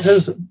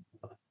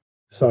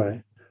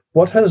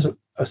 What has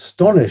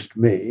astonished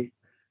me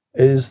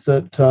is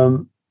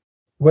that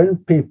when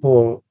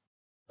people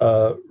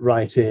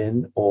write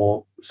in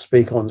or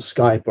speak on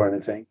Skype or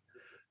anything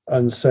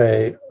and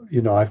say,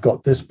 you know, I've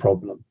got this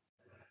problem,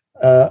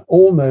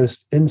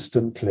 almost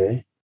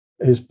instantly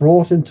is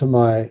brought into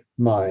my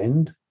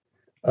mind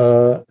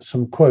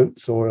some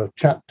quotes or a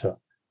chapter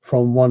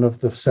from one of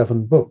the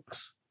 7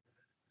 books.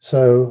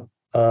 So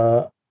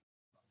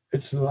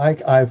it's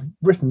like I've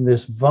written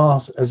this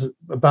vast, as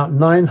about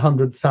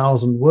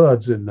 900,000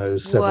 words in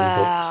those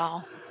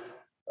 7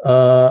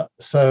 books.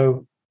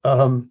 So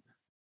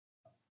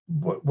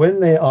when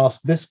they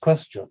ask this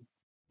question,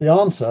 the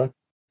answer,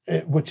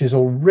 which is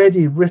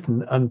already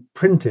written and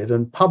printed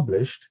and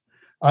published,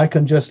 I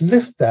can just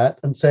lift that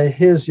and say,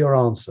 here's your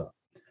answer.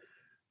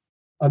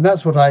 And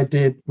that's what I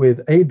did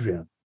with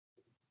Adrian.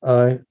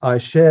 I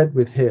shared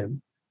with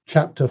him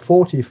chapter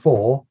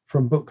 44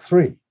 from book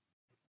 3,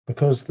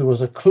 because there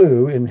was a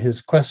clue in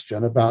his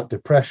question about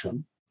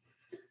depression.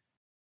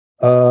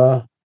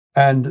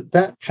 And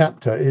that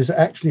chapter is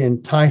actually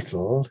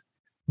entitled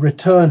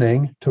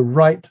Returning to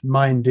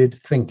Right-Minded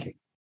Thinking.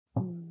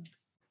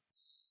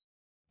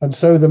 And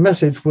so the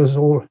message was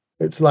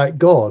it's like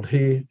God.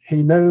 He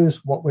knows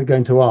what we're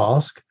going to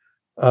ask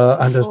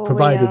and has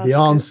provided the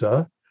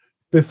answer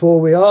before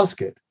we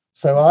ask it.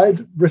 So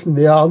I'd written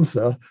the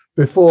answer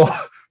before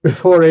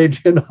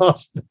Adrian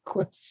asked the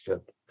question.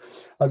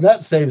 And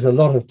that saves a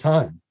lot of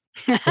time.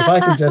 If I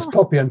can just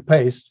copy and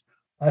paste,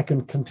 I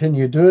can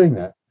continue doing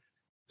that.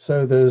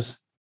 So there's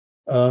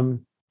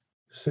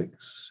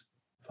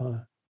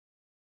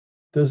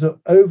there's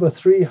over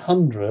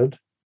 300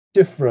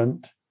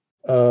 different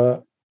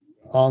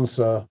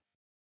answer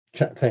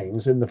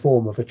things in the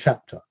form of a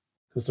chapter,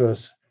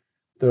 because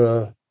there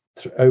are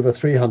over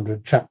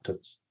 300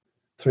 chapters,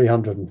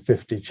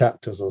 350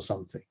 chapters or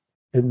something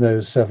in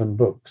those 7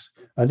 books,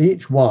 and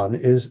each one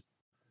is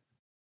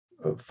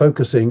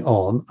focusing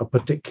on a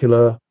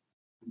particular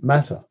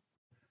matter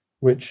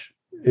which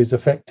is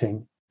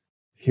affecting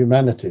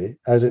humanity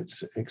as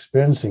it's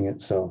experiencing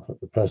itself at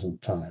the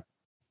present time.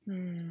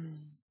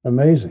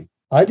 Amazing.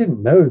 I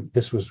didn't know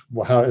this was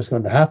how it was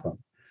going to happen,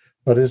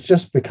 but it's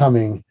just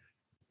becoming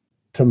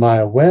to my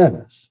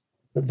awareness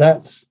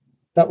that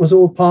was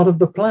all part of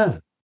the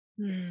plan.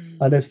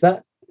 And if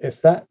that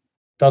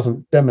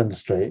doesn't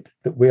demonstrate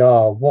that we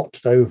are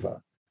watched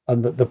over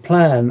and that the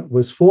plan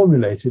was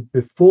formulated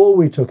before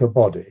we took a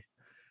body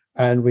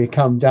and we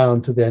come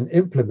down to then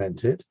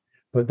implement it,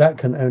 but that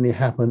can only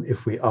happen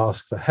if we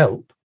ask for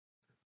help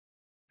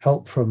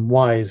from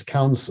wise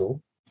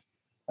counsel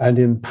and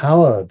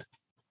empowered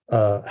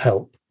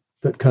help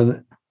that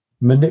can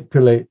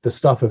manipulate the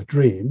stuff of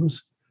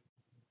dreams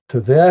to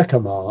their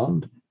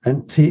command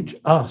and teach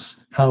us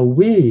how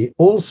we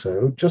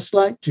also, just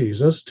like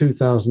Jesus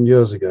 2,000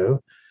 years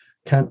ago,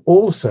 can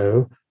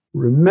also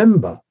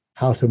remember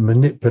how to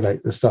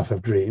manipulate the stuff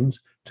of dreams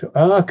to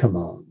our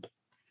command,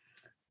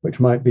 which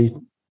might be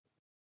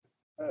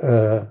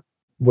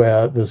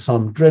where there's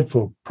some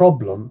dreadful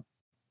problem,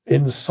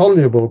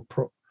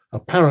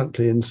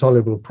 apparently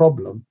insoluble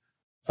problem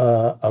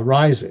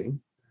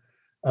arising.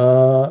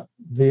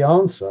 The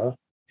answer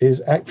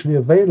is actually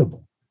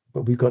available,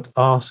 but we've got to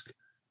ask,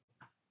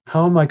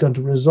 how am I going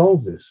to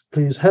resolve this?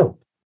 Please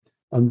help.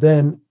 And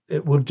then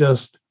it will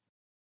just,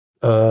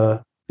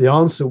 the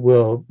answer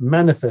will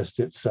manifest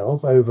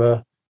itself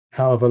over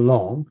however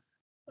long,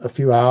 a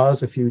few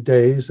hours, a few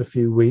days, a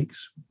few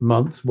weeks,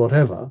 months,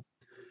 whatever.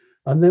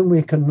 And then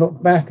we can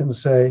look back and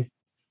say,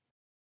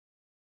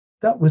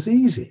 that was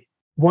easy.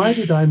 Why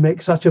did I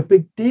make such a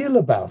big deal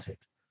about it?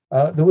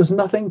 There was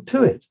nothing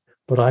to it,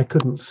 but I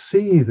couldn't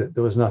see that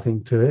there was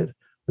nothing to it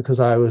because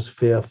I was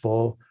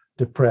fearful,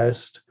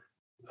 depressed,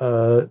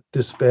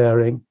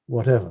 despairing,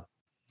 whatever.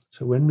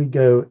 So when we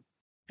go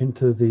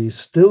into the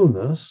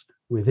stillness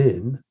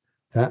within,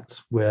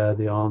 that's where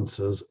the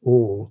answers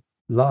all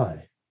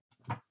lie.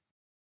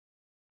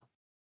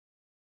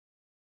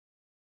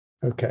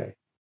 Okay.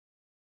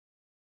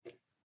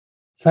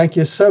 Thank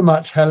you so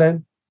much,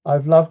 Helen.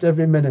 I've loved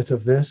every minute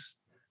of this,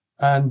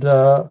 and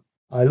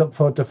I look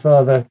forward to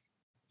further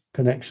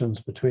connections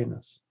between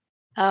us.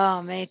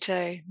 Oh, me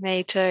too.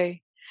 Me too.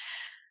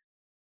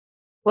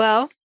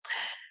 Well,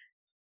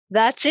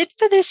 that's it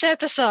for this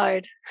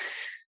episode.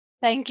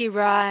 Thank you,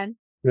 Brian.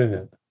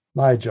 Brilliant.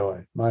 My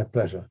joy, my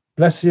pleasure.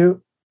 Bless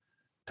you.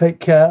 Take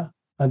care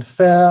and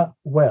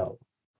farewell.